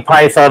Monty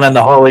Python and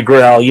the Holy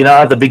Grail. You know,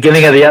 at the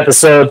beginning of the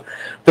episode,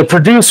 the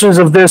producers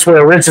of this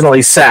were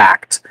originally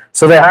sacked.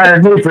 So they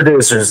hired new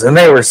producers, and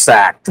they were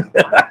sacked.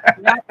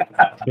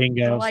 I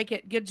Bingo. like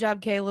it. Good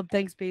job, Caleb.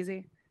 Thanks,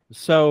 Beezy.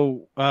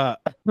 So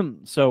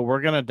so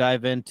we're gonna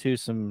dive into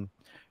some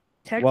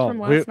Text Well, from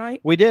last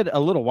night. we did a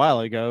little while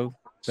ago,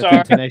 but Sorry.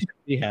 then Tenacious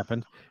D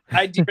happened.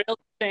 I derailed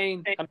the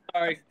chain. I'm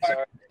sorry.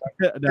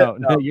 No,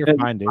 you're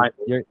fine, dude.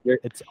 You're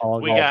it's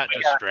all We good. got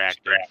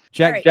distracted.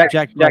 Jack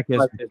Alright. Black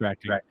is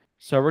distracted.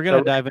 So we're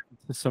gonna dive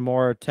into some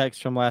more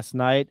text from last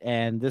night,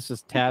 and this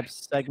is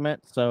Tab's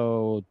segment.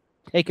 So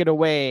take it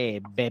away,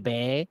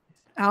 baby.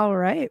 All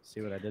right.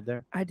 See what I did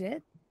there? I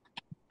did.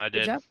 I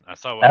did. job. I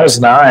saw That what. was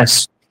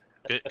nice.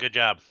 Good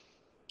job.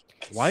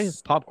 Why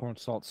is popcorn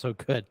salt so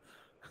good?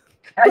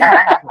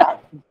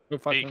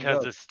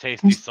 Because it's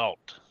tasty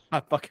salt. I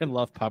fucking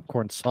love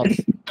popcorn sauce.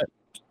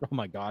 Oh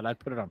my god, I'd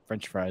put it on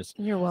French fries.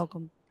 You're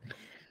welcome.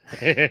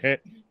 Go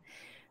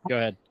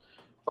ahead.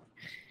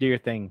 Do your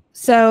thing.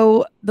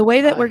 So the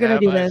way that we're gonna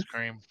have do ice this,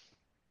 cream.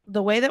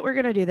 the way that we're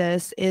gonna do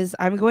this is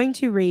I'm going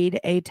to read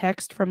a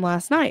text from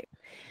last night,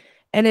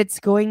 and it's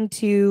going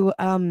to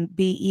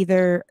be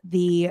either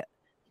the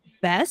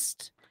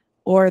best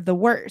or the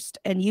worst,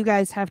 and you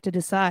guys have to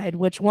decide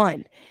which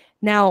one.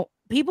 Now,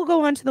 people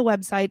go onto the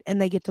website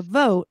and they get to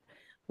vote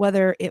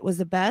whether it was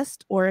the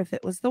best or if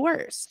it was the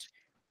worst.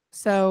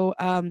 So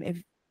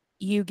if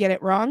you get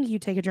it wrong, you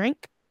take a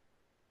drink.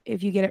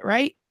 If you get it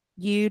right,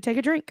 you take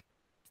a drink.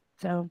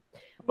 So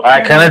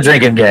I kind of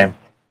drinking game.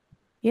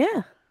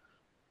 yeah,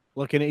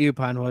 Looking at you,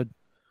 Pinewood.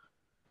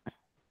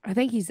 I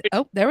think he's.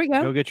 Oh, there we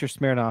Go go. get your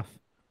Smirnoff.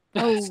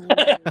 Oh,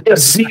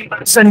 Yes,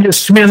 send your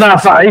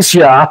Smirnoff Ice,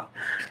 yeah.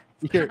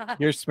 You're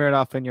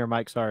Smirnoff and your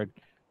Mike's hard.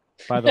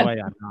 By the way,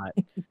 I'm not.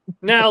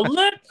 Now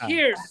look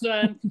here,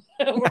 son.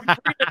 We're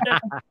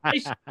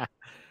bringing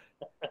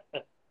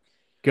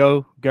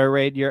Go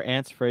raid your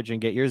aunt's fridge and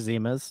get your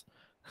Zimas.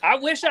 I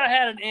wish I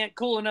had an aunt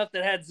cool enough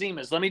that had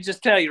Zimas. Let me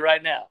just tell you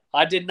right now,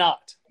 I did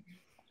not.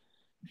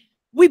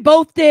 we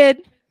both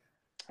did.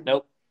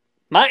 Nope.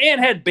 My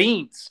aunt had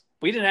beans.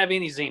 We didn't have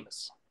any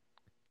Zimas.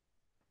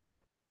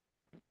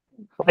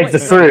 Like the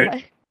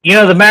fruit. You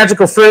know the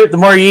magical fruit, the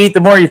more you eat, the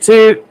more you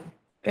toot.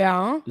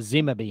 Yeah.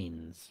 Zima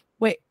beans.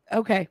 Wait.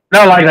 Okay.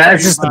 No, like that.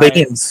 It's just the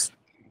beans.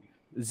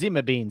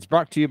 Zima beans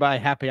brought to you by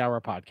Happy Hour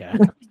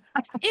Podcast.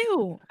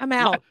 Ew. I'm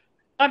out.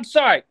 I'm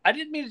sorry. I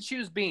didn't mean to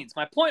choose beans.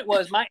 My point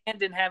was my aunt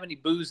didn't have any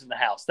booze in the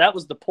house. That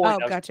was the point.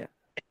 Oh, of gotcha.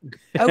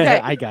 Okay.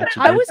 I got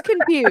you. I dude. was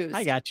confused.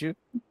 I got you.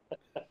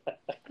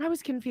 I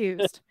was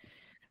confused.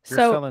 You're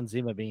So selling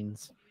Zima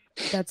beans.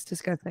 that's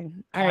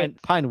disgusting. All right.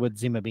 Pinewood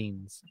Zima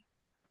beans.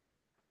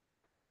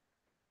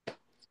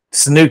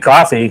 It's a new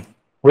coffee.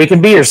 We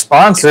can be your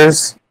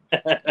sponsors.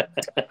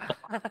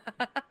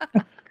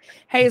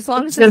 Hey, as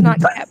long as it's not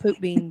cat poop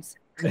beans.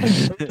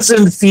 It's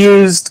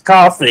infused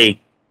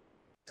coffee.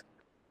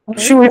 I'm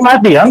sure we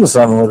might be onto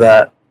something with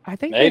that. I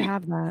think Maybe. they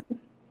have that.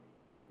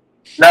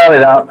 No, they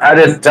don't. I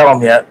didn't tell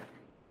them yet.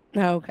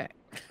 Oh, okay.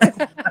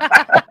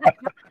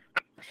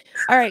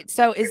 All right.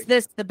 So is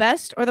this the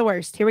best or the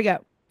worst? Here we go.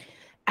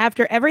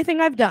 After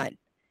everything I've done,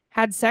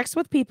 had sex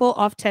with people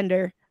off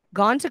Tinder,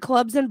 gone to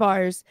clubs and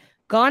bars,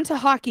 gone to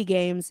hockey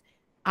games,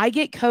 I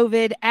get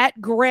COVID at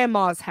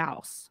grandma's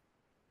house.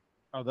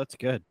 Oh, that's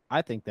good.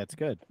 I think that's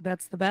good.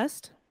 That's the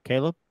best?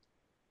 Caleb?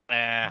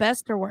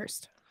 Best or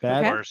worst?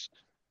 Bad? Okay. Worst.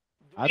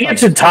 I We thought get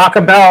to talk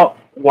about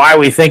why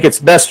we think it's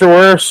best or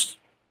worst.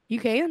 You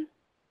can.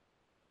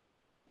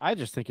 I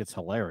just think it's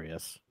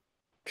hilarious.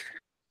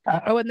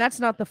 Oh, and that's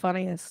not the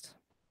funniest.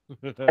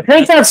 I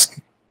think that's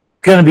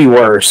going to be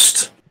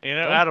worst. You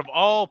know, out of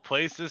all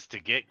places to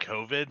get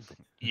COVID,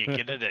 you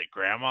get it at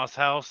grandma's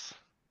house.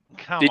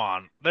 Come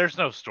on, there's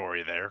no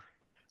story there.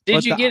 Did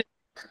But you the- get it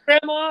to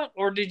grandma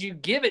or did you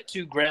give it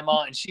to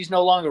grandma and she's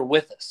no longer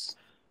with us?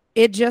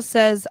 It just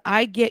says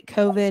I get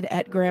COVID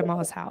at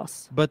grandma's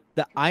house. But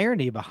the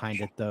irony behind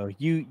it, though,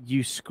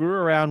 you screw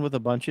around with a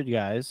bunch of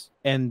guys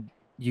and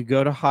you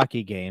go to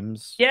hockey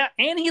games. Yeah,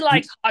 and he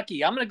likes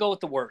hockey. I'm going to go with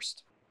the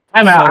worst.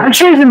 I'm out. I'm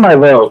changing my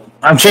vote.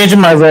 I'm changing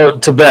my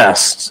vote to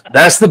best.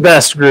 That's the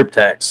best group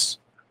text.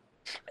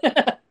 All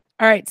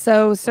right.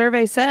 So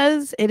survey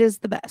says it is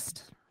the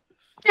best.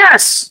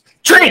 Yes.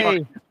 Drink.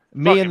 Hey,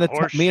 me and the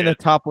Fucking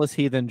topless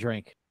heathen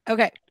drink.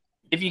 Okay.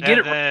 If you get And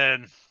it right,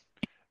 then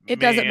It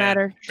me doesn't and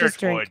matter. Church Just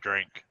drink. boy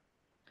drink.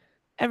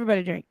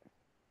 Everybody drink.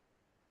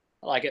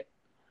 I like it.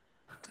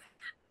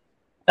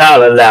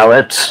 I'll allow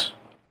it.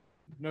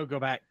 No, go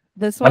back.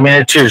 This I one? mean,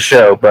 it's your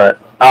show, but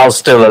I'll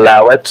still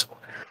allow it.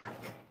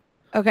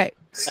 Okay.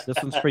 This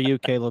one's for you,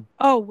 Caleb.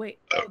 Oh, wait.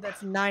 Oh,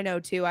 that's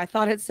 902. I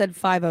thought it said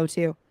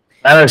 502.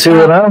 I don't see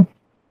what I'm.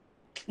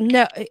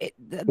 No,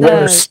 the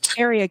Worst.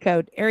 area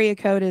code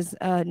is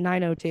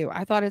 902.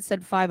 I thought it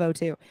said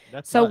 502.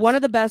 That's So us. one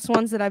of the best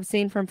ones that I've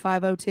seen from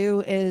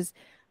 502 is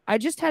I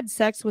just had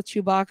sex with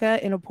Chewbacca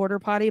in a porter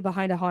potty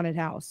behind a haunted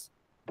house.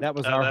 that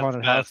was Oh, our that's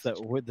haunted house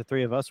best. that the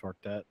three of us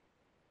worked at.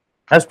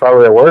 That's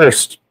probably the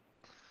worst.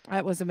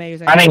 That was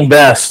amazing. I mean,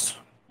 best.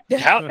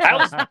 How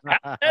was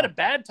that a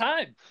bad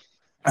time?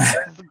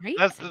 Right?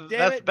 That's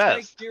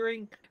best. All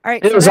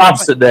right. It so was next one.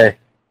 opposite day.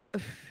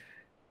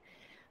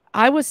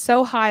 I was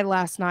so high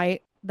last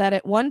night that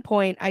at one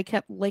point I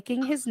kept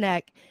licking his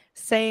neck,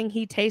 saying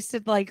he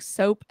tasted like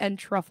soap and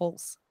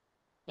truffles.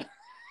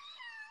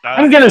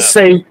 I'm going to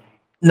say,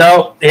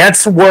 no,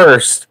 that's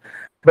worst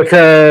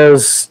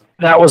because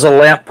that was a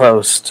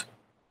lamppost.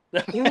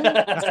 That's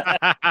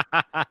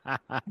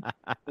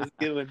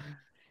good one.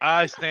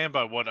 I stand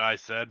by what I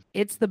said.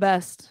 It's the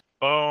best.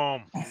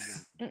 Boom.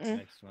 Mm-mm.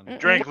 Next one. Mm-mm.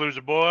 Drink,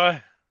 loser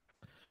boy.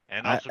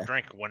 And I- also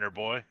drink, winner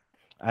boy.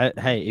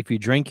 Hey, if you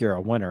drink, you're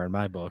a winner in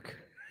my book.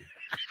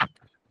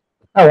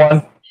 I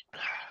won.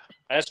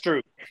 That's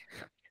true.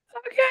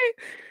 Okay.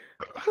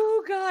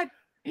 Oh God.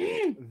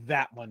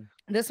 That one.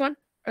 This one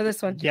or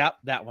this one? Yep,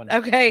 that one.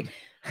 Okay.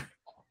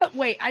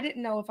 Wait, I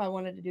didn't know if I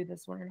wanted to do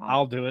this one or not.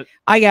 I'll do it.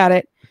 I got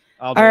it.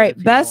 I'll do All it right, if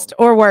you best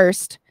or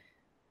worst?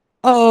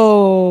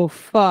 Oh,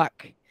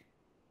 fuck.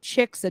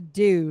 Chick's a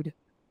dude.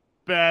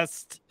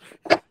 Best.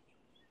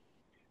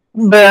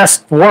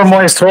 Best. Warm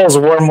moist hole is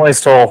a warm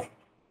moist hole.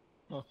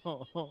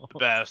 The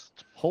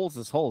best. Holes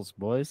is holes,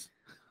 boys.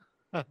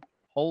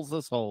 Holes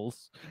is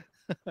holes.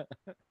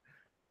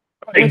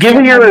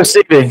 Giving or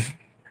receiving?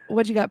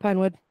 What'd you got,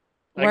 Pinewood?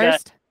 I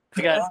Worst?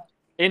 got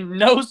in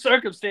no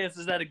circumstance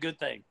is that a good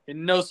thing.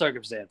 In no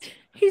circumstance.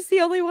 He's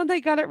the only one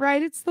that got it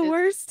right. It's the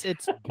worst.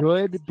 It's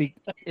good.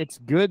 It's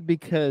good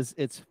because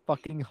it's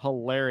fucking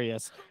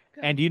hilarious.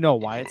 And you know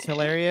why it's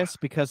hilarious?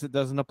 Because it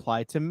doesn't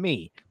apply to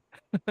me.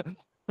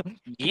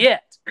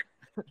 Yet.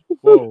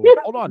 Whoa,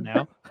 hold on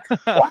now.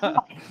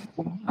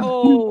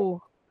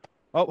 Oh.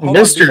 Oh,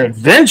 Mr.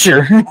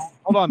 Adventure.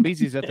 Hold on,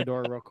 Beezy's at the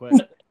door real quick.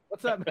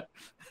 What's up?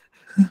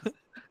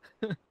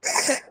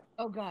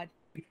 Oh God.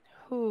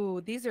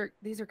 Ooh, these are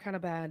kind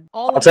of bad.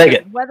 I'll take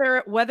it.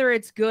 Whether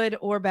it's good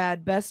or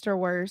bad, best or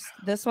worst.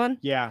 This one?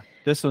 Yeah,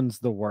 this one's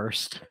the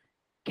worst.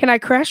 Can I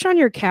crash on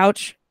your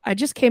couch? I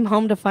just came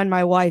home to find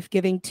my wife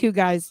giving 2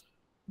 guys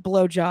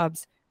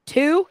blowjobs.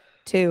 2?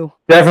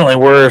 Definitely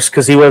worse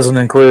because he wasn't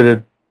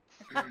included.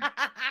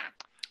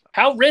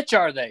 How rich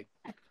are they?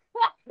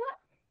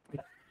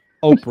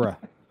 Oprah.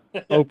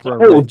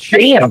 Oprah. Oh, Rich.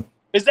 damn.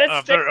 Is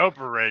that They're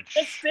Oprah rich.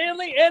 that's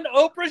Stanley and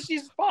Oprah?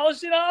 She's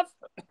polishing off.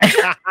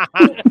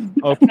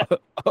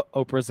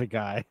 Oprah's a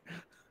guy.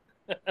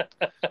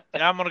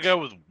 Yeah, I'm gonna go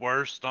with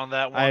worst on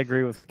that one. I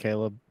agree with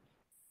Caleb.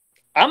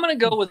 I'm gonna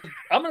go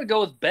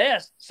with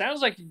best.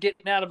 Sounds like you're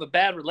getting out of a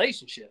bad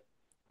relationship.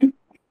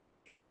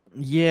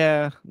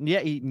 Yeah,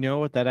 you know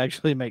what? That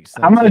actually makes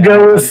sense. I'm going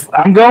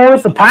Yeah, going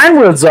with the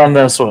Pinewoods on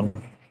this one.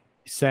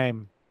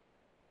 Same.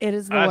 It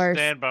is the I worst.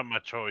 stand by my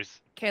choice.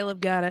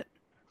 Caleb got it.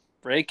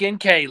 Breaking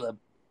Caleb.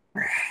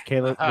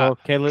 Caleb. Well,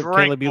 Drink,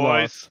 Caleb, you boys.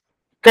 lost.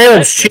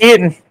 Caleb's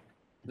cheating.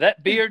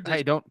 That beard does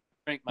Hey, don't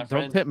drink, my don't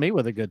friend. tip me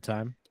with a good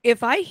time.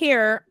 If I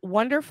hear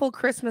Wonderful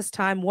Christmas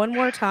Time one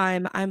more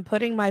time, I'm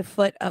putting my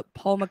foot up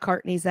Paul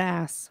McCartney's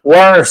ass.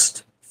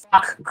 Worst.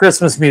 Fuck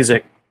Christmas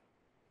music.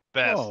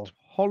 Best. Oh,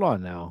 hold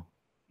on now.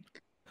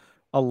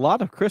 A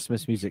lot of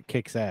Christmas music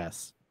kicks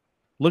ass.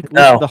 Look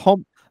No. at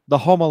the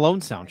Home Alone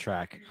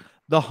soundtrack,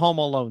 the Home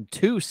Alone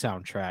 2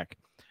 soundtrack,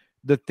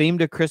 the theme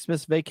to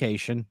Christmas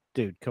Vacation.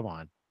 Dude, come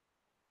on.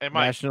 Hey,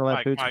 Mike, National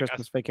Lampoon's Mike,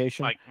 Christmas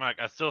Vacation. Mike,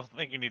 I still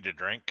think you need to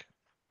drink.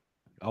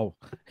 Oh,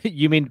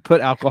 you mean put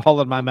alcohol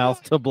in my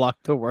mouth to block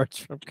the words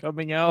from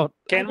coming out?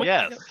 Can we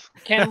Yes.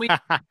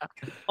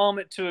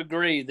 moment to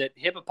agree that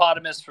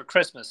Hippopotamus for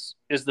Christmas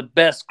is the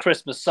best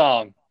Christmas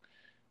song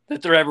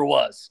that there ever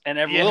was and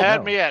ever You will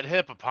had be? me at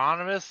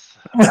hippopotamus.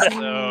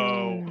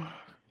 So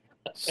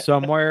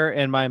Somewhere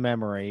in my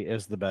memory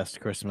is the best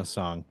Christmas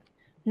song.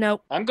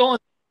 Nope. I'm going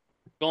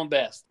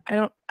best.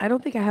 I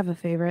don't think I have a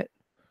favorite.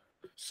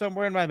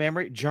 Somewhere in my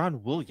memory,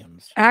 John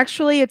Williams.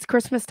 Actually, it's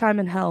Christmas Time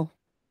in Hell.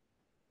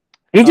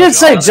 He did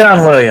say God. John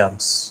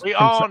Williams. we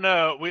all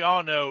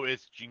know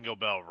it's Jingle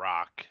Bell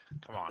Rock.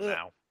 Come on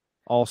now.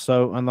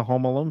 Also on the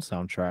Home Alone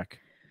soundtrack.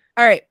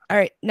 All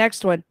right.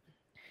 Next one.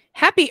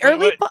 Happy Wait,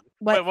 early.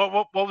 wait,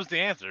 what was the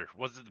answer?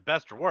 Was it the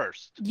best or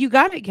worst? You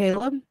got it,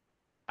 Caleb.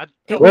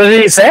 What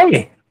did he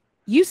say?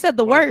 You said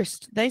the What?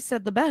 worst. They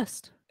said the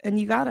best, and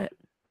you got it.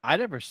 I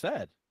never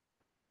said.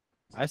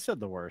 I said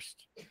the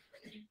worst.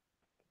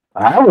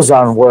 I was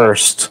on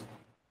worst.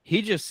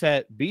 He just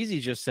said, Beezy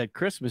just said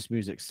Christmas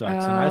music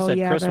sucks, and I Oh, said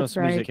yeah, Christmas that's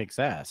right. music kicks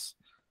ass.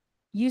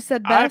 You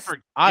said I best.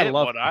 forget I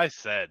love what I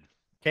said.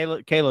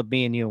 Caleb,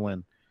 me and you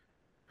win.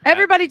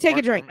 Everybody take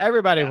a drink.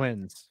 Everybody Yeah.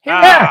 wins. Here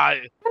we go. Ah,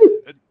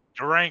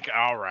 drink,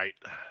 all right.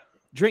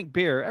 Drink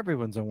beer.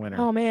 Everyone's a winner.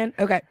 Oh man.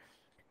 Okay.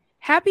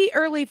 Happy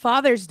early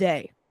Father's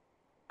Day.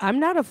 I'm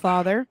not a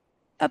father.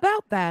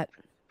 About that.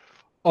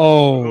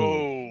 Oh,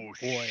 Oh,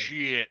 boy.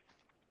 shit.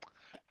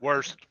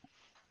 Worst.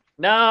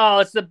 No,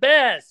 it's the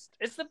best.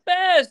 It's the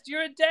best.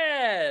 You're a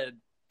dad.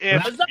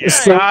 If That's not you're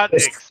right. not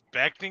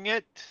expecting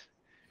it,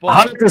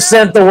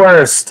 100% the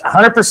worst.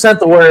 100%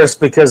 the worst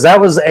because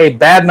that was a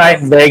bad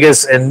night in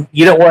Vegas and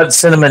you don't want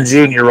Cinnamon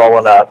Jr.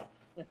 rolling up.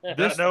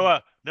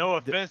 no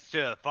offense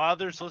to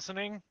fathers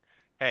listening.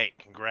 Hey,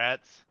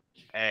 congrats.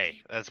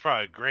 Hey, that's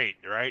probably great,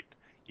 right?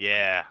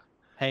 Yeah.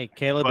 Hey,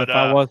 Caleb, But, if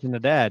I wasn't a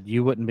dad,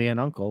 you wouldn't be an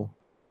uncle.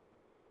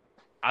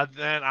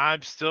 Then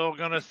I'm still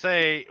gonna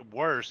say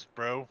worst,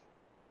 bro.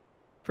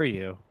 For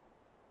you.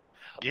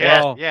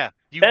 Yeah, Well, yeah.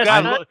 You That's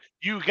gotta not- look.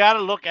 You gotta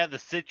look at the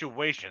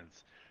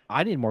situations.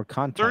 I need more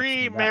context.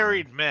 3 for that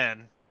married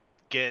men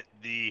get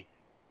the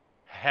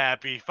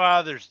Happy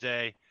Father's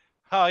Day.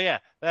 Oh yeah,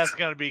 that's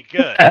gonna be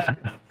good.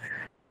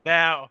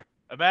 Now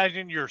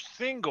imagine you're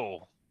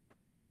single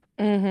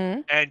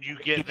Mm-hmm. and you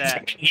get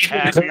that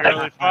Happy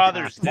Early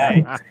Father's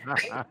Day.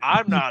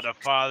 I'm not a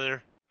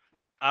father.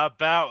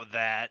 About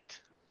that.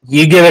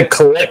 You get a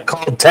collect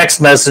call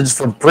text message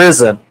from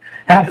prison.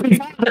 Happy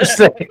Father's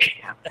Day.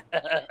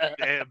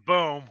 And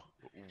boom,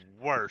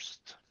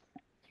 worst.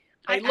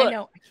 Hey, I look.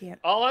 know I can't.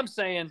 All I'm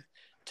saying,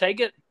 take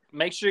it.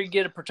 Make sure you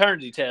get a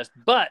paternity test.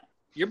 But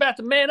You're about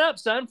to man up,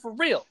 son, for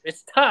real.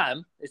 It's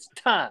time. It's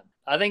time.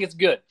 I think it's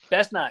good.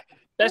 Best night.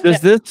 Best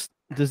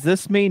Does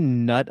this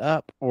mean nut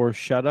up or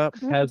shut up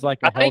has like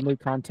a I whole think- new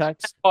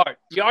context? part.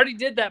 You already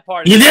did that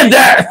part. You did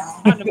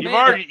that. Time to man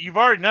up. You've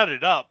already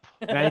nutted up.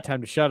 Now you time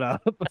to shut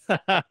up.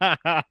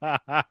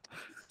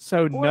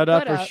 So Or nut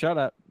up put or up. shut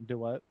up? Do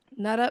what?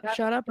 Nut up,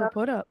 shut up, or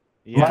put up.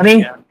 Yeah,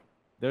 Money.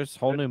 there's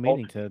whole new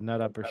meaning to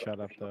nut up or shut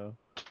up though.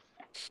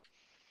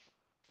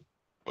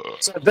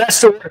 So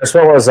best or worst,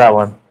 what was that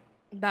one?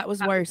 That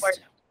was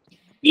worst.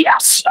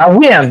 Yes, I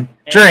win.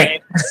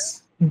 Drink.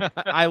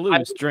 I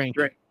lose. Drink.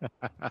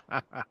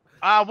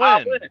 I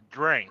win.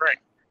 Drink.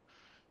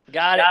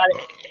 Got it.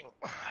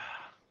 All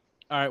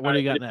right, what do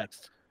you got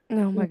next?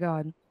 Oh my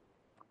god.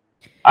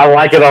 I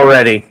like it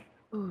already.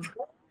 Ooh.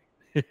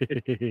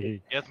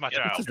 Yes, my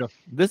child.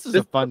 This is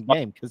a fun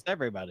game because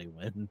everybody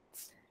wins.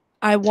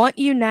 I want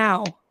you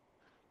now.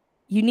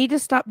 You need to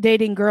stop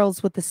dating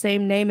girls with the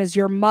same name as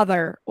your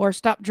mother or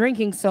stop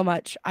drinking so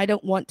much. I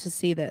don't want to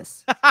see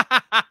this.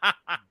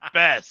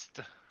 Best.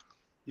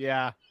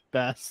 Yeah,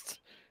 best.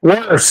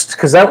 Worst,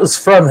 because that was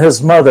from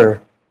his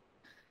mother.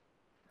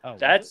 Oh,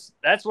 That's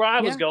where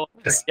I was Yeah. going.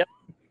 Yep.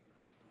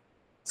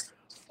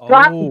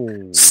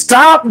 oh.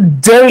 Stop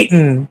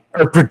dating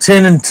or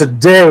pretending to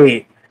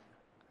date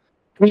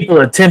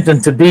people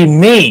attempting to be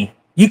me.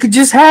 You could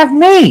just have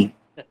me.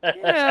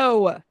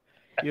 Ew.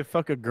 You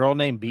fuck a girl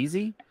named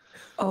Beezy?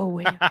 Oh,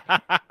 wait.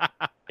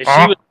 If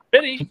she was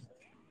pretty,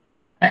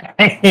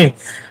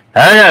 I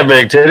got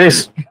big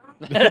titties.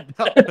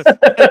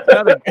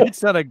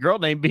 It's not a girl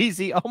named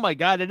Beezy. Oh my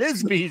god, it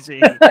is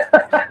Beezy.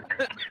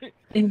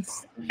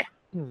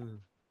 All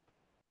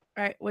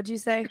right, what'd you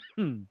say,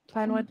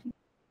 Pinewood?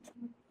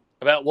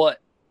 about what?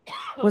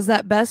 Was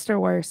that best or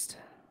worst?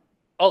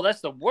 Oh,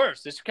 that's the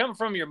worst. It's coming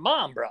from your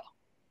mom, bro.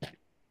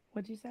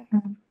 What'd you say?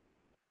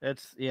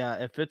 It's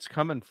if it's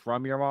coming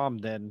from your mom,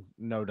 then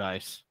no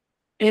dice.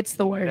 It's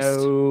the worst.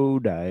 No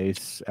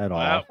dice at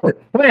all. Well,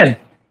 Win.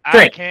 I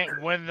Drink.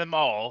 can't win them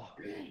all.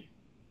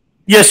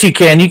 Yes, you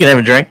can. You can have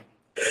a drink.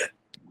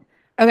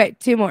 Okay,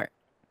 two more.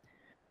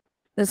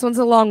 This one's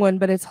a long one,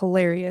 but it's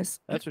hilarious.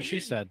 That's what she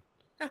said.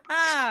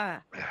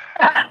 Ah.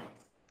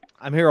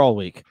 I'm here all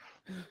week.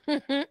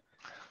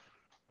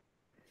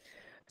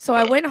 So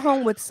I went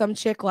home with some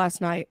chick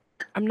last night.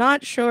 I'm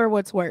not sure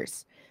what's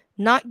worse.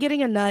 Not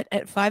getting a nut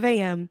at 5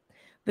 a.m.,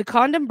 the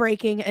condom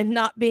breaking and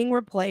not being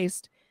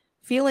replaced,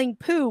 feeling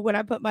poo when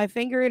I put my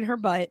finger in her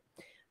butt,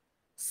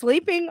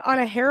 sleeping on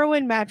a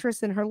heroin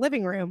mattress in her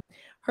living room,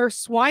 her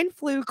swine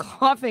flu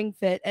coughing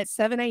fit at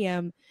 7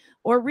 a.m.,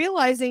 or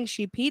realizing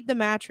she peed the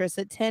mattress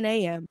at 10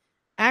 a.m.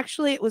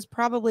 Actually, it was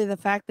probably the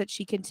fact that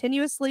she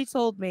continuously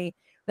told me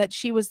that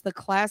she was the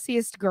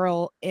classiest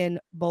girl in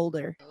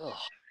Boulder. Ugh.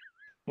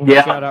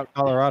 Yeah, Shout out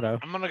Colorado.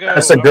 I'm gonna go.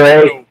 That's a I'm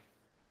gonna great- go-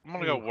 I'm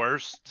gonna go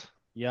worst.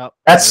 Yep.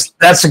 that's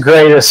the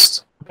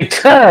greatest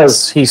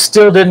because he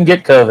still didn't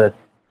get COVID.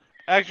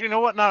 Actually, you know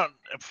what? No,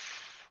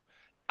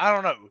 I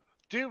don't know.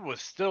 Dude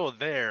was still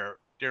there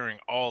during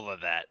all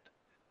of that.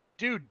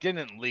 Dude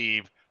didn't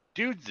leave.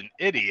 Dude's an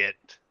idiot.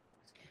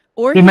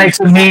 Or He makes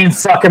a mean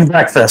fucking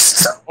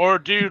breakfast. Or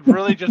dude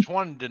really just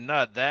wanted to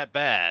nut that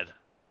bad.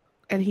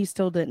 and he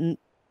still didn't.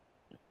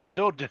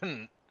 Still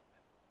didn't.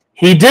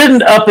 He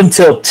didn't up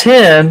until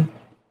 10.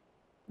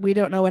 We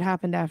don't know what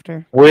happened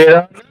after. We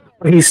don't know.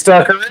 He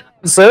stuck around,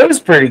 so it was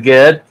pretty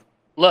good.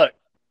 Look,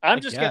 I'm I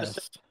just gonna say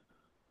guess.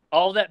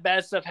 all that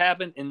bad stuff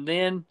happened, and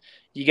then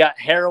you got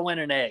heroin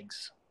and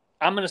eggs.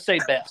 I'm gonna say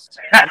best.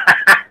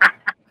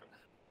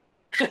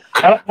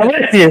 I'm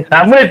with you.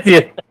 I'm with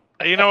you.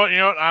 You know what? You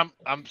know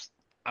what?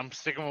 I'm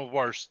sticking with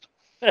worst.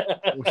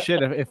 Well,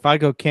 shit, if I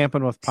go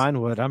camping with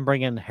Pinewood, I'm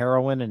bringing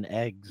heroin and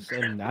eggs,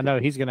 and I know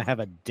he's gonna have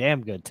a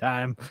damn good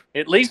time.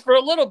 At least for a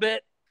little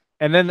bit.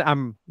 And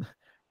then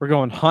we're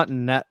going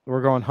hunting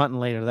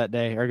later that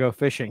day, or go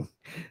fishing.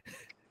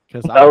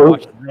 Because I Oh.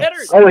 watched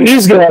this. Oh,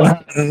 he's going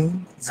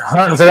hunting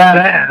for that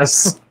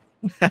ass.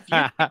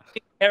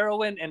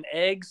 Heroin and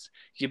eggs.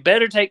 You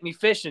better take me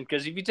fishing,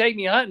 because if you take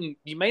me hunting,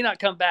 you may not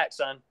come back,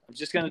 son. I'm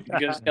just gonna throw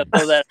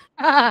that.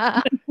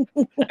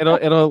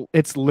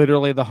 It's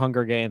literally the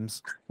Hunger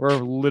Games. We're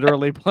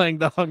literally playing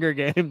the Hunger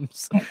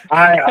Games.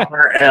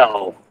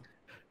 IRL.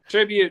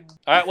 Tribute.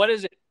 All right, what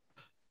is it?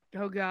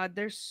 Oh God,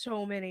 there's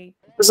so many.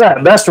 What's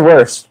that? Best or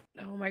worst?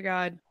 Oh my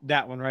God,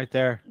 That one right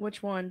there.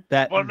 which one?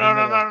 That Well, in the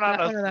no, no, middle. no, no, That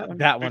no. one or that one?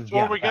 That one.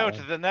 Before yeah, we that go one.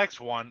 to the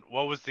next one,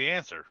 what was the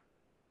answer?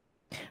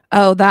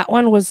 Oh, that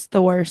one was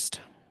the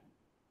worst.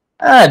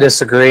 I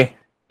disagree.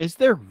 Is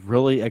there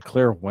really a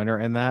clear winner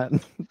in that?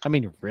 I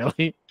mean,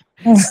 really?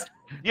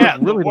 Yeah, really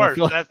the don't worst.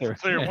 feel like That's the there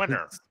clear is.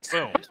 winner.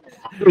 Boom.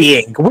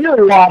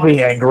 We're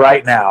lobbying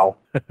right now.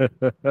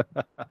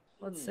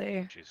 Let's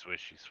see.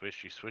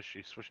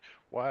 Swishy.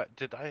 What?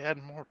 Did I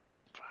add more?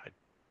 I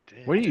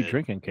did. What are you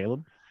drinking,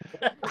 Caleb?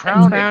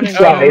 Crown Crown and and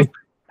Sorry. Coke.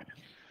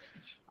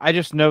 I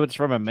just know it's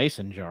from a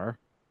mason jar.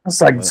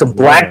 It's like some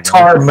Whatever. black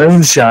tar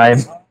moonshine.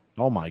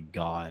 Oh my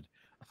god.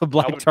 A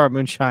black tar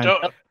moonshine.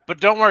 But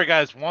don't worry,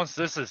 guys. Once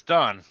this is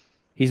done,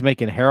 He's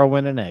making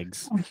heroin and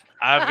eggs.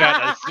 I've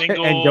got a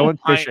single going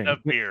pint fishing.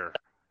 of beer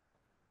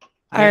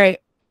All right.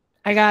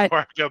 I got before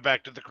I go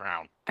back to the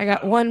crown.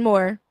 one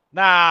more.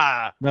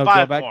 Nah, No,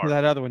 5 go back more. to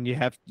that other one. You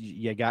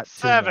got 2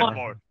 7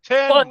 more.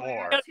 10 What?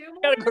 more.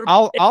 Gotta go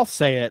to I'll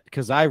say it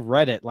because I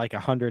read it like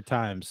 100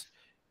 times.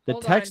 The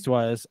Hold text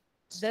was,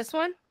 This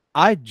one?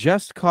 I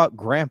just caught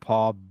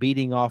Grandpa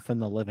beating off in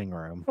the living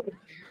room.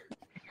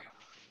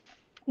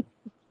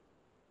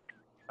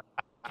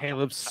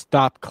 Caleb,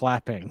 stop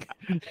clapping.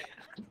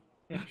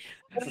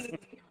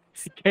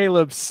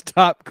 Caleb,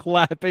 stop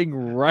clapping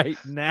right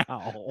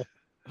now.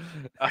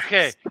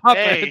 Okay. Stop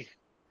hey,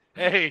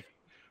 hey,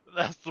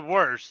 that's the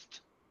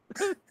worst.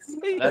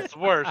 That's the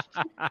worst.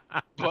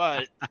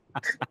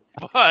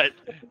 But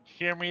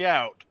hear me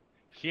out.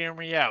 Hear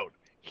me out.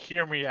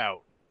 Hear me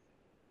out.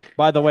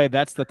 By the way,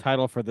 that's the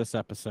title for this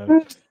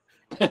episode.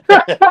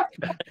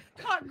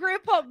 Caught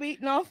Grandpa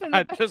beating off in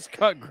I the just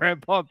caught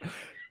Grandpa.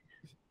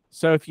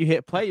 So if you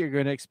hit play, you're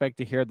going to expect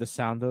to hear the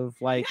sound of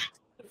like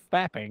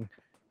fapping.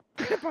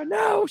 Grandpa,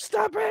 no,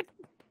 stop it!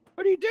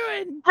 What are you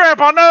doing?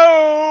 Grandpa,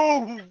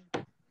 no!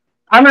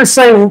 I'm going to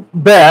say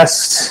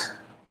best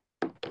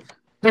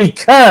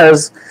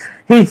because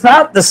he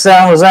thought the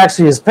sound was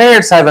actually his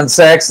parents having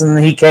sex, and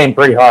he came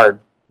pretty hard.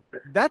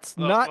 That's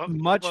not Look,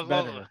 much look,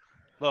 better.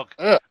 Look,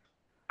 Ugh.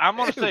 I'm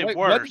gonna say Wait,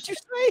 worse. what did you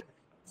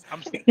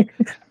say?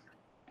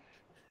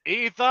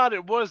 He thought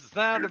it was the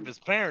sound of his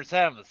parents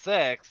having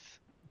sex,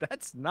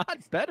 That's not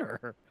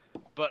better.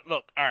 but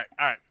look, all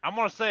right. I'm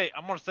gonna say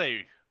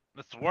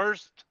that's the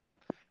worst,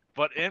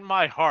 but in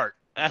my heart,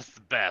 that's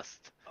the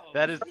best.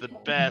 That is the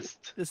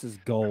best. This is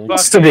gold. Fuck.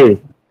 It's to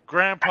be.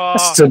 Grandpa,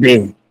 It's to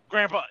be.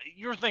 Grandpa,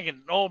 you're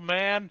thinking old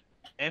man,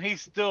 and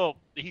he's still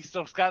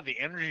got the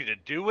energy to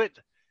do it.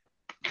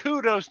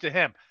 Kudos to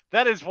him.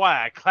 That is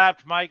why I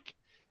clapped, Mike.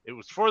 It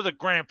was for the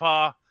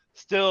grandpa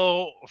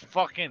still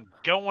fucking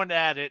going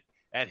at it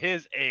at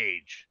his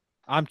age.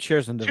 I'm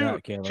cheersing to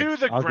that, Caleb. To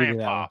the I'll give you that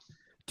grandpa. one.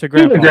 To To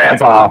the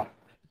Grandpa. grandpa.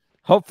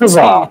 Hopefully,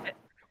 Huzzah.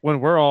 when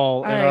we're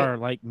all in right. our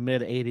like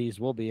mid 80s,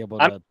 we'll be able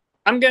to.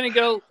 I'm gonna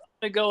go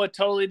a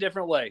totally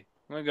different way.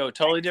 I'm gonna go a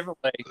totally different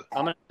way.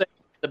 I'm gonna say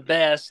the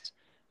best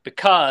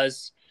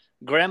because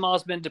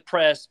Grandma's been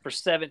depressed for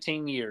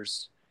 17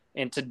 years,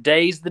 and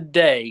today's the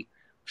day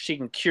she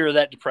can cure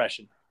that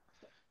depression.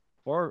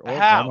 Or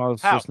How?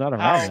 Grandma's How? just not How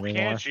around anymore.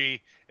 can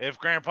she if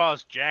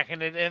Grandpa's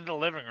jacking it in the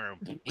living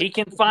room? He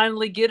can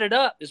finally get it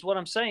up, is what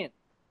I'm saying.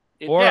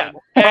 Or- Yeah,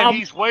 and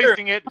he's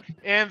wasting it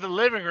in the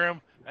living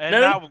room and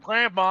No. not with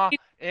Grandma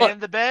in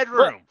the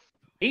bedroom.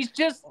 He's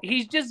just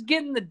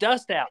getting the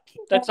dust out.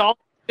 That's all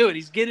he's doing.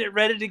 He's getting it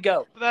ready to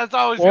go. That's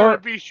all he's Or- going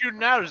to be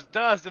shooting out is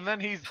dust, and then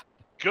he's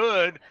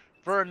good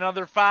for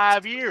another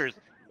 5 years.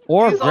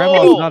 Or He's Grandma's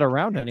old. not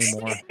around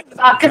anymore.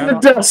 Knocking the Grandma-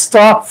 dust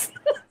off.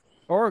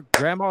 Or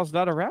Grandma's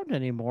not around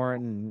anymore,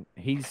 and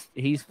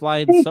he's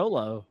flying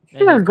solo.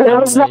 And Your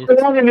grandma's not anyways,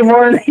 around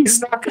anymore, and he's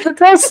knocking the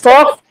dust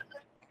off.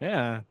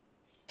 yeah.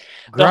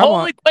 The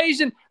Grandma,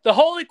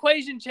 whole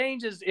equation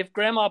changes if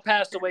Grandma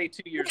passed away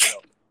 2 years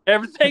ago.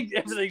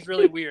 Everything's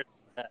really weird.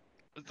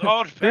 It's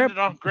all dependent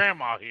on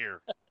Grandma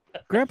here.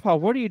 Grandpa,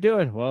 what are you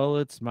doing? Well,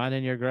 it's mine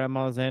and your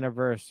grandma's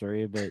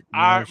anniversary, but you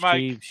All know, right,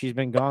 Mike. she's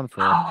been gone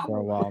for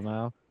a while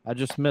now. I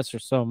just miss her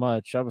so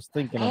much. I was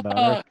thinking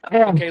about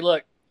her. Okay,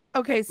 look,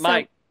 Okay, so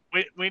Mike,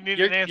 We need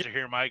You're- an answer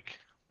here, Mike.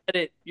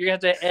 you're gonna have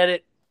to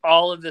edit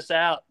all of this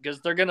out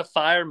because they're gonna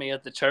fire me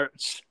at the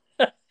church.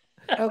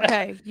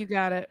 okay, you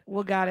got it.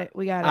 We got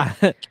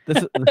it.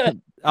 This is,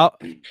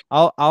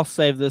 I'll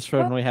save this for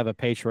when we have a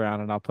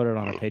Patreon, and I'll put it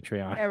on a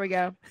Patreon. There we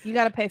go. You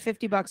got to pay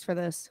 $50 for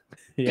this.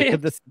 Yeah,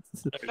 this,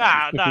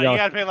 Nah, you $50.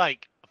 gotta pay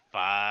like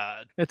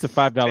 $5. It's a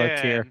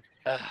 $5 tier.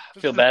 I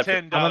This feel is a bad for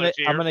 $10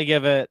 tier. I'm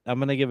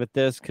gonna give it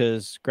this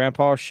because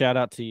Grandpa, shout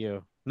out to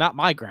you. Not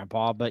my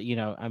grandpa, but you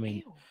know, I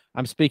mean,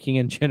 I'm speaking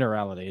in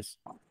generalities.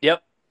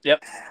 Yep.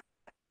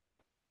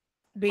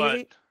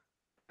 Beezy?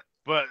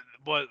 but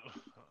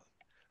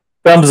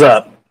Thumbs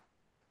up.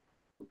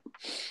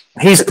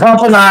 He's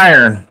pumping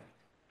iron,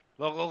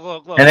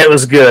 look. and it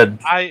was good.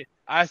 I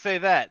say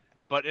that,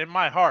 but in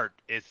my heart,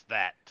 it's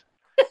that.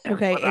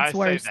 Okay, But I it's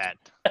worse. say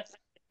that.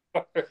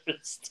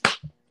 first.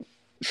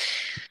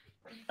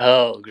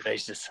 Oh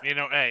gracious! You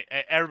know, hey,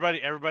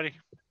 everybody,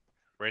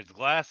 raise the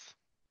glass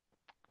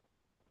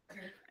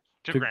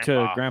to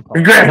Grandpa. Grandpa.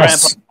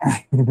 Congrats.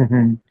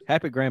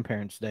 Happy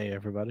Grandparents' Day,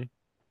 everybody.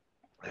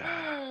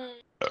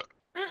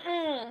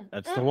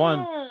 That's the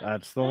one.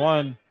 That's the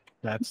one.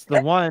 That's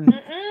the one.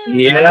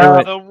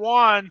 Yeah. The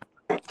one.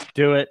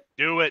 Do it.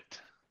 Do it.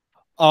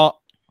 Oh,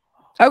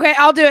 Okay,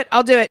 I'll do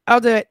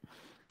it.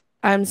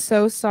 I'm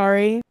so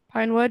sorry,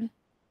 Pinewood.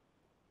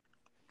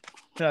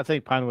 I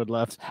think Pinewood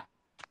left.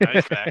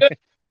 Nice back.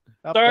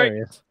 Oh, Sorry. there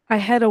he is. I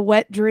had a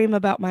wet dream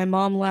about my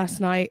mom last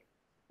night.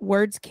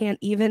 Words can't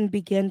even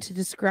begin to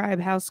describe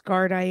how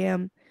scarred I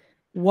am.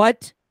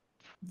 What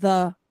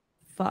the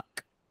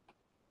fuck?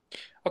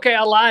 Okay,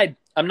 I lied.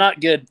 I'm not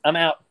good. I'm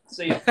out.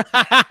 See you.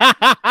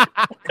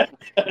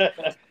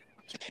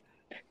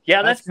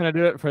 Yeah, That's that's gonna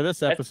do it for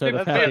this episode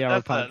of That's Happy Hour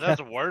the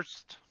Podcast.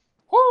 worst.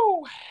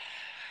 Whoo!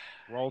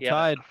 Roll Yeah.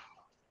 Tide.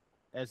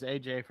 As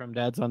AJ from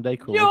Dad's on Day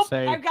Cool would Nope,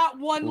 say, I got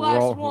one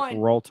last one.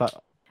 roll Tide.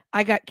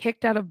 I got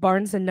kicked out of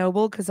Barnes and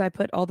Noble because I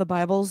put all the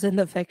Bibles in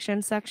the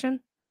fiction section.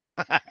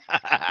 That's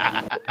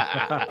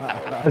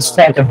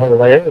fucking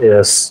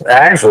hilarious.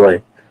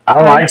 Actually,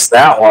 I likes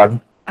that one.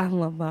 I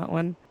love that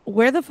one.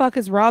 Where the fuck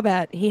is Rob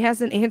at? He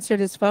hasn't answered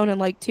his phone in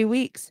like 2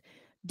 weeks.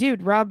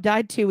 Dude, Rob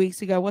died 2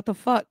 weeks ago. What the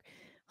fuck?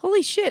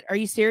 Holy shit. Are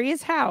you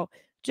serious? How?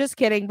 Just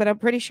kidding, but I'm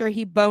pretty sure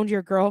he boned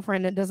your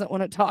girlfriend and doesn't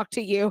want to talk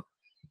to you.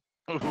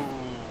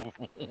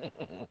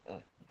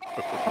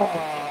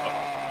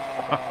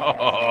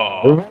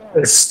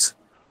 Worst.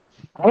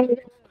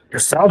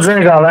 I'll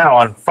drink on that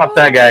one. Fuck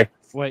that guy.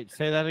 Wait,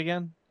 say that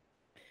again.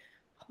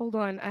 Hold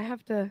on. I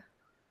have to.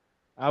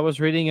 I was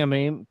reading a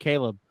meme,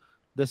 Caleb.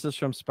 This is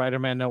from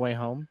Spider-Man: No Way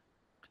Home.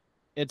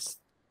 It's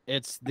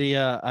the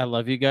 "I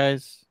love you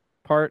guys"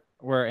 part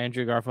where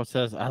Andrew Garfield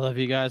says "I love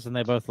you guys" and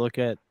they both look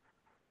at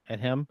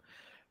him,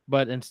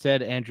 but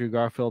instead Andrew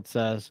Garfield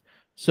says,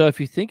 "So if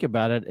you think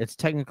about it, it's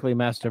technically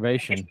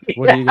masturbation."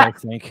 What do you guys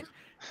think?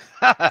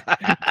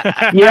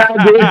 Yeah,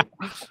 dude.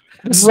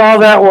 I saw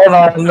that one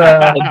on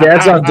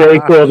Dad's on Day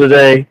Cool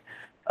today.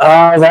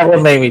 That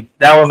one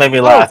made me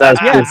laugh. That was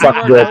pretty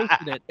fucking good.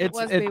 Posted it. It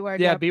was B-Word,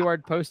 Yeah, yep.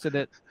 B-Word posted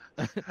it.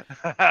 So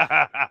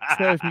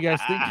if you guys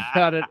think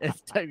about it,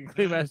 it's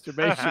technically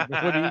masturbation.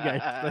 But what do you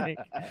guys think?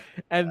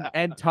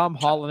 And Tom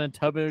Holland and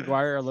Tobey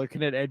Maguire are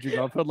looking at Andrew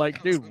Garfield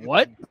like, dude,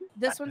 what?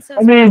 This one says.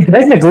 I mean,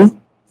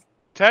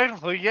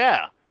 Technically,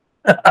 yeah.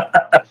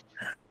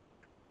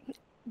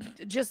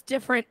 Just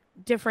different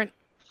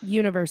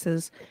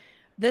universes.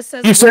 This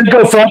says. you said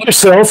go fuck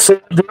yourself.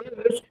 So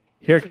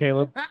Here,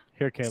 Caleb.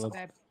 Here, Caleb.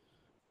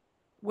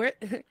 Where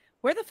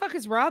the fuck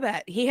is Rob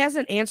at? He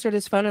hasn't answered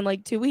his phone in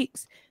like 2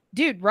 weeks.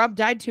 Dude, Rob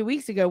died 2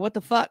 weeks ago. What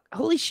the fuck?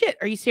 Holy shit.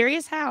 Are you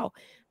serious? How?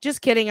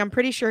 Just kidding. I'm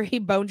pretty sure he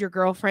boned your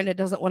girlfriend and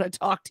doesn't want to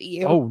talk to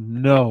you. Oh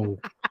no.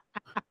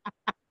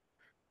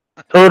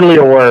 totally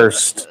a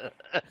worst.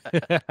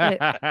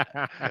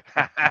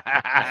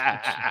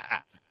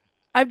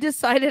 I've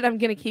decided I'm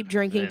going to keep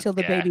drinking till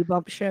the baby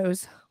bump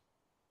shows.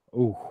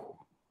 Ooh.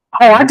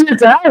 Oh, I did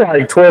that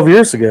like 12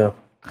 years ago.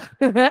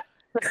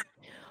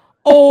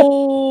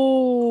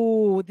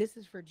 Oh, this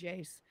is for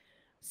Jace.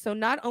 So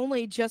not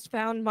only just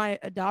found my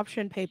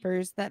adoption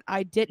papers that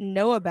I didn't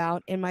know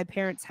about in my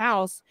parents'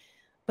 house,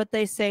 but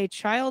they say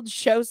child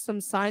shows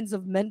some signs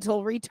of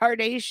mental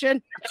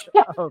retardation.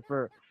 Oh,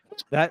 for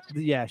that,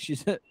 yeah,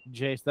 she's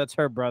Jace. That's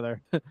her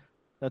brother.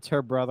 That's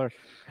her brother.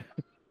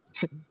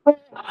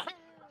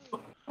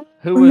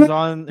 who was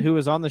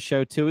on the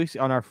show 2 weeks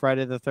on our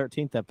Friday the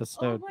 13th Oh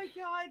episode. my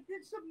god,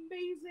 that's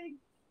amazing.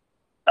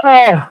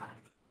 Oh,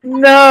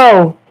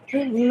 no.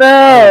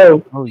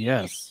 No. Oh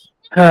yes.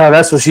 Oh,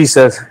 that's what she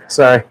said.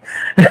 Sorry.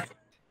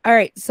 All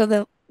right, so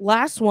the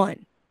last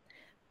one.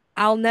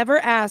 I'll never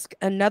ask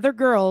another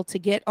girl to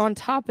get on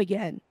top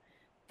again.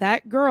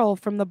 That girl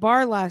from the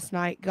bar last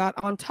night got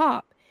on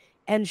top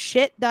and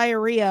shit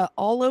diarrhea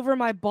all over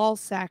my ball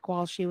sack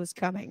while she was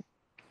coming.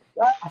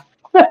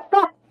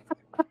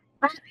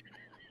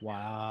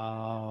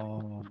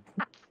 Wow.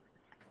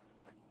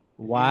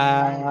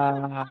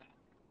 Wow.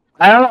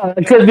 I don't know.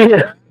 It could be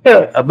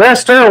a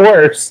best or a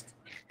worst.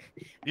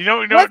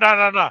 No.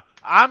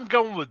 I'm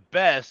going with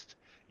best.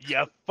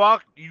 You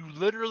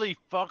literally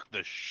fucked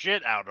the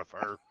shit out of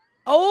her.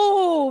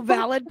 Oh,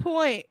 valid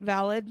point.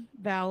 Valid.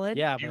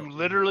 Yeah. You but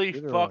literally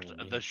fucked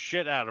the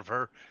shit out of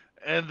her.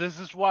 And this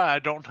is why I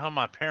don't tell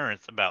my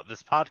parents about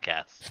this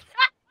podcast.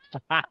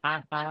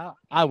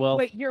 I will.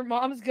 Wait, your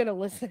mom's gonna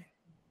listen.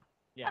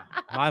 Yeah.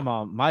 My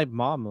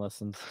mom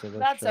listens to this.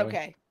 That's show.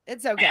 okay.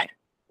 It's okay.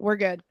 We're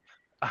good.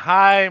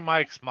 Hi,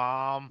 Mike's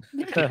mom.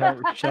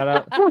 Shout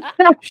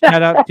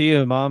out to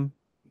you, mom.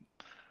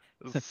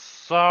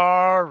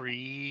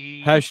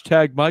 Sorry.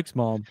 Hashtag Mike's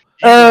mom.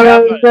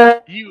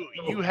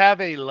 You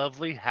have a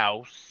lovely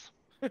house.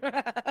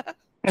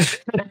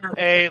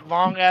 A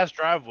long ass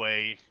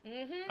driveway.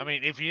 I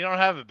mean, if you don't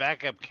have a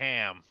backup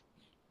cam,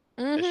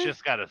 it's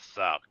just gotta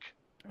suck.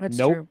 That's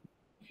Nope. true.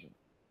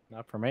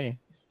 Not for me.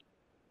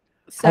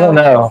 So, I don't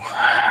know.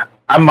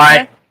 I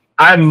might.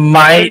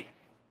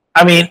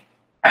 I mean,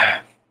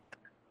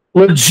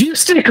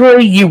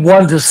 logistically, you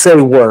want to say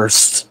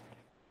worst.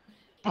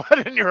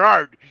 But in your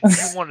heart, you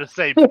want to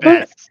say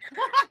best.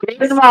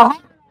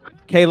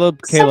 Caleb,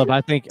 I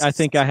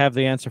think I have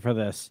the answer for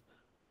this.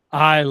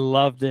 I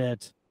loved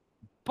it,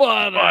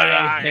 but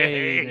I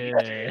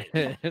hated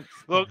it.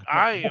 Look,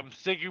 I am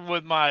sticking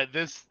with my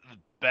this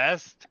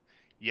best.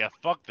 Yeah,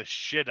 fuck the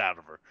shit out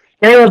of her.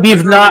 Caleb,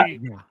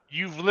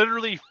 You've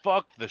literally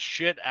fucked the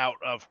shit out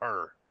of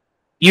her.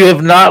 You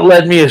have not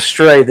led me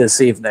astray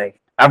this evening.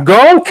 I'm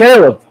going,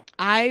 Caleb.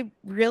 I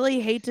really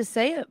hate to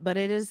say it, but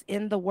it is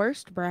in the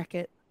worst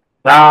bracket.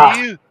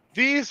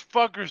 These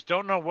fuckers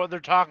don't know what they're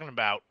talking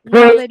about.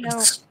 No, they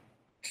don't.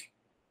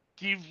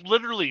 You've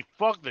literally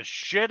fucked the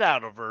shit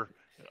out of her.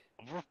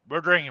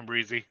 We're drinking,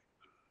 Breezy.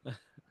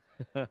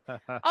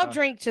 I'll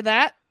drink to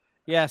that.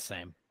 Yeah,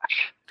 same.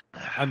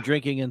 I'm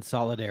drinking in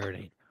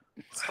solidarity.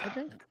 I'll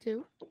drink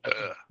too.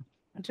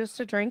 just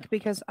a drink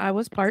because I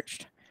was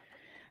parched.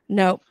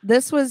 No,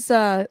 this was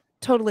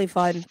totally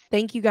fun.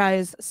 Thank you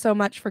guys so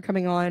much for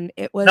coming on.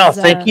 It was No,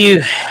 thank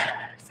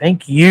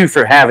you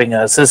for having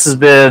us. This has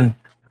been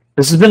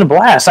a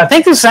blast. I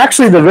think this is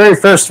actually the very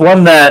first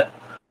one that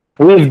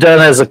we've done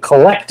as a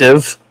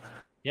collective.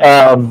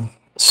 Yeah.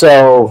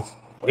 So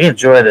we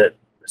enjoyed it.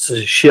 This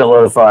is a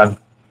shitload of fun.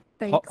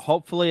 thanks.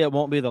 Hopefully, it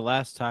won't be the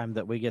last time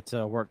that we get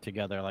to work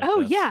together like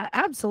Oh this. yeah,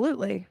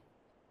 absolutely.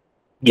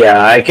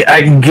 Yeah, I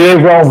can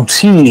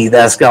guarantee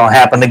that's gonna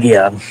happen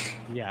again.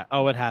 Yeah.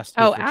 Oh, it has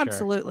to. Oh, for sure.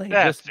 absolutely.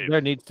 Yeah.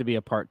 There needs to be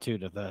a part 2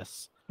 to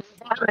this.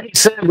 Like you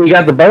said, we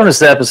got the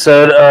bonus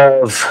episode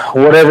of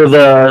whatever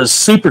the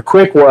super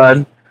quick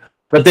one,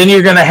 but then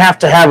you're gonna have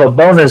to have a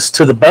bonus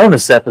to the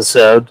bonus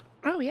episode,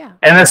 Oh yeah.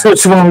 and that's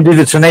what you want to do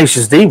the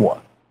Tenacious D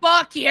one.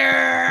 Fuck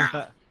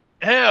yeah.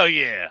 Hell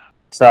yeah.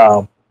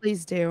 So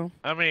Please do.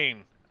 I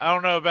mean, I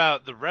don't know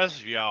about the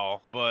rest of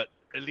y'all, but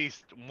at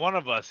least one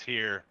of us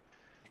here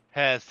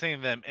has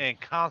seen them in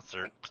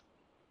concert.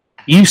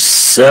 you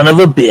son of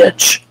a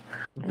bitch.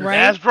 Right?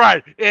 That's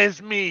right.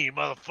 It's me,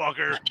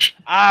 motherfucker.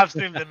 I've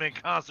seen them in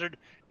concert.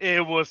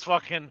 It was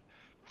fucking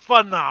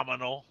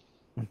phenomenal.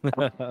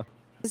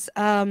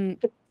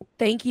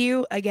 Thank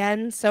you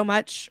again so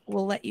much.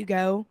 We'll let you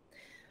go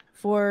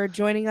for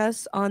joining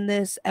us on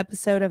this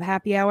episode of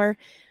Happy Hour.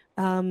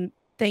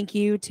 Thank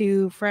you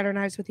to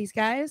Fraternize with these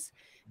guys.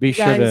 Be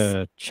sure guys-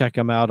 to check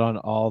them out on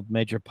all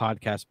major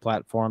podcast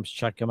platforms.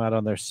 Check them out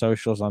on their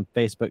socials on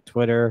Facebook,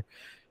 Twitter,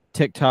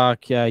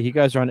 TikTok. Yeah, you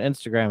guys are on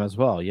Instagram as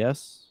well,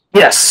 yes?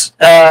 Yes,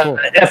 Cool.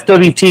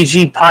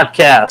 FWTG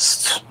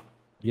podcast.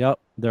 Yep.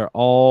 They're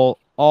all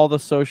the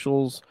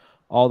socials,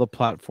 all the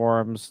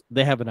platforms.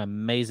 They have an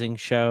amazing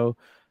show.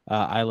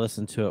 I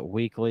listen to it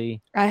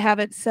weekly. I have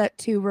it set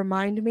to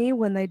remind me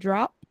when they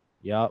drop.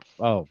 Yep.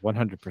 Oh,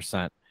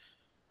 100%.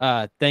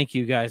 Thank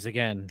you guys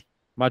again.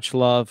 Much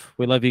love.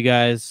 We love you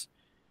guys.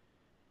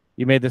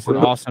 You made this an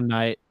awesome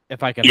night.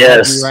 If I could hug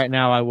Yes. you right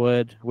now, I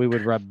would. We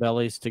would rub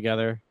bellies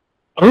together.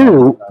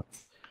 Ooh,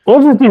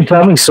 we'll just do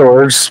tummy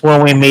swords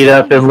when we meet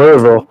up in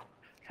Louisville.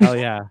 Hell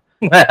yeah.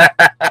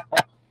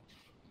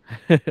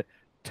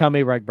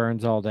 Tummy rug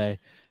burns all day.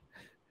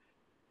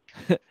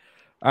 All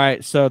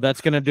right, so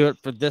that's going to do it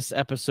for this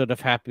episode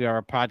of Happy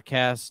Hour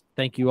Podcast.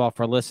 Thank you all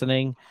for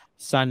listening.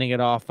 Signing it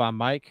off, I'm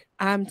Mike.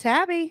 I'm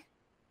Tabby.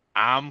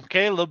 I'm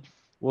Caleb.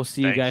 We'll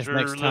see you Thanks guys for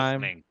next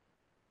time. listening.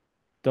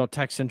 Don't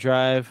text and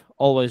drive.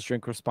 Always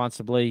drink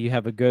responsibly. You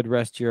have a good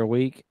rest of your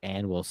week,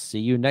 and we'll see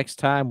you next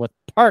time with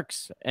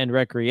Parks and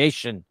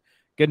Recreation.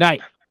 Good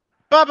night.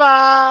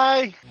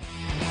 Bye-bye.